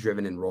want to be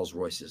driven in Rolls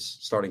Royces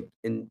starting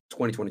in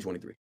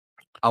 2023.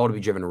 I want to be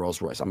driven in Rolls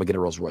Royce. I'm gonna get a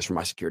Rolls Royce for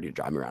my security to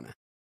drive me around in.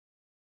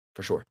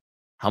 For sure.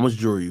 How much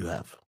jewelry you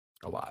have?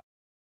 A lot.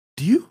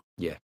 Do you?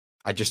 Yeah.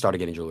 I just started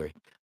getting jewelry.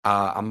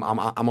 I'm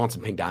on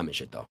some pink diamond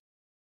shit though.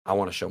 I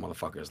want to show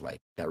motherfuckers like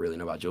that really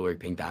know about jewelry.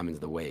 Pink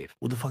diamonds, the wave.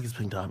 What the fuck is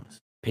pink diamonds?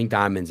 Pink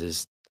diamonds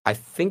is, I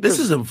think this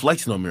isn't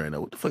flexing on me right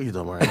now. What the fuck are you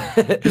talking about right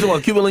now? You talking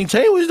about Cuban link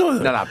chain? What you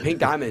doing? No. Pink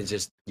diamond is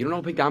just, you don't know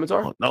what pink diamonds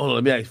are? Oh, no,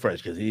 let me ask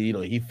Fresh because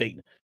he fake.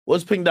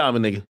 What's pink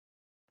diamond, nigga?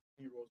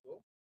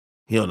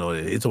 He don't know what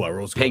it is. It's about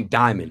rose gold. Pink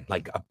diamond,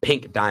 like a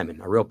pink diamond,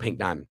 a real pink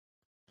diamond.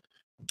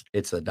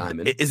 It's a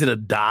diamond. Is it a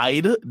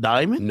dyed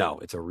diamond? No,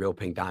 it's a real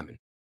pink diamond.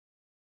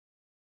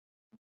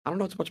 I don't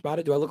know too much about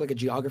it. Do I look like a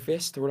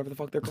geographist or whatever the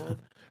fuck they're called?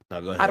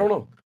 No, go ahead. I don't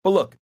know. But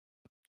look,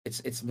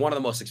 it's one of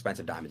the most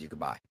expensive diamonds you could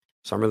buy.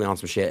 So I'm really on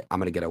some shit. I'm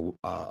gonna get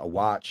a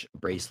watch, a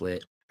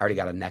bracelet. I already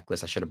got a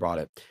necklace. I should have brought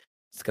it.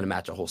 It's gonna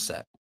match a whole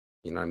set.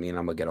 You know what I mean?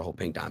 I'm gonna get a whole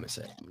pink diamond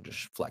set. I'm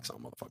just flex on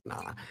motherfucker.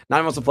 Nah,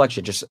 not even some flex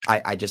shit. Just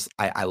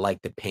I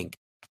like the pink.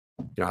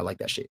 You know, I like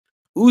that shit.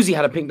 Uzi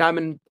had a pink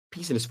diamond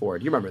piece in his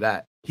forehead. You remember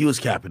that? He was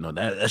capping on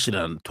that. That shit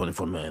on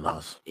 $24 million.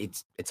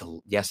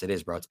 Yes, it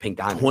is, bro. It's pink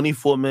diamond.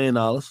 $24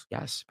 million.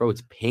 Yes, bro.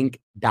 It's pink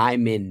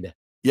diamond.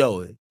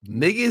 Yo,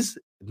 niggas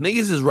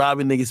is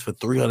robbing niggas for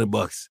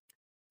 $300.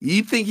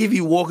 You think if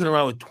you walking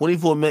around with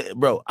 24 million,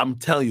 bro? I'm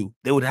telling you,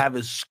 they would have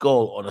his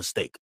skull on a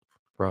stake,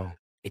 bro.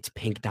 It's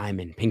pink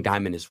diamond. Pink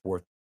diamond is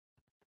worth.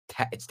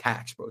 It's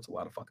tax, bro. It's a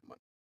lot of fucking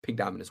money. Pink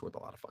diamond is worth a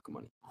lot of fucking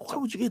money. Why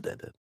would you get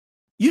that then?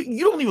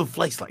 You don't even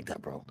flex like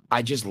that, bro.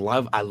 I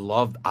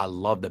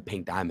love the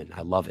pink diamond.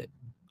 I love it.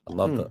 I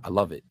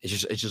love it. It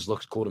just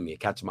looks cool to me. It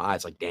catches my eye.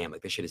 It's like, damn,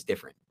 like this shit is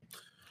different.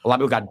 A lot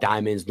of people got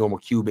diamonds, normal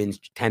Cubans,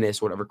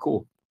 tennis, whatever,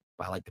 cool.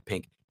 But I like the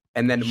pink.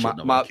 And then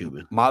my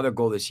other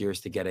goal this year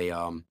is to get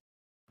a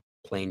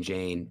plain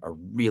Jane, a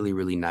really,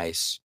 really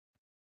nice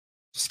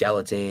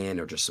skeleton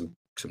or just some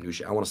new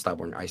shit. I want to stop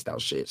wearing iced out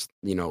shit,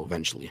 you know,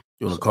 eventually.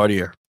 You want a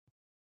Cartier?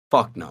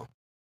 Fuck no.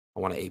 I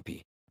want an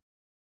AP.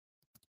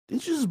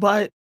 Didn't you just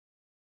buy it?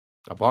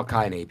 I bought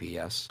Kai an AP,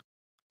 yes.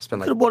 I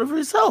spent could have bought it for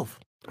yourself.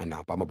 I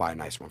know, but I'm gonna buy a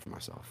nice one for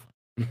myself.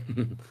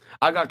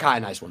 I got Kai a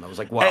nice one that was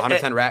like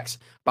 110 racks.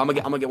 But I'm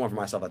gonna get one for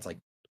myself that's like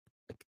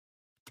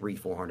 300,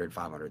 400,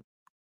 500.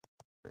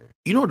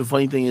 You know what the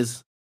funny thing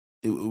is?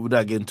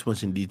 Without getting too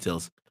much in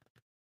details.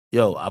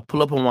 Yo, I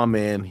pull up on my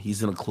man,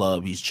 he's in a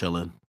club, he's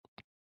chilling.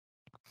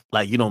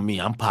 Like, you know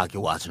me, I'm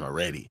pocket watching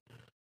already.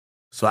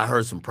 So I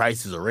heard some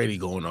prices already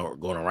going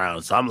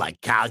around. So I'm like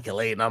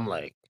calculating. I'm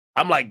like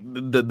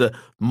the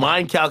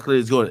mind calculator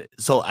is going.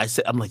 So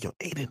I'm like, yo,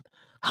 Adin,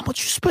 how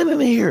much you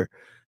spending in here?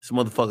 This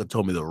motherfucker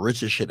told me the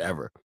richest shit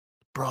ever.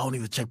 Bro, I don't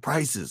even check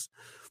prices.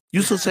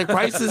 You still check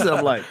prices? And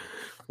I'm like,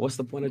 what's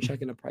the point of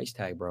checking the price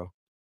tag, bro?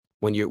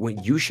 When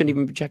you shouldn't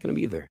even be checking them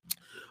either.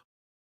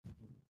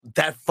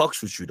 That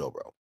fucks with you though,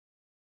 bro.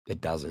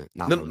 It doesn't.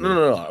 No.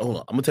 Hold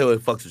on. I'm gonna tell you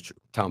what fucks with you.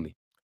 Tell me.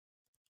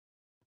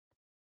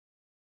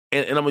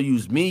 And I'm gonna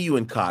use me, you,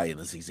 and Kai in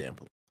this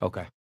example.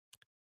 Okay.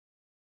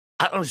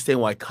 I understand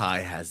why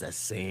Kai has that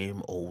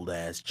same old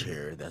ass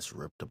chair that's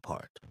ripped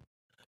apart.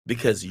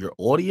 Because your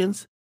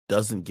audience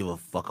doesn't give a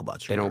fuck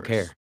about your They don't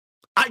care.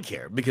 I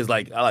care because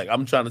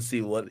I'm trying to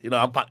see what, you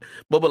know, but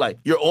like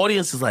your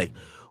audience is like,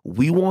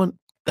 we want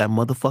that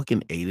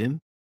motherfucking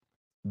Adin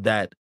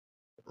that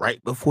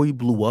right before he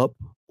blew up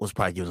was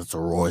probably giving us the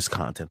rawest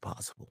content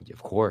possible.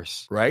 Of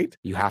course. Right?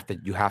 You have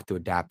to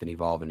adapt and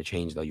evolve and to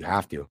change though. You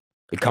have to.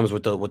 It comes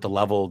with the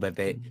level that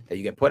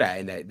you get put at,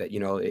 and that you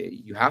know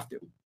you have to.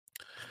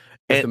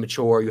 To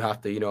mature, you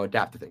have to, you know,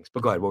 adapt to things.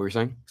 But go ahead, what were you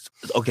saying?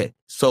 Okay,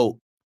 so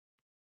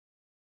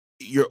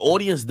your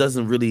audience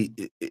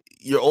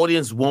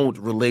won't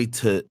relate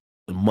to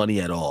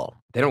money at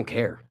all. They don't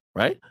care,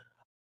 right?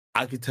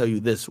 I could tell you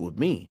this with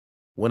me.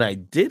 When I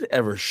did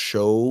ever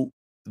show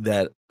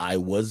that I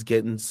was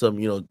getting some,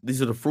 you know,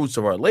 these are the fruits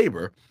of our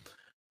labor,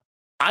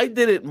 I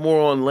did it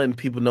more on letting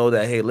people know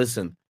that, hey,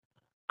 listen,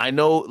 I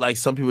know like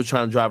some people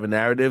trying to drive a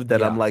narrative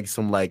that I'm like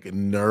some like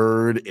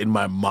nerd in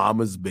my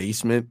mama's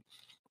basement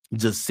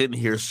just sitting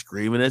here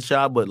screaming at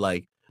y'all, but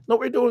like, no,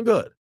 we're doing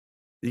good.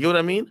 You get what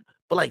I mean?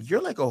 But like,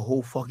 you're like a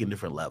whole fucking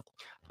different level.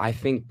 I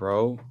think,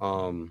 bro,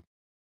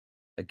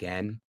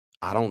 again,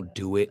 I don't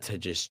do it to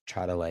just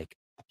try to like,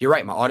 you're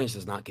right. My audience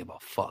does not give a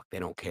fuck. They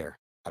don't care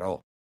at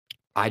all.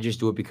 I just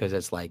do it because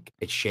it's like,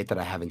 it's shit that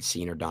I haven't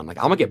seen or done. Like,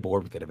 I'm gonna get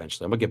bored with it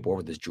eventually. I'm gonna get bored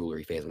with this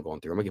jewelry phase I'm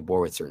going through. I'm gonna get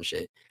bored with certain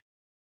shit.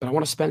 But I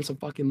want to spend some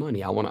fucking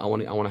money. I want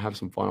to have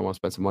some fun. I want to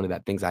spend some money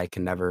that things I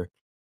can never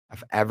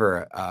have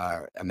ever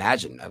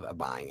imagined of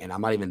buying. And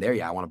I'm not even there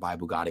yet. I want to buy a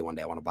Bugatti one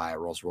day. I want to buy a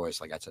Rolls Royce.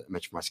 Like I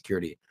mentioned for my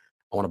security,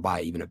 I want to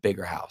buy even a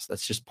bigger house.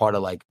 That's just part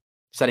of like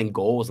setting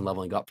goals and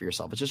leveling up for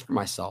yourself. It's just for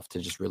myself to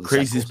just really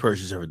craziest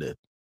purchase ever did.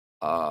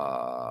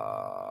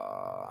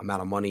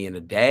 Amount of money in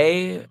a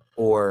day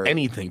or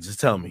anything.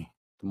 Just tell me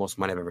the most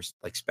money I've ever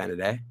like spent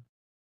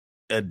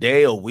a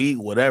day, a week,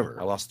 whatever.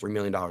 I lost $3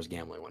 million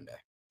gambling one day.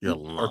 You're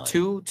lying. Or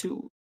two.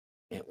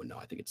 Yeah, well, no,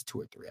 I think it's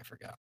 2 or 3. I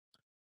forgot.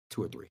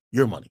 2 or 3.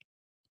 Your money.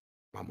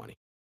 My money.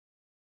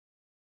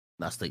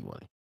 Not stake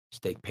money.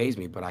 Stake pays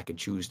me, but I could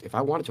choose. If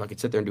I wanted to, I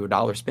could sit there and do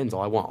 $1 spins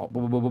all I want.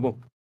 Boom, boom, boom,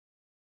 boom.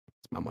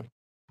 It's my money.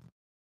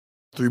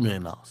 $3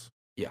 million.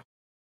 Yeah.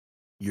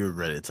 You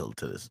regret it till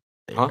to this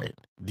day, huh? Right?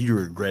 Do you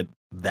regret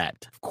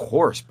that? Of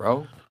course,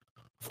 bro.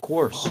 Of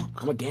course.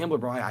 I'm a gambler,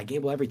 bro. I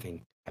gamble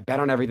everything. I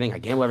bet on everything. I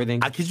gamble everything.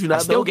 I kid you not.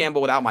 I still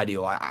gamble without my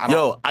deal.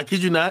 I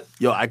kid you not.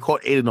 Yo, I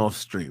caught Adin off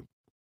stream.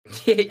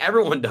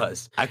 Everyone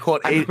does. I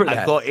caught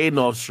Adin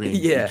off stream.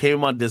 Yeah. He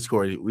came on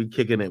Discord. We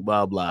kicking it,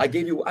 blah blah. I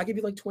gave you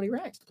like 20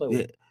 racks to play with.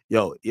 Yeah.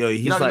 Yo,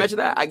 he's you know, mention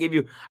that.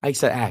 I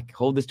said, Ack,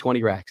 hold this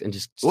 20 racks and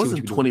just. It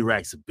wasn't 20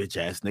 racks, a bitch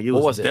ass nigga. It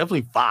was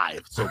definitely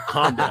 5. So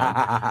calm down.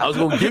 I was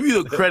gonna give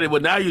you the credit,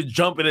 but now you're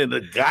jumping in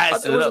the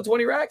gas. It was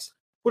 20 racks.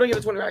 Who did I give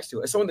the 20 racks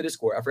to? It's someone in the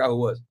Discord. I forgot who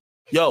it was.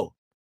 Yo,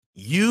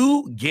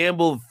 you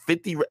gambled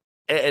 50,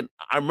 and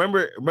I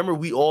remember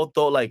we all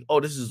thought like, oh,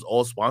 this is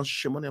all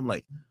sponsorship money. I'm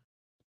like,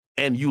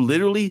 And you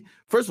literally,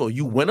 first of all,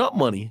 you went up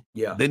money.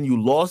 Yeah. Then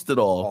you lost it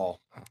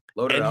all.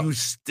 Loaded and up. you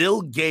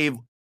still gave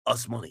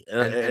us money.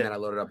 And then I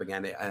loaded up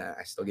again.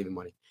 I still gave you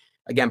money.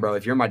 Again, bro,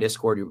 if you're in my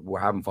Discord, we're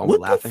having fun. What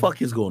we're laughing. the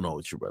fuck is going on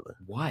with you, brother?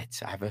 What?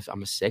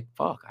 I'm a sick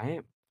fuck. I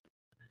am.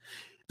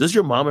 Does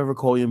your mom ever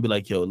call you and be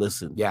like, yo,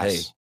 listen, yes. hey.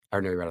 I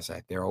know what you're about to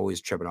say. They're always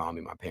tripping on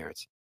me, my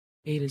parents.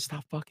 Adin,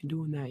 stop fucking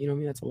doing that. You know what I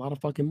mean? That's a lot of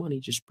fucking money.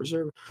 Just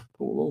preserve it.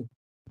 Boom.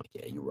 Like,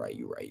 yeah, you're right.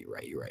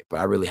 But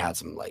I really had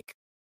some like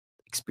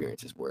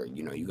experiences where,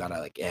 you know, you gotta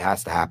like, it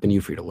has to happen to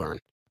you for you to learn.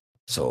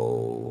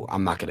 So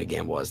I'm not gonna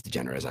gamble as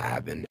degenerate as I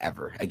have been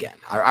ever again.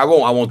 I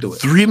won't do it.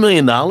 $3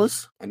 million? I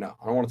know.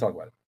 I don't want to talk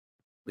about it.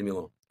 Leave me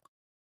alone.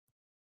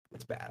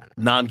 It's bad.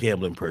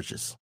 Non-gambling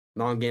purchase.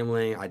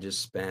 Non-gambling. I think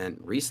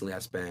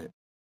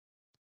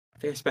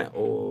I spent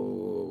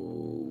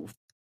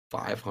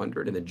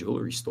 500 in the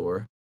jewelry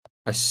store.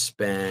 I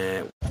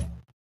spent.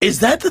 Is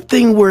that the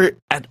thing where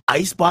at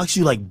Icebox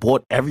you like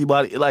bought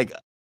everybody? Like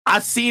I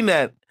seen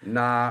that.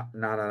 Nah.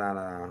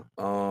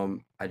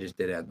 I just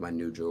did it at my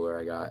new jeweler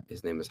I got.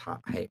 His name is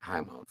Hey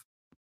Mob.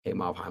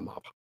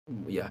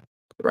 Yeah,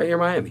 right here in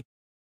Miami.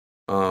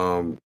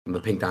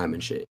 The pink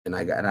diamond shit, and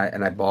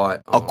I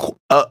bought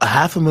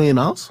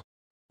 $500,000.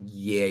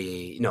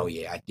 Yeah. No,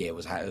 yeah. It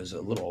was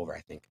a little over,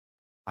 I think.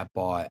 I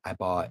bought.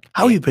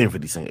 How are you paying for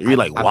these things? You're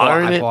like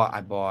watering it.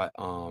 I bought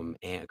Aunt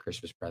a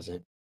Christmas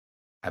present.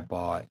 I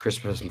bought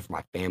Christmas present for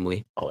my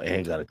family. Oh,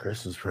 Aunt got a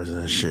Christmas present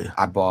and shit.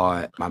 I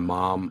bought my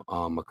mom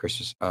a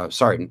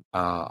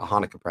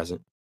Hanukkah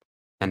present,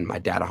 and my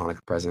dad a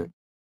Hanukkah present,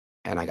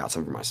 and I got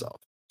some for myself.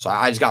 So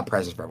I just got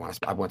presents for everyone.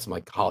 I went some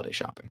like holiday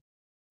shopping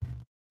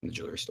in the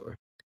jewelry store.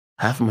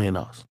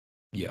 $500,000.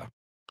 Yeah.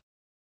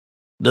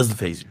 Doesn't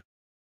faze you.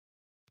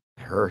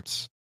 It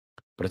hurts,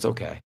 but it's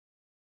okay.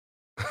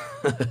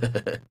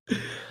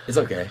 It's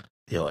okay.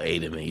 Yo,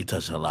 Adin, man, you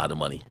touching a lot of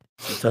money.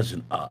 You're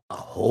touching a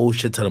whole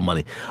shit ton of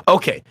money.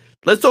 Okay,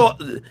 let's talk.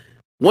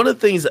 One of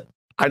the things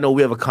I know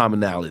we have a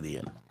commonality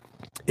in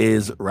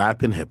is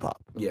rap and hip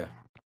hop. Yeah.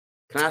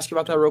 Can I ask you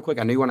about that real quick?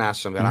 I know you want to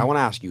ask something. I want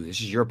to ask you.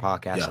 This is your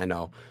podcast, yeah. I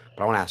know,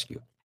 but I want to ask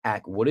you,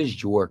 what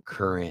is your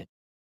current,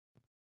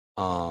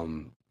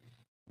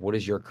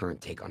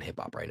 take on hip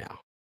hop right now?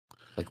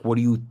 Like, what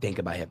do you think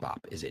about hip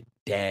hop? Is it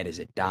dead? Is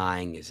it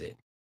dying? Is it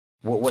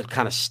what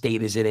kind of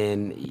state is it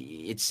in?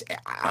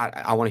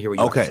 I want to hear what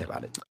you have to say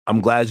about it. I'm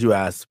glad you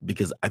asked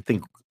because I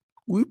think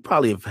we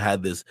probably have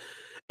had this.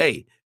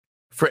 Hey,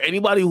 for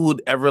anybody who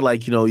would ever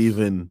like, you know,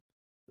 even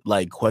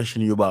like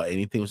question you about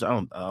anything, which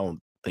I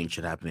don't think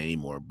should happen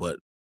anymore. But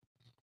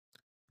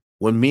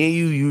when me and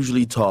you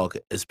usually talk,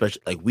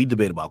 especially like we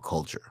debate about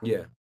culture.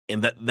 Yeah.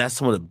 And that's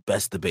some of the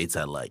best debates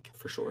I like.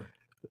 For sure.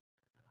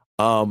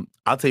 I'll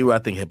tell you where I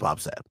think hip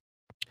hop's at.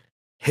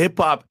 Hip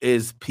hop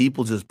is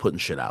people just putting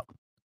shit out.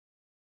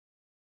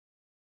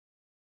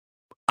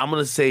 I'm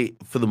gonna say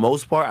for the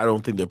most part, I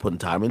don't think they're putting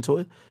time into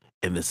it,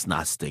 and it's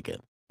not sticking.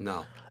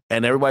 No.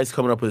 And everybody's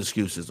coming up with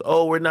excuses.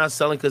 Oh, we're not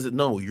selling because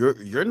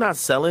you're not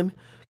selling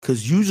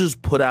because you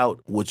just put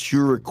out what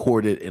you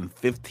recorded in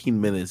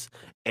 15 minutes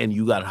and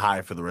you got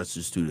hired for the rest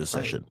of the studio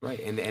session. Right.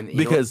 And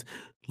because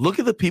look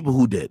at the people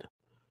who did.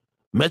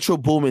 Metro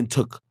Boomin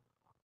took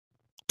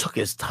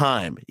his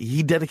time.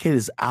 He dedicated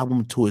his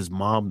album to his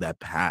mom that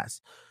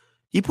passed.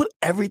 He put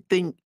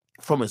everything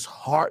from his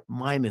heart,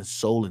 mind, and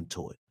soul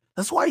into it.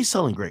 That's why he's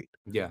selling great.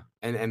 Yeah.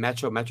 And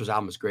Metro's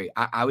album is great.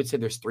 I would say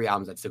there's 3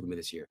 albums that stick with me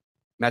this year.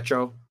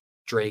 Metro,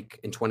 Drake,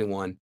 and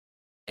 21,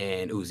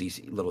 and Uzi's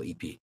little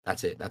EP.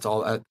 That's it. That's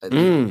all.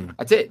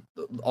 That's it.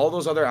 All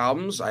those other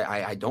albums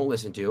I don't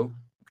listen to.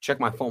 Check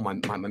my phone,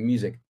 my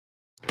music.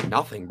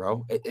 Nothing,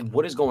 bro.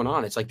 What is going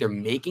on? It's like they're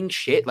making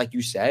shit, like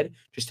you said,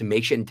 just to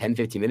make shit in 10,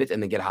 15 minutes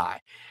and then get high.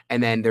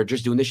 And then they're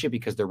just doing this shit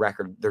because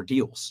their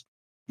deals.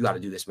 You got to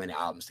do this many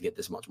albums to get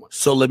this much money.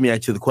 So let me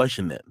ask you the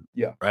question then.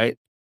 Yeah. Right?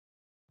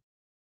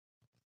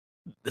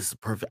 This is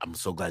perfect. I'm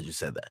so glad you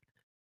said that.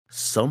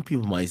 Some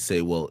people might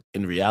say, well,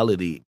 in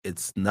reality,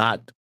 it's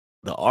not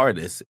the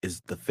artist,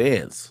 it's the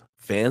fans.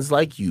 Fans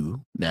like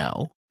you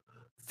now,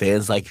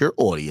 fans like your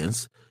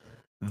audience,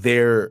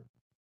 they're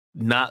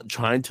not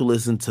trying to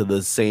listen to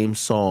the same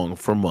song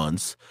for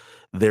months.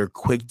 They're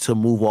quick to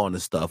move on to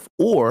stuff,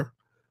 or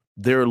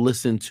they're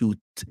listening to,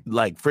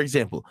 like, for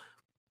example,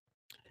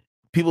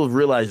 people have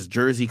realized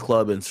Jersey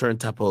Club and certain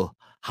type of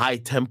high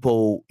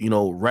tempo, you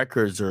know,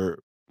 records are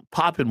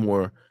popping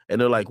more. And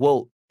they're like,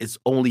 well, it's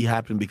only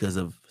happened because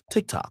of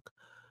TikTok.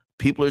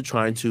 People are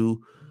trying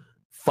to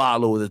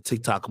follow the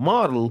TikTok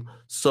model.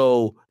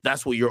 So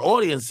that's what your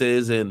audience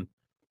is. And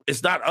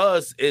it's not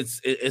us.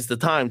 It's the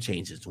time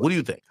changes. What do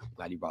you think? I'm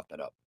glad you brought that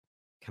up.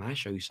 Can I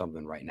show you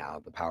something right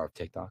now? The power of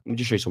TikTok. Let me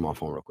just show you something on my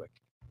phone real quick.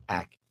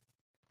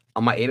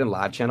 On my Adin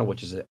Live channel,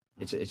 which is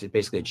it's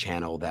basically a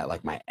channel that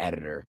like my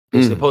editor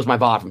basically posts my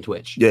VOD from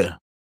Twitch. Yeah.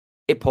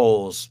 It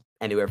pulls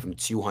anywhere from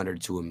 200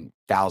 to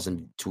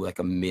 1,000 to like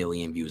 1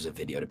 million views a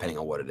video, depending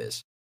on what it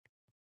is.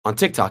 On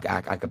TikTok,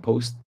 I could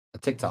post a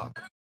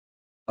TikTok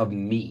of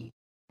me,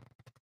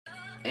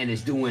 and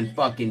it's doing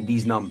fucking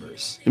these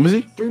numbers. Let me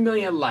see. 3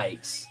 million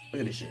likes. Look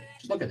at this shit.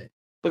 Just look at it.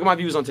 Look at my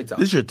views on TikTok.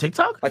 This is your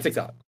TikTok? My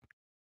TikTok.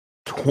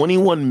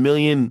 21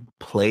 million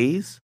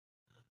plays.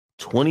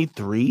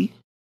 23.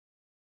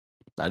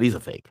 Nah, these are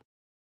fake.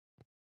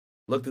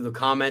 Look through the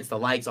comments, the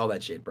likes, all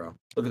that shit, bro.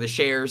 Look at the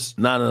shares.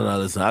 No.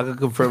 Listen, I can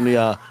confirm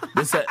the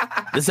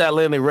this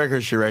Atlantic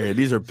record shit right here.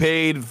 These are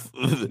paid.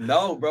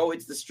 No, bro,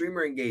 it's the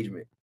streamer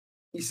engagement.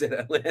 He said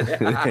Atlantic.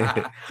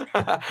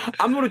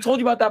 I'm the one who told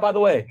you about that, by the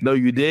way. No,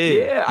 you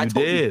did. Yeah, I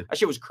told did. you. That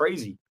shit was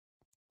crazy.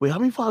 Wait, how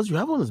many followers do you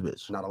have on this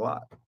bitch? Not a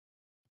lot.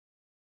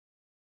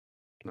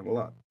 Not a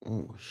lot.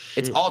 Oh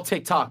shit. It's all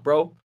TikTok,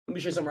 bro. Let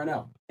me show you something right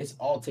now. It's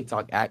all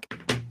TikTok.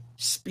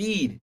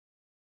 Speed.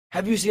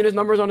 Have you seen his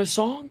numbers on his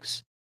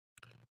songs?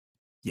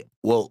 Yeah.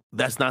 Well,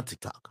 that's not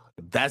TikTok.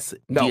 That's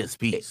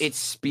DSPs. It's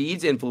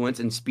Speed's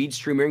influence and Speed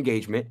streamer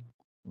engagement,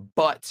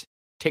 but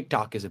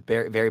TikTok is a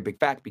very, very big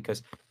fact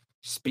because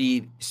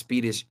Speed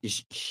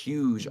is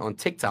huge on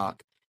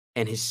TikTok,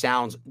 and his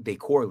sounds they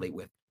correlate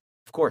with.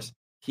 Of course,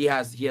 he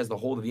has the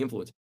hold of the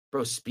influence,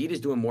 bro. Speed is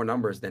doing more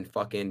numbers than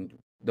fucking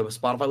the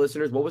Spotify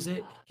listeners. What was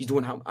it? He's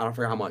doing I don't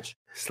forget how much.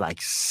 It's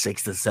like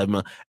 6 to 7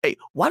 million. Hey,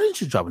 why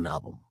didn't you drop an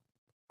album?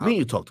 Me and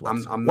you talked about.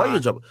 Why you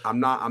drop?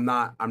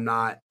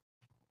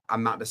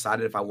 I'm not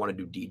decided if I want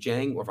to do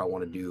DJing or if I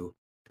want to do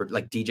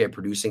like DJ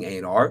producing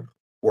A&R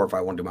or if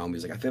I want to do my own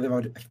music. I think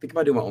if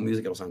I do my own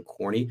music, it'll sound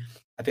corny.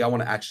 I think I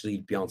want to actually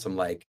be on some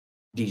like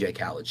DJ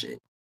Khaled shit.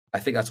 I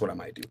think that's what I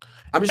might do.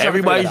 I'm just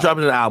everybody's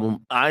dropping an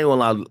album. I ain't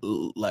gonna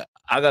lie. Like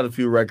I got a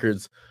few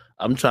records.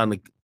 I'm trying to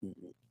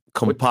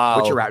compile.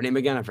 What's your rap name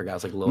again? I forgot.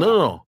 It's like Lil.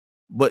 No.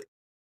 But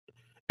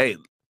hey,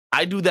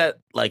 I do that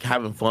like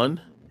having fun.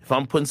 If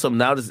I'm putting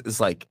something out, it's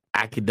like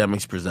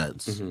Academics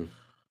Presents. Mm-hmm.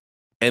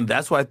 And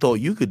that's what I thought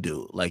you could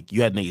do. Like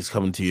you had niggas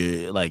coming to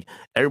you. Like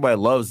everybody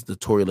loves the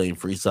Tory Lane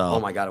freestyle. Oh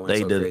my God, it went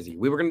so crazy.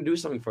 We were gonna do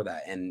something for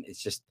that, and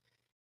it's just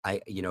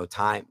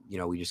time.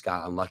 We just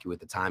got unlucky with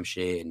the time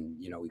shit, and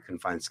we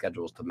couldn't find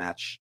schedules to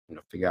match.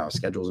 Figure out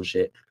schedules and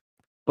shit.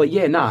 But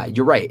yeah,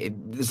 you're right.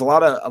 There's a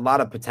lot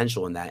of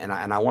potential in that, and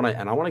I want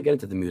to get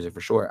into the music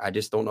for sure. I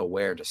just don't know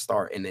where to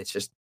start, and it's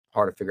just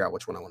hard to figure out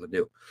which one I want to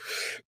do.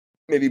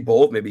 Maybe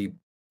both. Maybe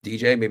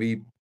DJ.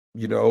 Maybe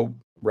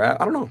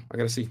rap. I don't know. I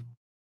gotta see.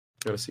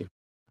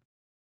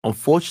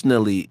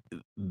 Unfortunately,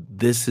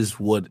 this is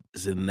what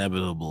is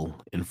inevitable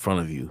in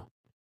front of you.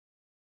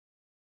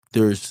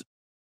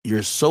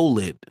 You're so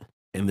lit,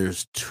 and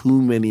there's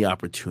too many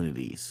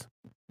opportunities.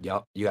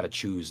 Yep, you got to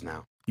choose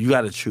now. You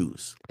got to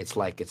choose. It's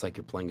like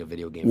you're playing a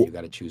video game. You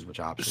got to choose which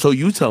option. So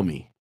you tell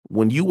me,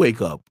 when you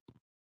wake up,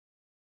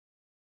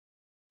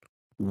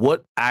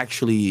 what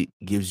actually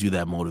gives you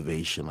that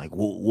motivation? Like,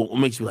 what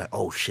makes you like,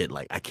 oh shit,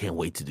 like I can't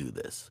wait to do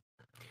this?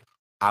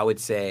 I would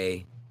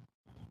say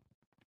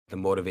the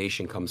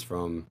motivation comes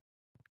from,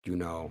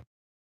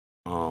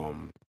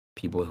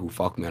 people who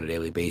fuck me on a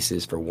daily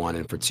basis, for one,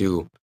 and for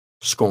two,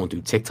 scrolling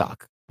through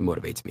TikTok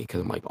motivates me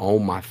because I'm like, oh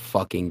my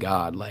fucking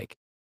God, like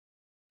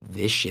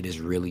this shit is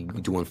really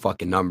doing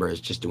fucking numbers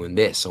just doing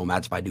this. So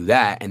imagine if I do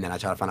that and then I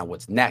try to find out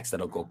what's next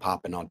that'll go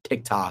popping on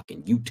TikTok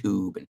and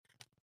YouTube. And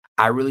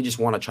I really just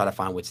want to try to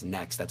find what's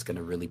next that's going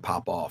to really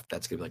pop off.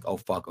 That's going to be like, oh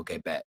fuck, okay,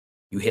 bet.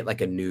 You hit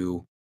like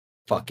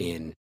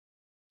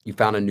you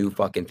found a new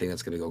fucking thing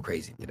that's going to go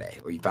crazy today,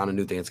 or you found a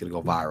new thing that's going to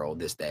go viral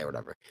this day or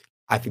whatever.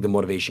 I think the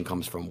motivation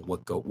comes from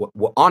what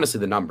honestly,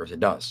 the numbers. It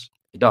does.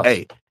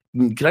 Hey,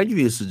 can I give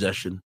you a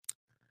suggestion?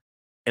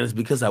 And it's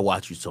because I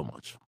watch you so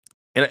much.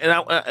 And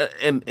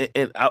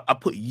I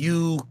put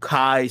you,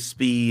 Kai,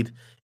 Speed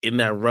in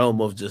that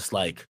realm of just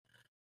like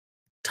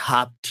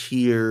top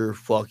tier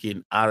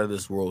fucking out of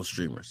this world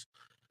streamers.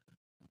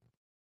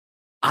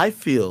 I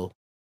feel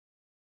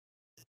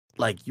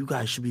like you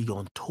guys should be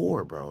on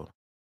tour, bro.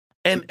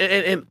 And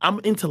I'm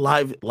into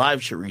live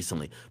shit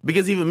recently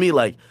because even me,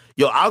 like,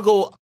 I'll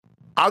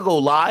go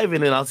live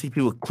and then I'll see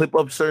people clip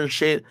up certain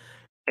shit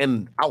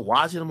and I'll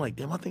watch it. I'm like,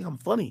 damn, I think I'm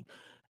funny.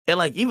 And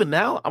like, even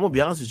now, I'm gonna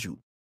be honest with you,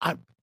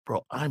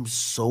 I'm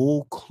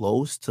so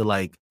close to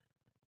like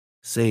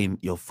saying,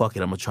 yo, fuck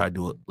it, I'm gonna try to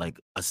do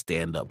a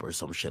stand up or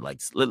some shit.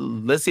 Like,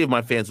 let's see if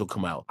my fans will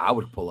come out. I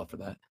would pull up for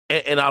that,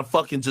 and I'll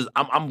fucking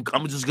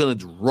I'm just gonna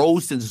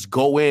roast and just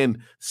go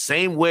in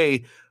same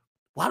way.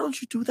 Why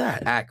don't you do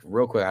that?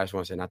 Real quick, I just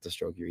want to say, not to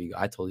stroke your ego.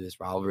 I told you this,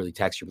 bro. I'll really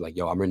text you, like,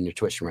 yo, I'm in your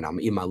Twitch stream right now. I'm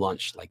eating my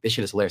lunch. Like, this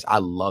shit is hilarious. I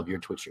love your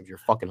Twitch streams. You're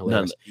fucking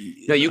hilarious.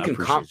 No, you can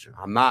come.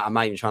 I'm not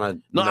even trying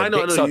to. No, I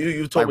know.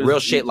 You told me real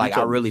shit. Like,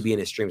 I really be in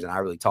his streams and I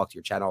really talk to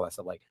your chat and all that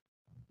stuff. Like,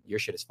 your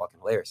shit is fucking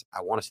hilarious.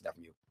 I want to see that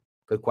from you.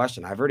 Good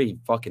question. I've already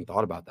fucking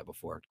thought about that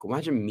before.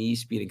 Imagine me,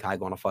 Speed, and Kai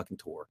go on a fucking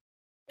tour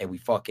and we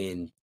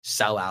fucking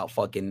sell out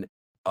fucking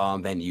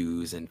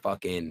venues and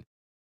fucking,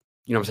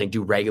 you know what I'm saying,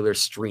 do regular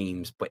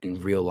streams, but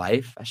in real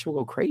life, that shit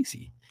will go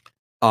crazy.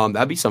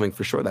 That'd be something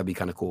for sure. That'd be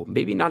kind of cool.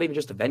 Maybe not even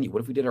just a venue.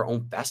 What if we did our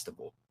own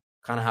festival?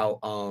 Kind of how,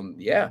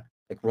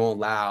 like Rolling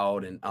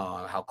Loud and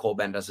how Cole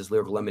Ben does his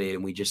Lyrical Lemonade,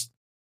 and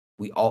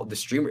the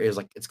streamer is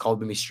like, it's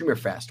called maybe Streamer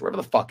Fest,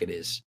 whatever the fuck it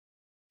is.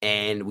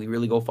 And we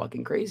really go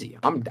fucking crazy.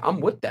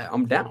 I'm with that.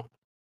 I'm down.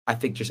 I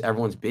think just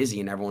everyone's busy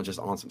and everyone's just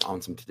on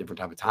some different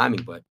type of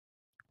timing, but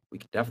we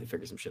could definitely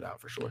figure some shit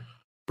out for sure.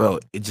 Bro,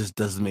 it just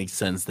doesn't make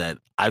sense that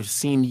I've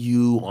seen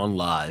you on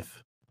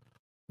live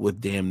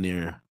with damn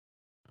near.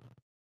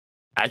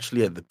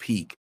 Actually, at the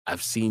peak,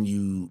 I've seen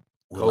you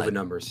with COVID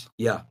numbers.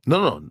 Yeah.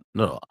 No.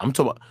 I'm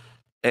talking about,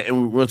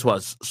 and we're going to talk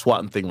about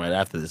swatting thing right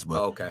after this.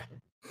 But Okay.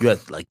 you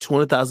had like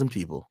 200,000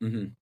 people.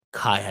 Mm-hmm.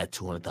 Kai had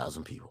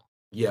 200,000 people.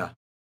 Yeah.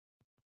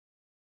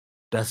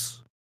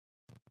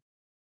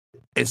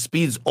 And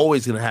Speed's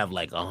always going to have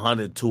like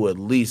 100 to at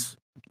least.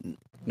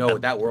 No,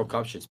 with that World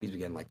Cup shit, Speed's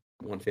getting like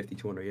 150,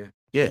 200. Yeah.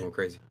 Yeah. Going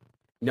crazy.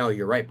 No,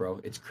 you're right,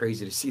 bro. It's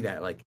crazy to see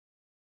that. Like,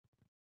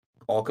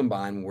 all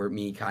combined, where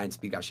me, Kai, and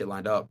Speed got shit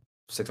lined up,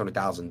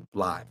 600,000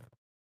 live.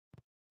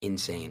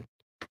 Insane.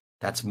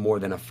 That's more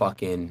than a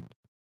fucking.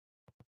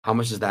 How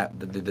much does that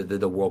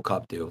the World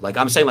Cup do? Like,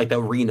 I'm saying, like, the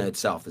arena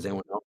itself. Does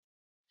anyone know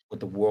what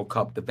the World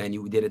Cup, the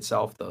venue did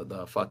itself,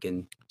 the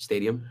fucking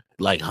stadium?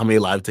 Like, how many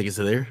live tickets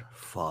are there?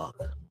 Fuck.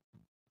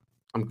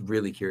 I'm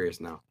really curious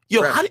now.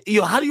 Yo, how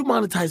do you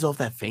monetize off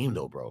that fame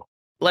though, bro?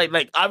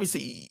 Like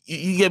obviously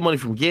you get money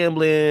from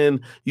gambling.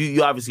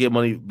 You obviously get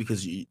money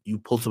because you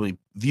pull so many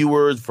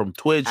viewers from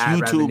Twitch, Ad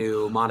YouTube,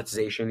 revenue,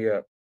 monetization.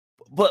 Yeah,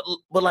 but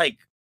like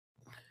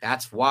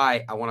that's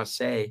why I want to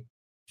say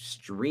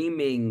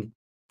streamers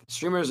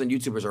and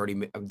YouTubers already.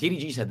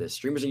 DDG said this: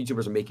 streamers and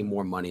YouTubers are making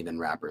more money than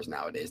rappers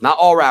nowadays. Not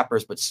all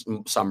rappers, but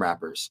some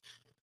rappers,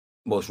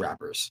 most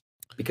rappers,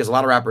 because a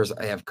lot of rappers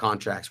have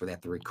contracts where they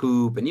have to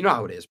recoup, and you know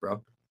how it is,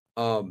 bro.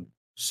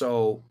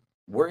 So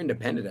we're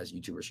independent as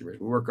YouTubers, streamers.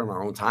 We work on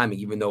our own time, and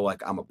even though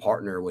like I'm a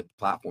partner with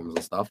platforms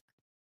and stuff,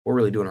 we're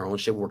really doing our own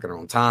shit. We're working our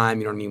own time.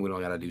 You know what I mean? We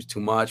don't gotta do too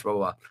much, blah blah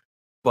blah.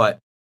 But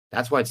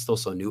that's why it's still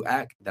so new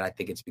act that I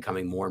think it's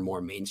becoming more and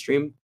more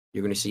mainstream.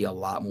 You're going to see a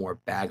lot more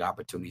bag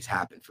opportunities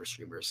happen for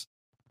streamers.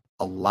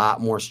 A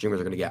lot more streamers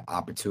are going to get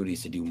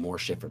opportunities to do more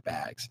shit for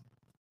bags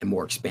and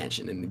more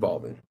expansion and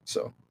evolving.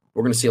 So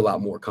we're going to see a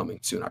lot more coming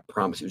soon. I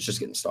promise you. It's just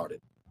getting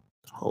started.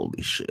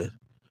 Holy shit.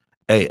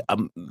 Hey,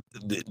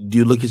 do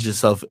you look at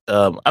yourself?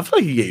 I feel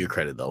like you get your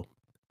credit though.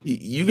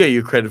 You get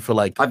your credit for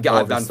like I've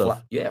gotten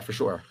stuff. Yeah, for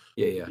sure.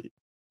 Yeah.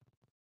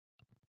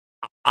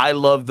 I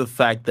love the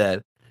fact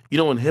that, you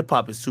know, when hip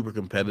hop is super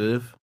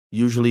competitive,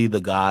 usually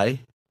the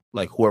guy,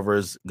 like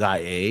whoever's guy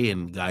A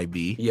and guy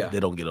B, they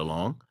don't get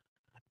along.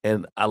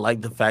 And I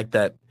like the fact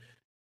that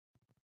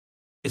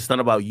it's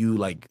not about you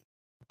like,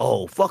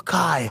 oh, fuck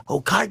Kai.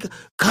 Oh, Kai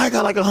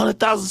got like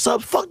 100,000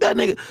 subs. Fuck that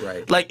nigga.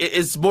 Right. Like,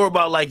 it's more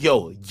about like,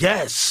 yo,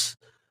 yes.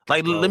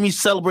 Like, let me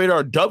celebrate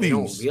our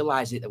W's. They don't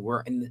realize it that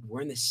we're in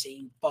the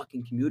same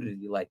fucking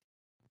community. Like,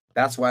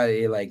 that's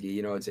why, like,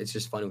 you know, it's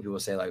just funny when people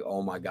say like,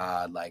 oh my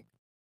God, like,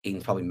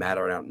 Aiden's probably mad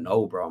right now.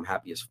 No, bro, I'm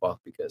happy as fuck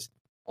because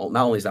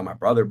not only is that my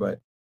brother, but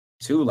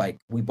two, like,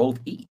 we both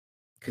eat.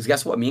 Because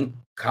guess what? Me and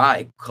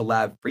Kai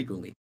collab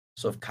frequently.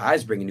 So if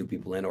Kai's bringing new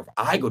people in, or if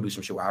I go do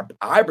some shit where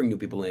I bring new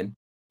people in,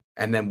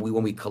 and then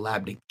when we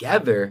collab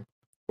together,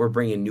 we're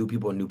bringing new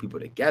people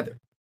together.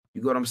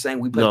 You get what I'm saying?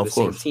 We play for the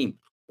same team.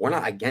 We're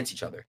not against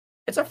each other.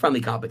 It's a friendly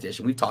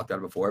competition. We've talked about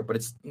it before, but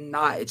it's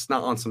not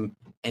on some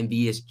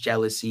envious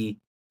jealousy.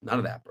 None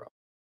of that, bro.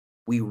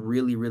 We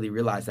really, really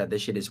realize that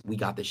this shit we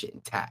got this shit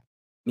intact.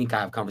 Me and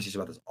Kai have conversations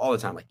about this all the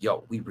time. Like,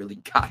 yo, we really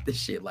got this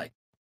shit. Like,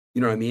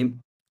 you know what I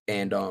mean?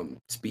 And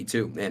Speed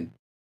too. And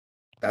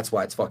that's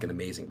why it's fucking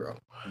amazing, bro.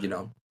 You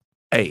know?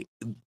 Hey,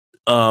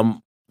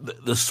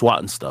 the SWAT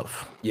and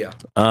stuff. Yeah.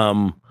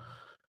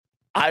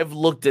 I've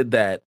looked at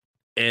that,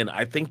 and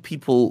I think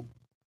people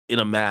in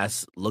a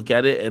mass look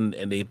at it and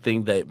they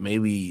think that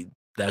maybe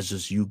that's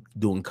just you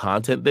doing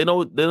content. They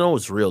know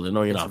it's real. They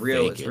know you're not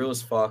real. faking. It's real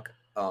as fuck.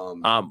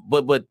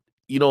 But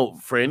you know,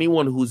 for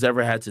anyone who's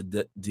ever had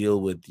to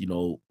deal with, you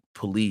know,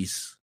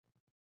 police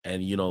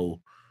and, you know,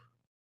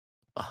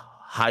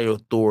 high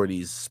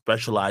authorities,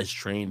 specialized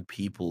trained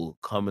people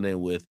coming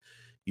in with,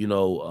 you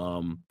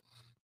know,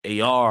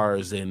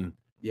 ARs and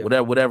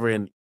whatever.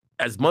 And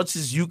as much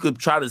as you could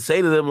try to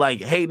say to them,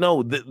 like, hey,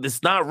 no,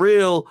 it's not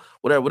real,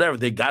 whatever,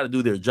 they got to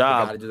do their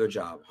job. They got to do their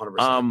job,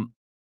 100%.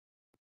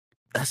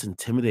 That's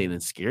intimidating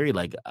and scary.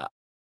 Like,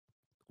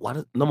 why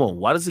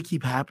does it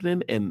keep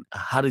happening? And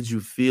how did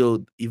you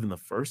feel even the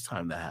first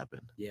time that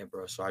happened? Yeah,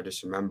 bro. So I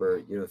just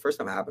remember, you know, the first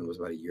time it happened was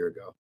about a year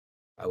ago.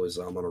 I was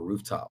on a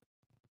rooftop.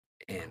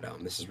 And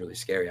this is really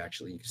scary,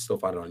 actually. You can still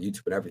find it on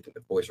YouTube and everything.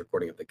 The voice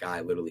recording of the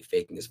guy literally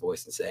faking his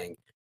voice and saying,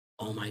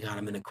 oh my God,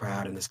 I'm in a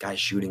crowd and this guy's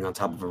shooting on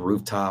top of a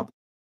rooftop.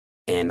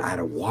 And I had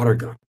a water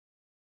gun.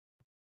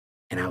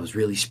 And I was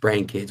really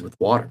spraying kids with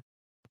water.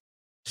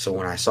 So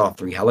when I saw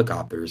 3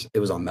 helicopters, it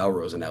was on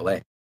Melrose in LA.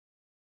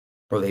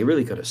 Bro, they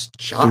really could have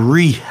shot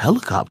 3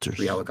 helicopters.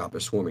 3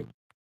 helicopters swarming.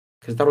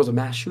 Because that was a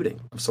mass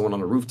shooting of someone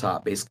on a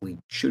rooftop basically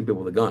shooting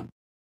people with a gun.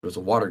 It was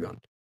a water gun.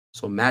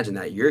 So imagine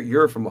that.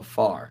 You're from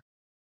afar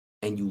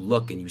and you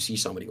look and you see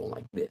somebody going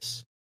like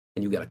this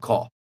and you get a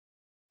call.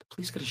 The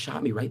police could have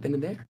shot me right then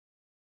and there.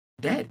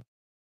 Dead.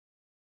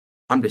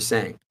 I'm just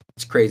saying.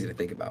 It's crazy to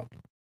think about.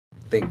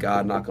 Thank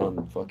God, knock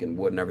on fucking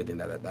wood and everything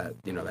that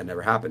you know, that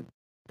never happened.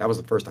 That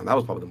was the first time. That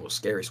was probably the most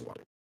scary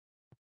swatting.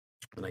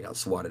 And I got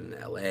swatted in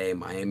LA,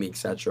 Miami,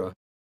 etc.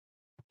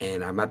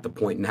 And I'm at the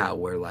point now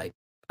where, like,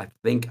 I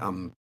think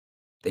I'm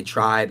they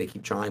try, they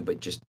keep trying, but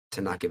just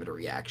to not give it a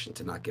reaction,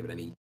 to not give it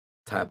any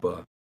type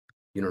of,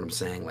 you know what I'm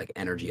saying, like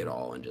energy at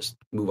all, and just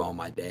move on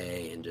my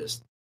day and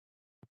just,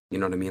 you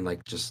know what I mean,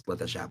 like just let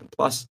that shit happen.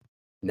 Plus,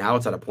 now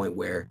it's at a point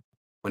where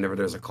whenever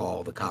there's a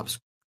call, the cops,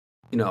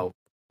 you know,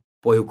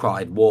 boy who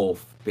cried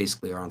wolf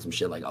basically are on some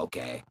shit like,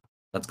 okay,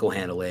 let's go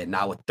handle it.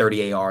 Not with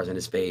 30 ARs in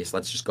his face.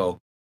 Let's just go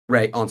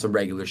on some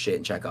regular shit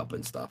and check up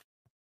and stuff.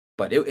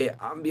 But I'm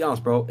gonna be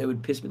honest, bro, it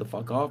would piss me the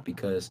fuck off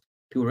because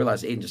people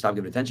realize Adin just stopped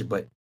giving attention.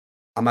 But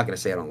I'm not gonna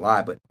say it on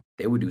live, but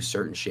they would do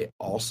certain shit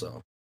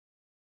also,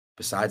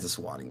 besides the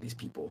swatting these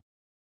people,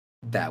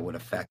 that would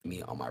affect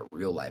me on my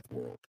real life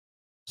world.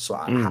 So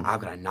how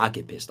could I not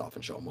get pissed off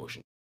and show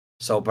emotion?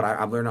 So, but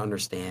I've learned to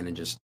understand and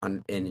just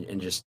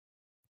and just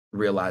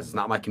realize it's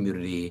not my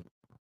community.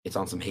 It's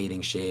on some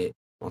hating shit,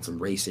 on some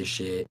racist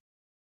shit,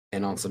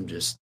 and on some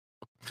just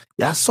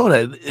I saw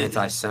that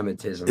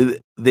anti-Semitism.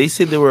 They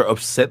said they were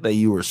upset that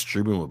you were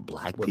streaming with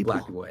black people.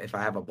 Black people. If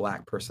I have a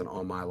black person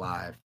on my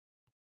live,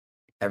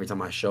 every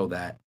time I show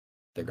that,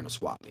 they're gonna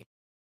swap me.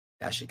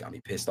 That shit got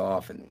me pissed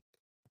off.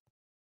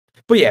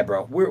 But yeah,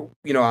 bro,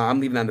 I'm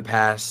leaving that in the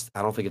past.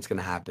 I don't think it's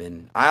gonna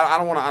happen. I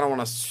don't want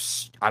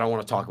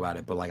to talk about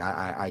it. But like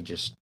I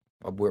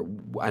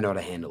know how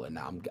to handle it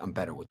now. I'm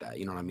better with that.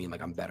 You know what I mean?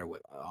 Like I'm better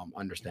with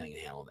understanding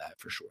and handle that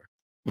for sure.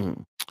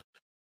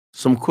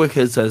 Some quick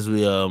hits as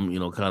we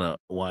kind of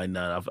wind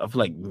down. I feel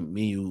like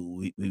me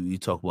and you we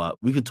talk about,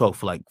 we could talk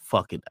for like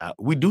fucking hours.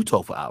 We do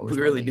talk for hours.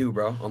 We really do,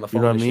 bro. On the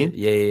phone. You know what I mean?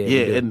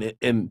 Yeah.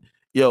 And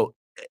yo,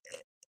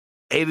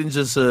 Adin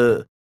just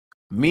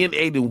me and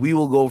Adin, we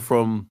will go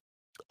from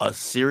a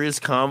serious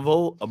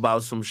convo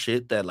about some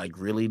shit that like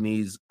really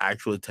needs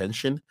actual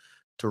attention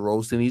to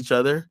roasting each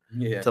other.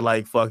 Yeah. To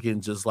like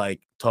fucking just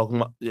like talking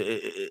about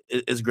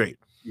it's great.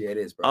 Yeah, it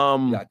is, bro.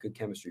 You got good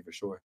chemistry for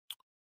sure.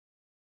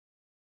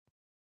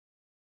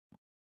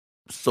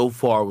 So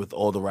far with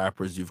all the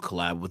rappers you've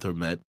collabed with or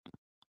met,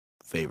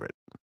 favorite?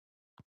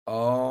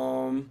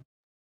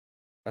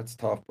 That's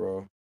tough,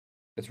 bro.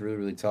 That's really,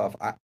 really tough.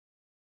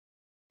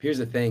 Here's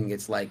the thing.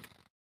 It's like,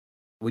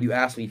 when you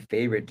ask me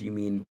favorite, do you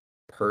mean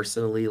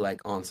personally, like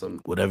on some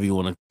whatever you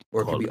want to,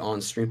 or it could be on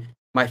stream?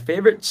 My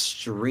favorite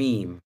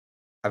stream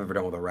I've ever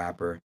done with a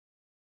rapper,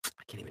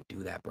 I can't even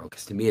do that, bro.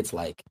 Because to me, it's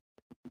like,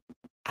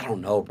 I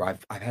don't know, bro.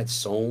 I've had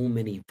so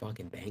many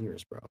fucking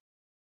bangers, bro.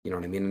 You know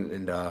what I mean?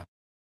 And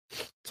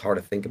it's hard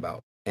to think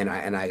about. And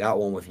I got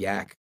one with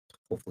Yak.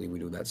 Hopefully we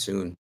do that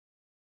soon,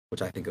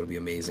 which I think it'll be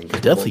amazing.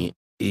 Definitely.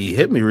 He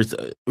hit me.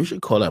 We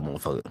should call that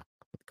motherfucker.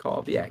 Call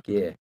up Yak,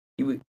 yeah.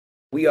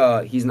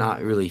 He's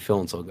not really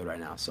feeling so good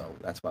right now, so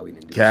that's why we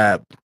didn't do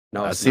Cap. That.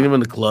 No, I seen him in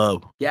the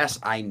club. Yes,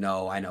 I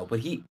know. But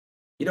he,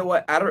 you know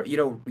what?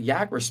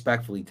 Yak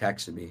respectfully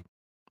texted me,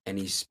 and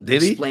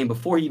explained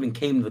before he even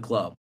came to the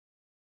club.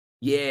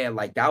 Yeah,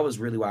 like that was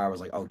really why I was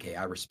like, okay,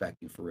 I respect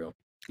you for real.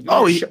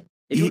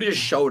 If you just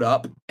showed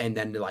up and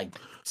then like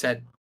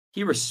said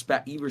he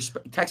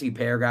texted me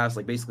paragraphs,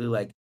 like basically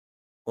like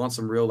on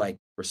some real like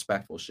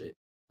respectful shit.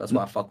 That's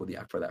why I fuck with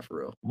Yak for that, for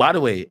real. By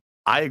the way,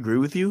 I agree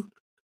with you.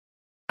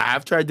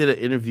 After I did an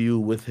interview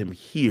with him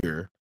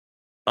here,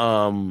 I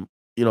don't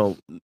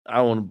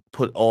want to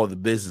put all the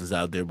business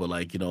out there, but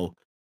like,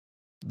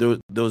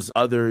 those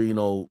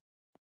other,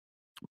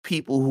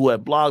 people who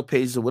had blog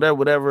pages or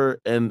whatever,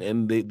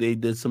 and they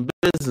did some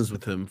business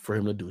with him for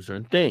him to do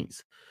certain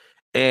things.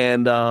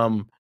 And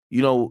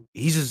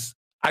he's just,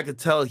 I could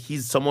tell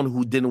he's someone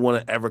who didn't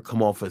want to ever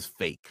come off as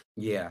fake.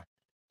 Yeah.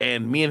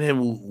 And me and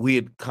him, we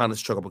had kind of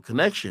struck up a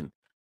connection.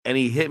 And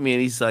he hit me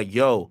and he's like,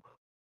 yo,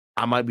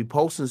 I might be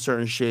posting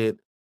certain shit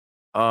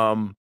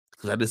because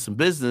I did some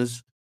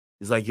business.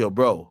 He's like, yo,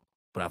 bro,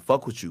 but I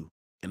fuck with you.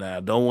 And I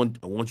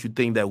want you to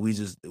think that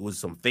it was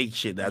some fake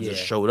shit that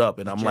just showed up.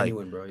 And I'm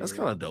genuine, like, bro. That's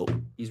kind of dope.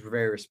 He's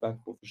very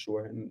respectful for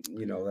sure. And,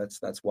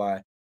 that's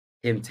why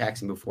him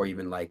texting before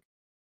even like,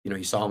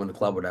 you saw him in the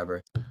club or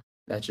whatever,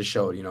 that just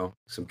showed,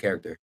 some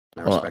character.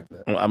 And I respect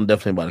that. I'm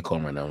definitely about to call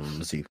him right now.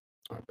 Let's see.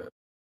 I bet.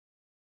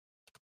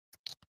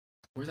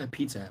 Where's that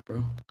pizza at,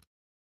 bro?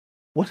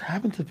 What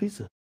happened to the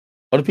pizza?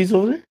 Oh, the pizza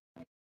over there?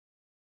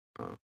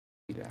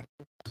 Yeah.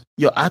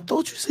 Yo, I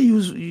thought you said you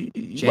was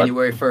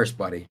January 1st,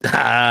 buddy.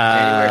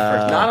 January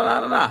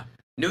 1st. No.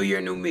 New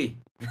year, new me.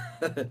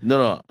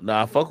 No,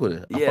 I fuck with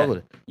it. I fuck with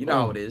it. You know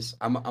how it is.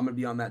 I'm gonna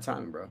be on that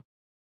time, bro.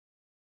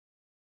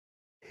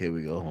 Here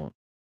we go. Hold on.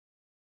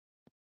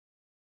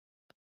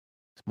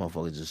 This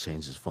motherfucker just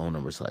changed his phone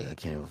number, so like I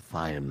can't even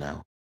find him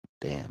now.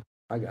 Damn.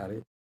 I got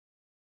it.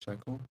 Should I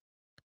call?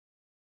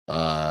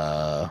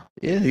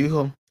 Yeah, you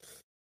call him.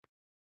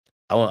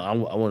 I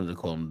wanted to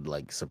call him,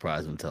 like,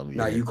 surprise him, tell me.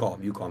 No, you call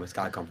him. You call him. It's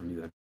gotta come from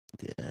you then.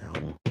 Yeah, hold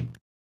on. Yeah,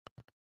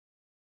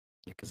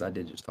 because I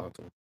did just talk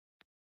to him.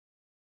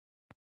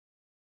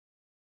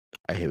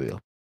 All right, here we go.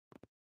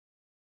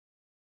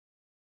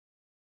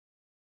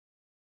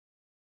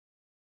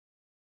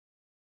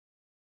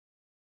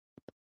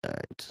 All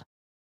right.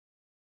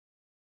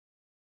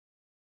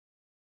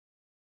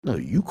 No,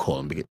 you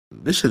call him because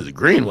this shit is a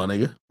green one,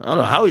 nigga. I don't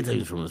know how he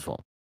takes it from his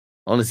phone.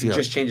 I want to see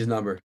Just change his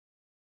number.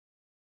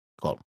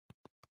 Call him.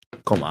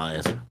 Call my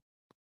answer.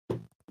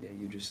 Yeah,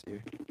 you just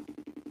here.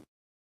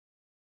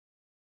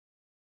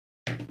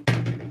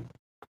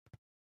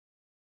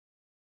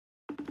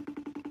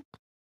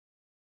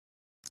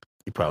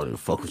 He probably didn't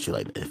fuck with you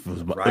like that. If it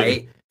was my,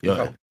 Right?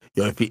 yo,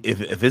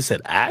 if it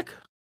said act,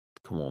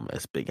 come on, man,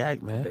 it's big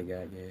act, man. Big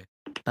act, yeah.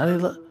 How they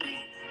look?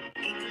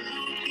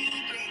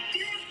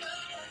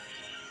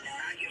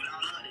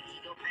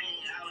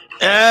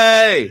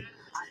 Hey,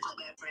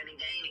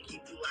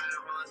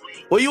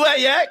 where you at,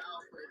 Yak?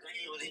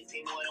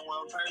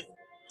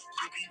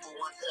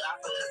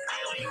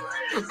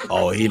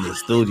 Oh, he in the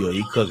studio.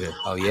 He cooking.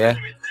 Oh yeah.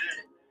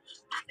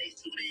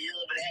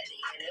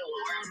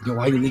 Yo,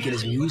 why you leaking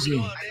his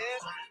music?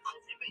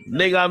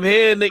 Nigga, I'm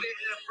here, nigga.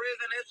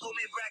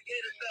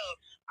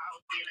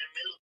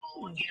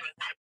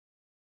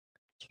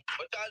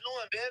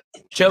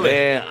 Chilling.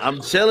 Man,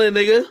 I'm chilling,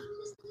 nigga. Oh,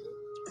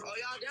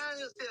 y'all down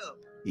here still?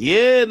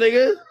 Yeah,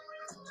 nigga.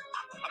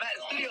 I'm at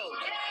the studio.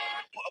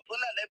 Pull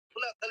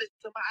up, listen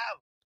to my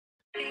album.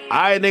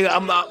 All right, nigga.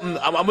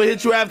 I'm gonna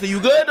hit you after. You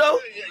good though?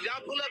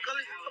 Y'all pull up,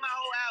 listen to my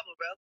whole album,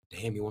 bro.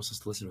 Damn, he wants us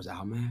to listen to his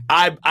album, man.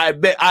 I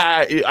bet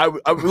we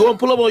gonna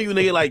pull up on you,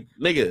 nigga. Like,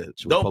 nigga,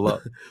 Should we don't pull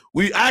up?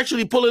 We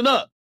actually pulling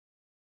up.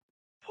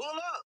 Pull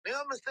up. Nigga,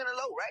 I'm gonna send it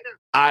low right there.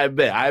 I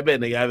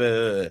bet, nigga. I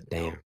bet.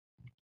 Damn.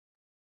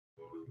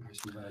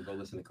 We better go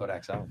listen to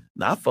Kodak's album.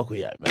 Nah, I fuck with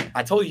Yak, man.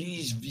 I told you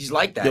he's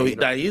like that. Yo, you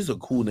know? he's a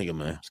cool nigga,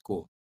 man. It's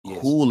cool. He is.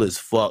 Cool as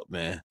fuck,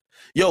 man.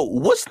 Yo,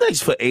 what's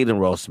next for Adin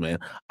Ross, man?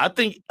 I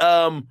think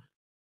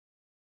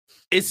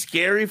it's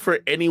scary for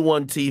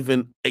anyone to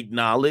even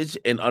acknowledge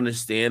and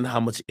understand how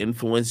much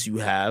influence you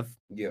have.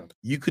 Yeah.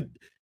 You could,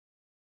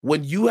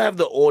 when you have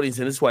the audience,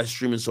 and this is why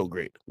streaming is so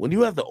great. When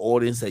you have the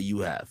audience that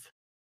you have,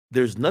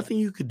 there's nothing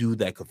you could do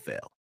that could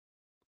fail.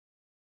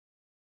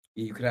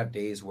 You could have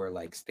days where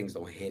like things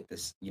don't hit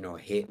this,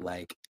 hit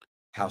like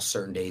how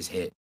certain days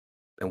hit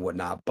and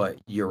whatnot. But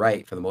you're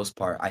right, for the most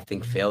part. I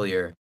think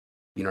failure,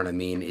 you know what I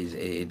mean, is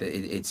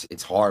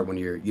it's hard when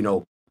you're,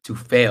 to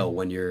fail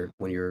when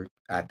you're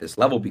at this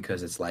level,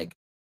 because it's like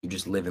you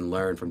just live and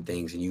learn from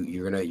things, and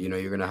you're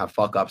gonna have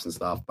fuck ups and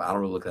stuff. But I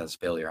don't really look at that as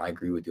failure. I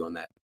agree with you on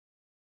that.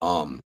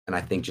 And I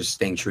think just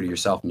staying true to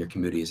yourself and your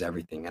community is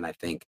everything. And I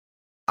think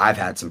I've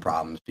had some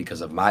problems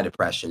because of my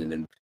depression and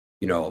then,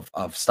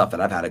 of stuff that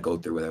I've had to go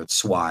through, whether it's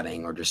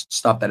swatting or just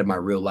stuff that in my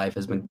real life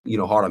has been,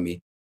 hard on me.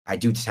 I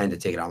do tend to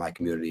take it on my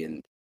community,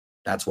 and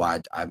that's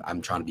why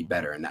I'm trying to be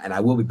better, and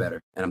I will be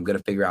better, and I'm gonna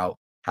figure out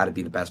how to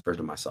be the best version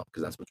of myself,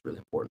 because that's what's really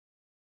important,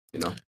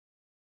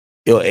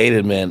 Yo,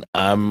 Adin, man,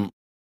 I'm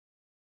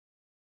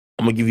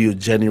gonna give you a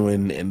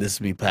genuine, and this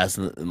is me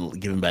passing and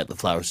giving back the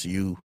flowers to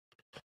you.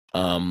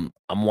 I'm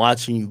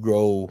watching you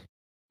grow,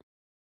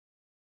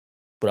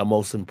 but I'm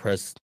most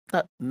impressed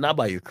not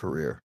by your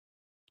career.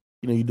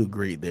 You do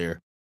great there.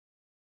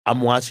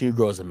 I'm watching you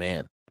grow as a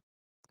man,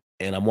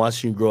 and I'm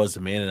watching you grow as a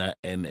man,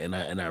 and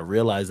I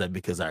realize that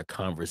because our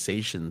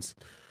conversations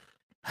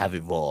have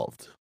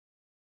evolved,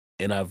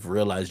 and I've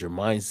realized your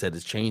mindset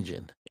is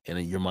changing,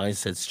 and your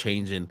mindset's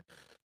changing,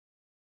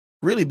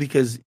 really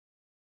because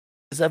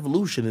it's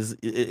evolution.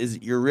 Is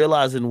you're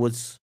realizing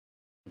what's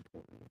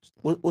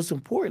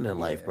important in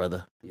life,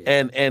 brother,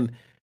 Yeah. and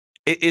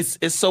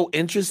it's so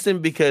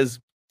interesting because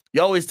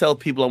you always tell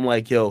people, I'm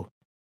like, yo,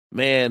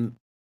 man.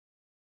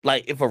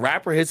 Like, if a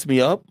rapper hits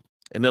me up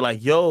and they're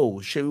like,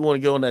 yo, shit, we want to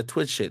get on that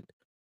Twitch shit,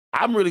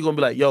 I'm really going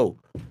to be like, yo,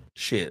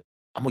 shit,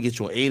 I'm going to get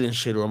you on Adin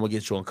shit, or I'm going to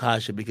get you on Kai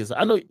shit, because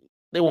I know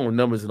they want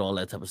numbers and all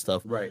that type of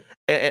stuff. Right.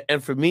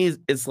 And for me,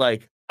 it's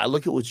like, I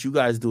look at what you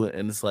guys do,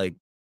 and it's like,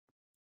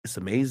 it's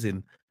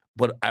amazing.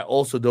 But I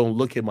also don't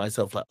look at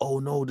myself like, oh,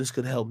 no, this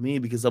could help me,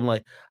 because I'm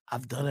like,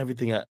 I've done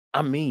everything.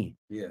 I'm me.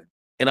 Yeah.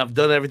 And I've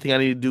done everything I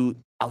need to do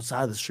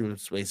outside the streaming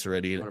space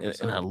already.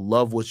 And I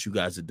love what you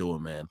guys are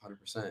doing, man.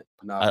 100%.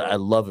 No, I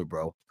love it,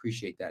 bro.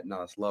 Appreciate that.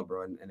 No, it's love,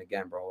 bro. And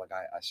again, bro, like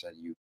I said,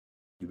 you've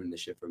been in this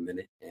shit for a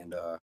minute, and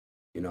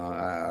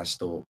I'm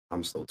still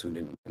tuned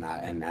in, and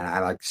I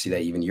like to see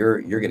that even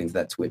you're getting to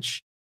that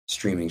Twitch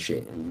streaming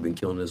shit, and you've been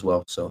killing it as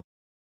well. So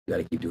you got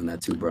to keep doing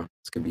that too, bro.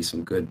 It's gonna be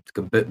some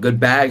good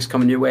bags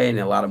coming your way, and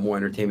a lot of more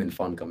entertainment and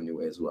fun coming your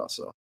way as well.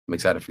 So I'm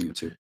excited for you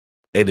too.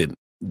 They did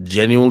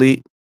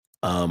genuinely.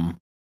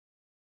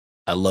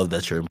 I love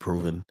that you're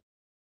improving,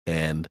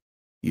 and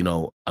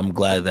I'm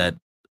glad that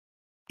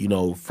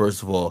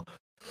first of all,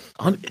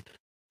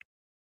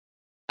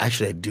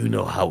 actually, I do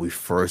know how we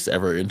first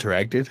ever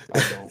interacted.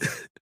 I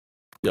don't.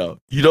 Yo,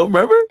 you don't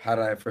remember? How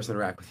did I first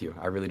interact with you?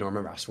 I really don't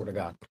remember. I swear to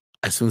God.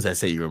 As soon as I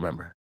say you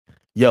remember.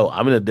 Yo,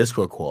 I'm in a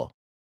Discord call.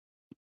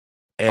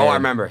 Oh, I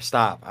remember.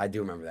 Stop. I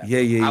do remember that.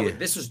 Yeah.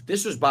 This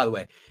was, by the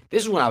way,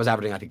 this is when I was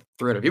averaging, I think,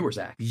 300 viewers,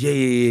 Zach. Yeah.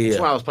 This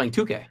is when I was playing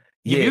 2K.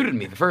 You muted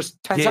me the first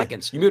 10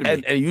 seconds. You muted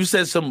me. And you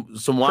said some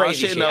wild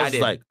shit, and I was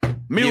like,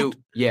 mute.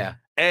 Yeah.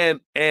 And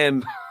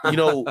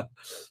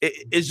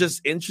it's just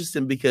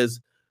interesting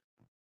because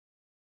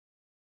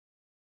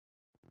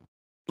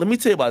let me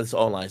tell you about this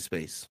online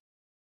space.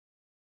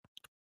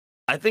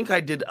 I think I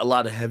did a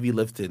lot of heavy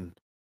lifting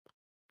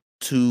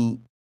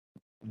to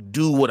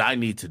do what I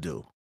need to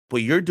do,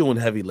 but you're doing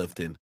heavy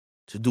lifting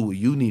to do what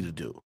you need to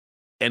do.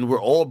 and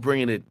we're all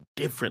bringing it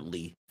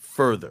differently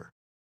further,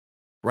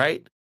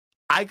 right?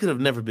 I could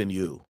have never been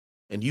you,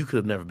 and you could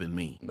have never been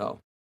me. No.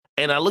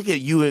 And I look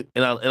at you,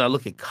 and I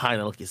look at Kai,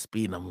 and I look at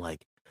Speed, and I'm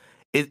like,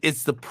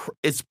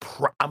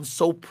 I'm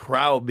so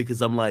proud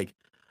because I'm like,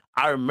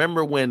 I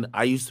remember when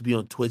I used to be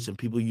on Twitch and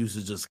people used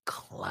to just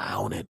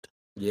clown it.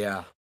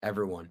 Yeah,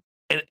 everyone.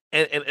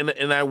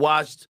 And I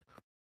watched,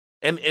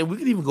 and we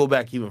could even go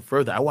back even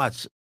further. I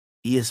watched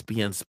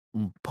ESPN's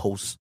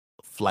post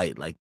flight,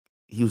 like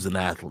he was an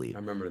athlete. I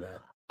remember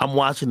that. I'm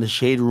watching the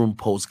Shade Room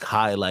post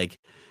Kai, like,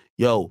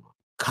 yo,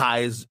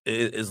 Kai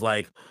is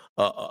like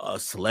a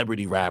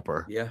celebrity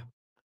rapper. Yeah.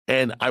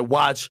 And I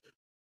watch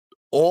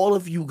all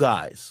of you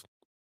guys.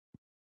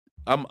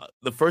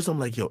 The first I'm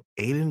like, yo,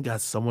 Adin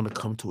got someone to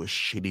come to a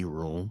shitty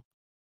room.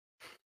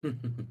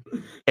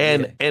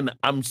 And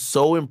I'm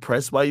so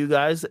impressed by you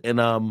guys.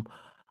 And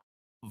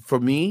for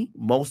me,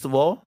 most of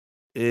all,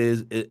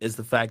 is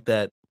the fact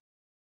that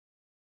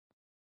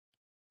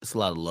it's a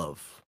lot of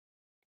love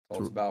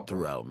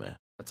throughout, man.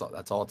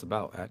 That's all it's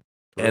about.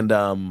 And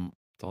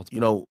you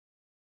know,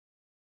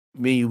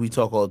 me and you, we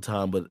talk all the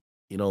time, but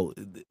you know,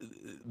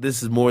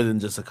 this is more than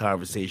just a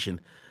conversation.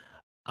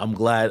 I'm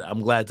glad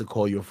to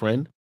call you a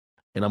friend,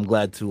 and I'm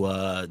glad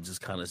to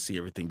just kind of see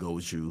everything go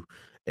with you,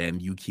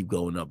 and you keep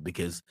going up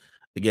because,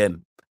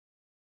 again,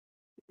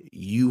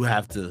 you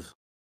have to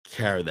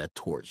carry that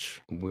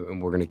torch.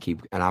 We're gonna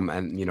keep, and I'm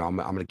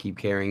gonna keep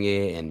carrying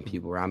it, and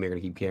people around me are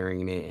gonna keep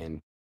carrying it,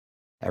 and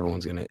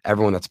everyone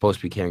that's supposed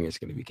to be carrying it is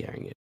gonna be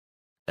carrying it.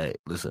 Hey,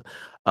 listen,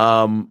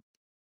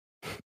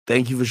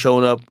 thank you for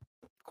showing up.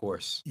 Of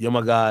course, you're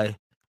my guy.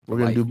 We're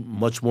going to do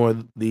much more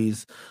of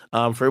these.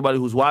 For everybody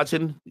who's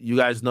watching, you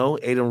guys know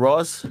Adin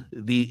Ross,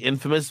 the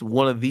infamous,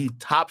 one of the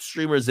top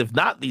streamers, if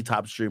not the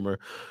top streamer,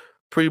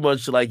 pretty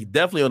much like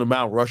definitely on the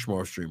Mount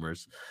Rushmore of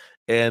streamers.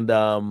 And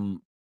I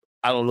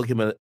don't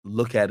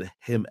look at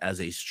him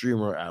as a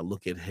streamer. I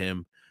look at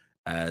him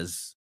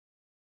as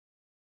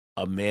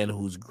a man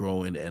who's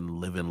growing and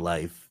living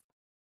life,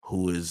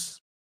 who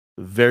is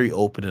very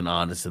open and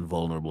honest and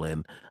vulnerable,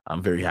 and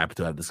I'm very happy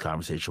to have this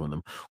conversation with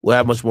him. We'll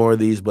have much more of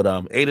these, but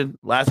Adin,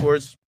 last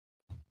words.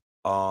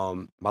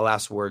 My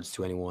last words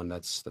to anyone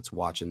that's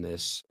watching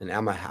this, and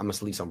I'm gonna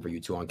leave something for you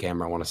too on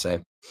camera. I want to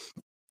say,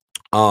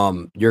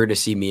 you're gonna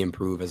see me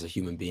improve as a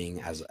human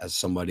being, as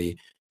somebody.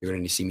 You're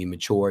gonna see me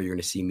mature. You're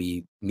gonna see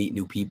me meet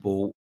new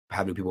people,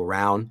 have new people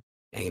around,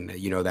 and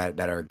you know that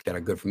are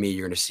good for me.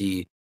 You're gonna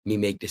see me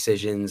make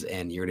decisions,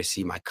 and you're gonna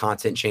see my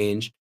content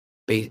change.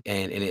 And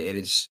it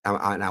is,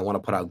 and I want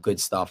to put out good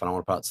stuff, and I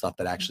want to put out stuff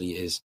that actually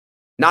is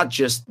not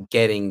just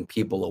getting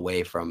people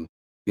away from,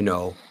 you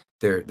know,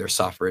 their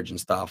suffrage and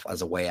stuff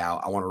as a way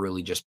out. I want to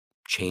really just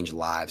change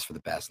lives for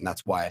the best, and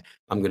that's why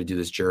I'm going to do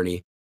this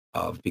journey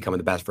of becoming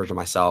the best version of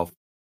myself,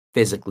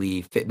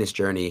 physically, fitness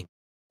journey,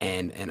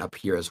 and up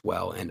here as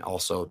well, and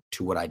also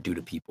to what I do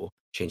to people,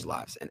 change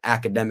lives. And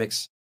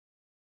academics,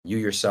 you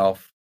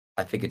yourself,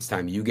 I think it's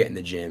time you get in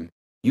the gym,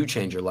 you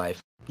change your life,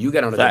 you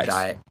get on a good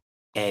diet.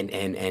 And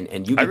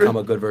you become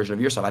a good version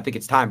of yourself. I think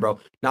it's time, bro.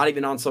 Not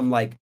even on some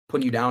like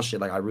putting you down shit.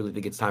 Like I really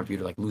think it's time for you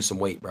to like lose some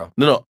weight, bro.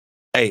 No.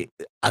 Hey,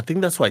 I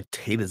think that's why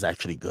Tate is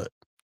actually good.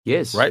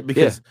 Yes. Right?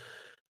 Because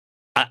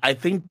I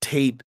think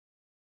Tate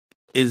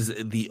is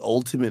the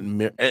ultimate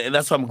mirror. And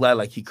that's why I'm glad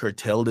like he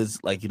curtailed his,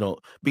 like, you know,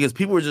 because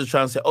people were just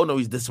trying to say, oh no,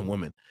 he's dissing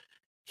women.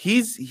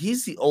 He's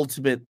the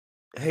ultimate,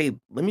 hey,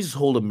 let me just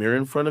hold a mirror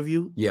in front of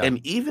you. Yeah. And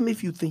even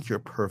if you think you're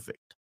perfect,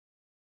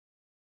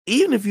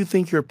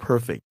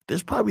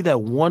 there's probably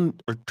that one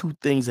or two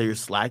things that you're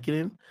slacking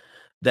in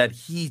that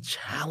he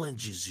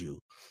challenges you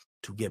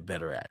to get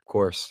better at. Of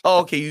course.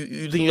 Oh, okay.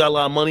 You think you got a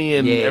lot of money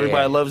and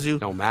everybody loves you?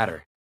 Don't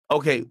matter.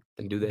 Okay.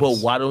 Then do this. But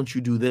why don't you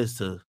do this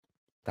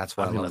That's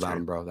what I love about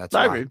him, bro.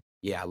 I agree.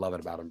 Yeah, I love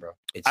it about him, bro.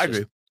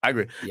 I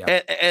agree.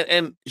 Yeah.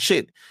 And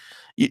shit,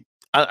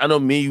 I know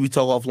me, we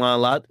talk offline a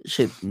lot.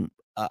 Shit,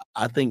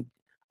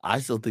 I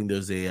still think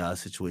there's a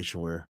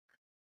situation where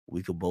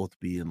we could both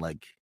be in,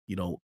 like, you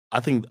know, I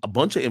think a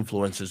bunch of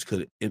influencers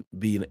could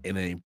be in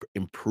an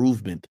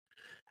improvement,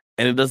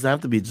 and it doesn't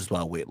have to be just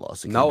about weight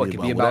loss. It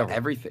can be about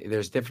everything.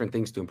 There's different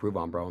things to improve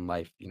on, bro, in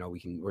life. You know,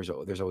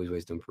 there's always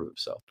ways to improve.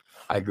 So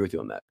I agree with you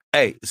on that.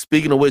 Hey,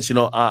 speaking of which, you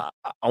know, I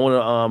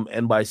want to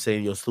end by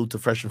saying, yo, salute to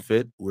Fresh and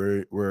Fit.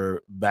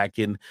 We're back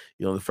in,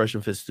 you know, the Fresh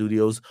and Fit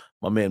studios.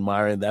 My man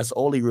Myron, that's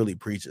all he really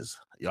preaches.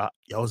 Y'all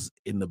was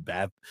in the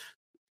bath.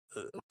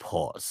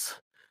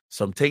 Pause.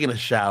 So I'm taking a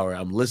shower.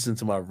 I'm listening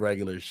to my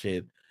regular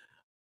shit.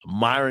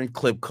 Myron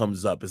clip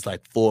comes up. It's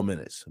like 4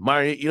 minutes.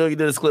 Myron, you know you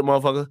did this clip,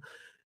 motherfucker?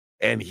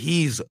 And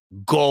he's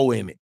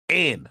going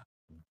in,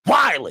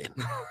 violent.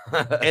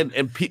 and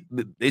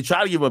they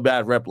try to give him a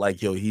bad rep,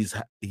 like, yo, he's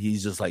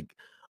just like,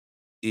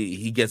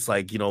 he gets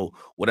like, you know,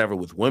 whatever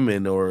with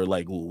women or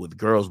like with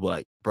girls, but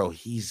like, bro,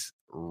 he's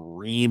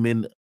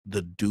reaming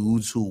the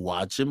dudes who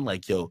watch him.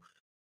 Like, yo,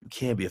 you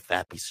can't be a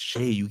fat piece of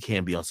shit. You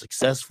can't be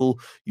unsuccessful.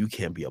 You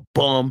can't be a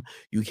bum.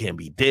 You can't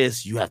be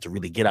this. You have to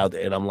really get out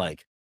there. And I'm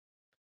like,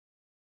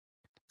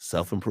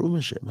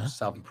 self-improvement shit, man.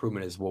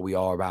 Self-improvement is what we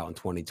all are about in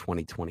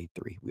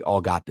 2023. We all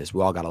got this.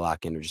 We all got to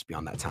lock in or just be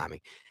on that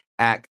timing.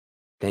 Ak,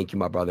 thank you,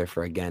 my brother,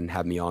 for again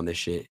having me on this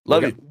shit.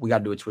 Love you. We got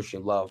to do a Twitch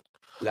stream. Love.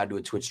 We got to do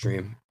a Twitch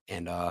stream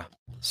and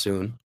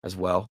soon as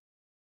well.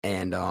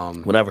 And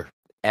whatever.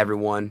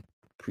 Everyone,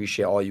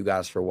 appreciate all you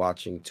guys for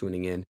watching,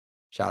 tuning in.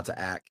 Shout out to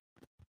Ak,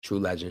 true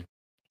legend.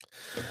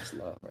 That's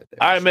love right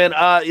there. All right, man.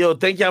 Yo,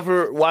 thank y'all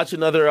for watching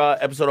another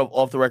episode of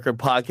Off the Record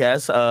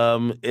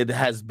podcast. It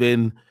has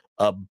been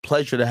a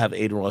pleasure to have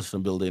Adin Ross in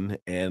the building.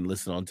 And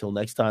listen, until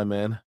next time,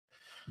 man.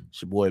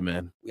 It's your boy,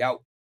 man. We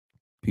out.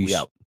 Peace. We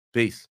out.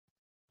 Peace.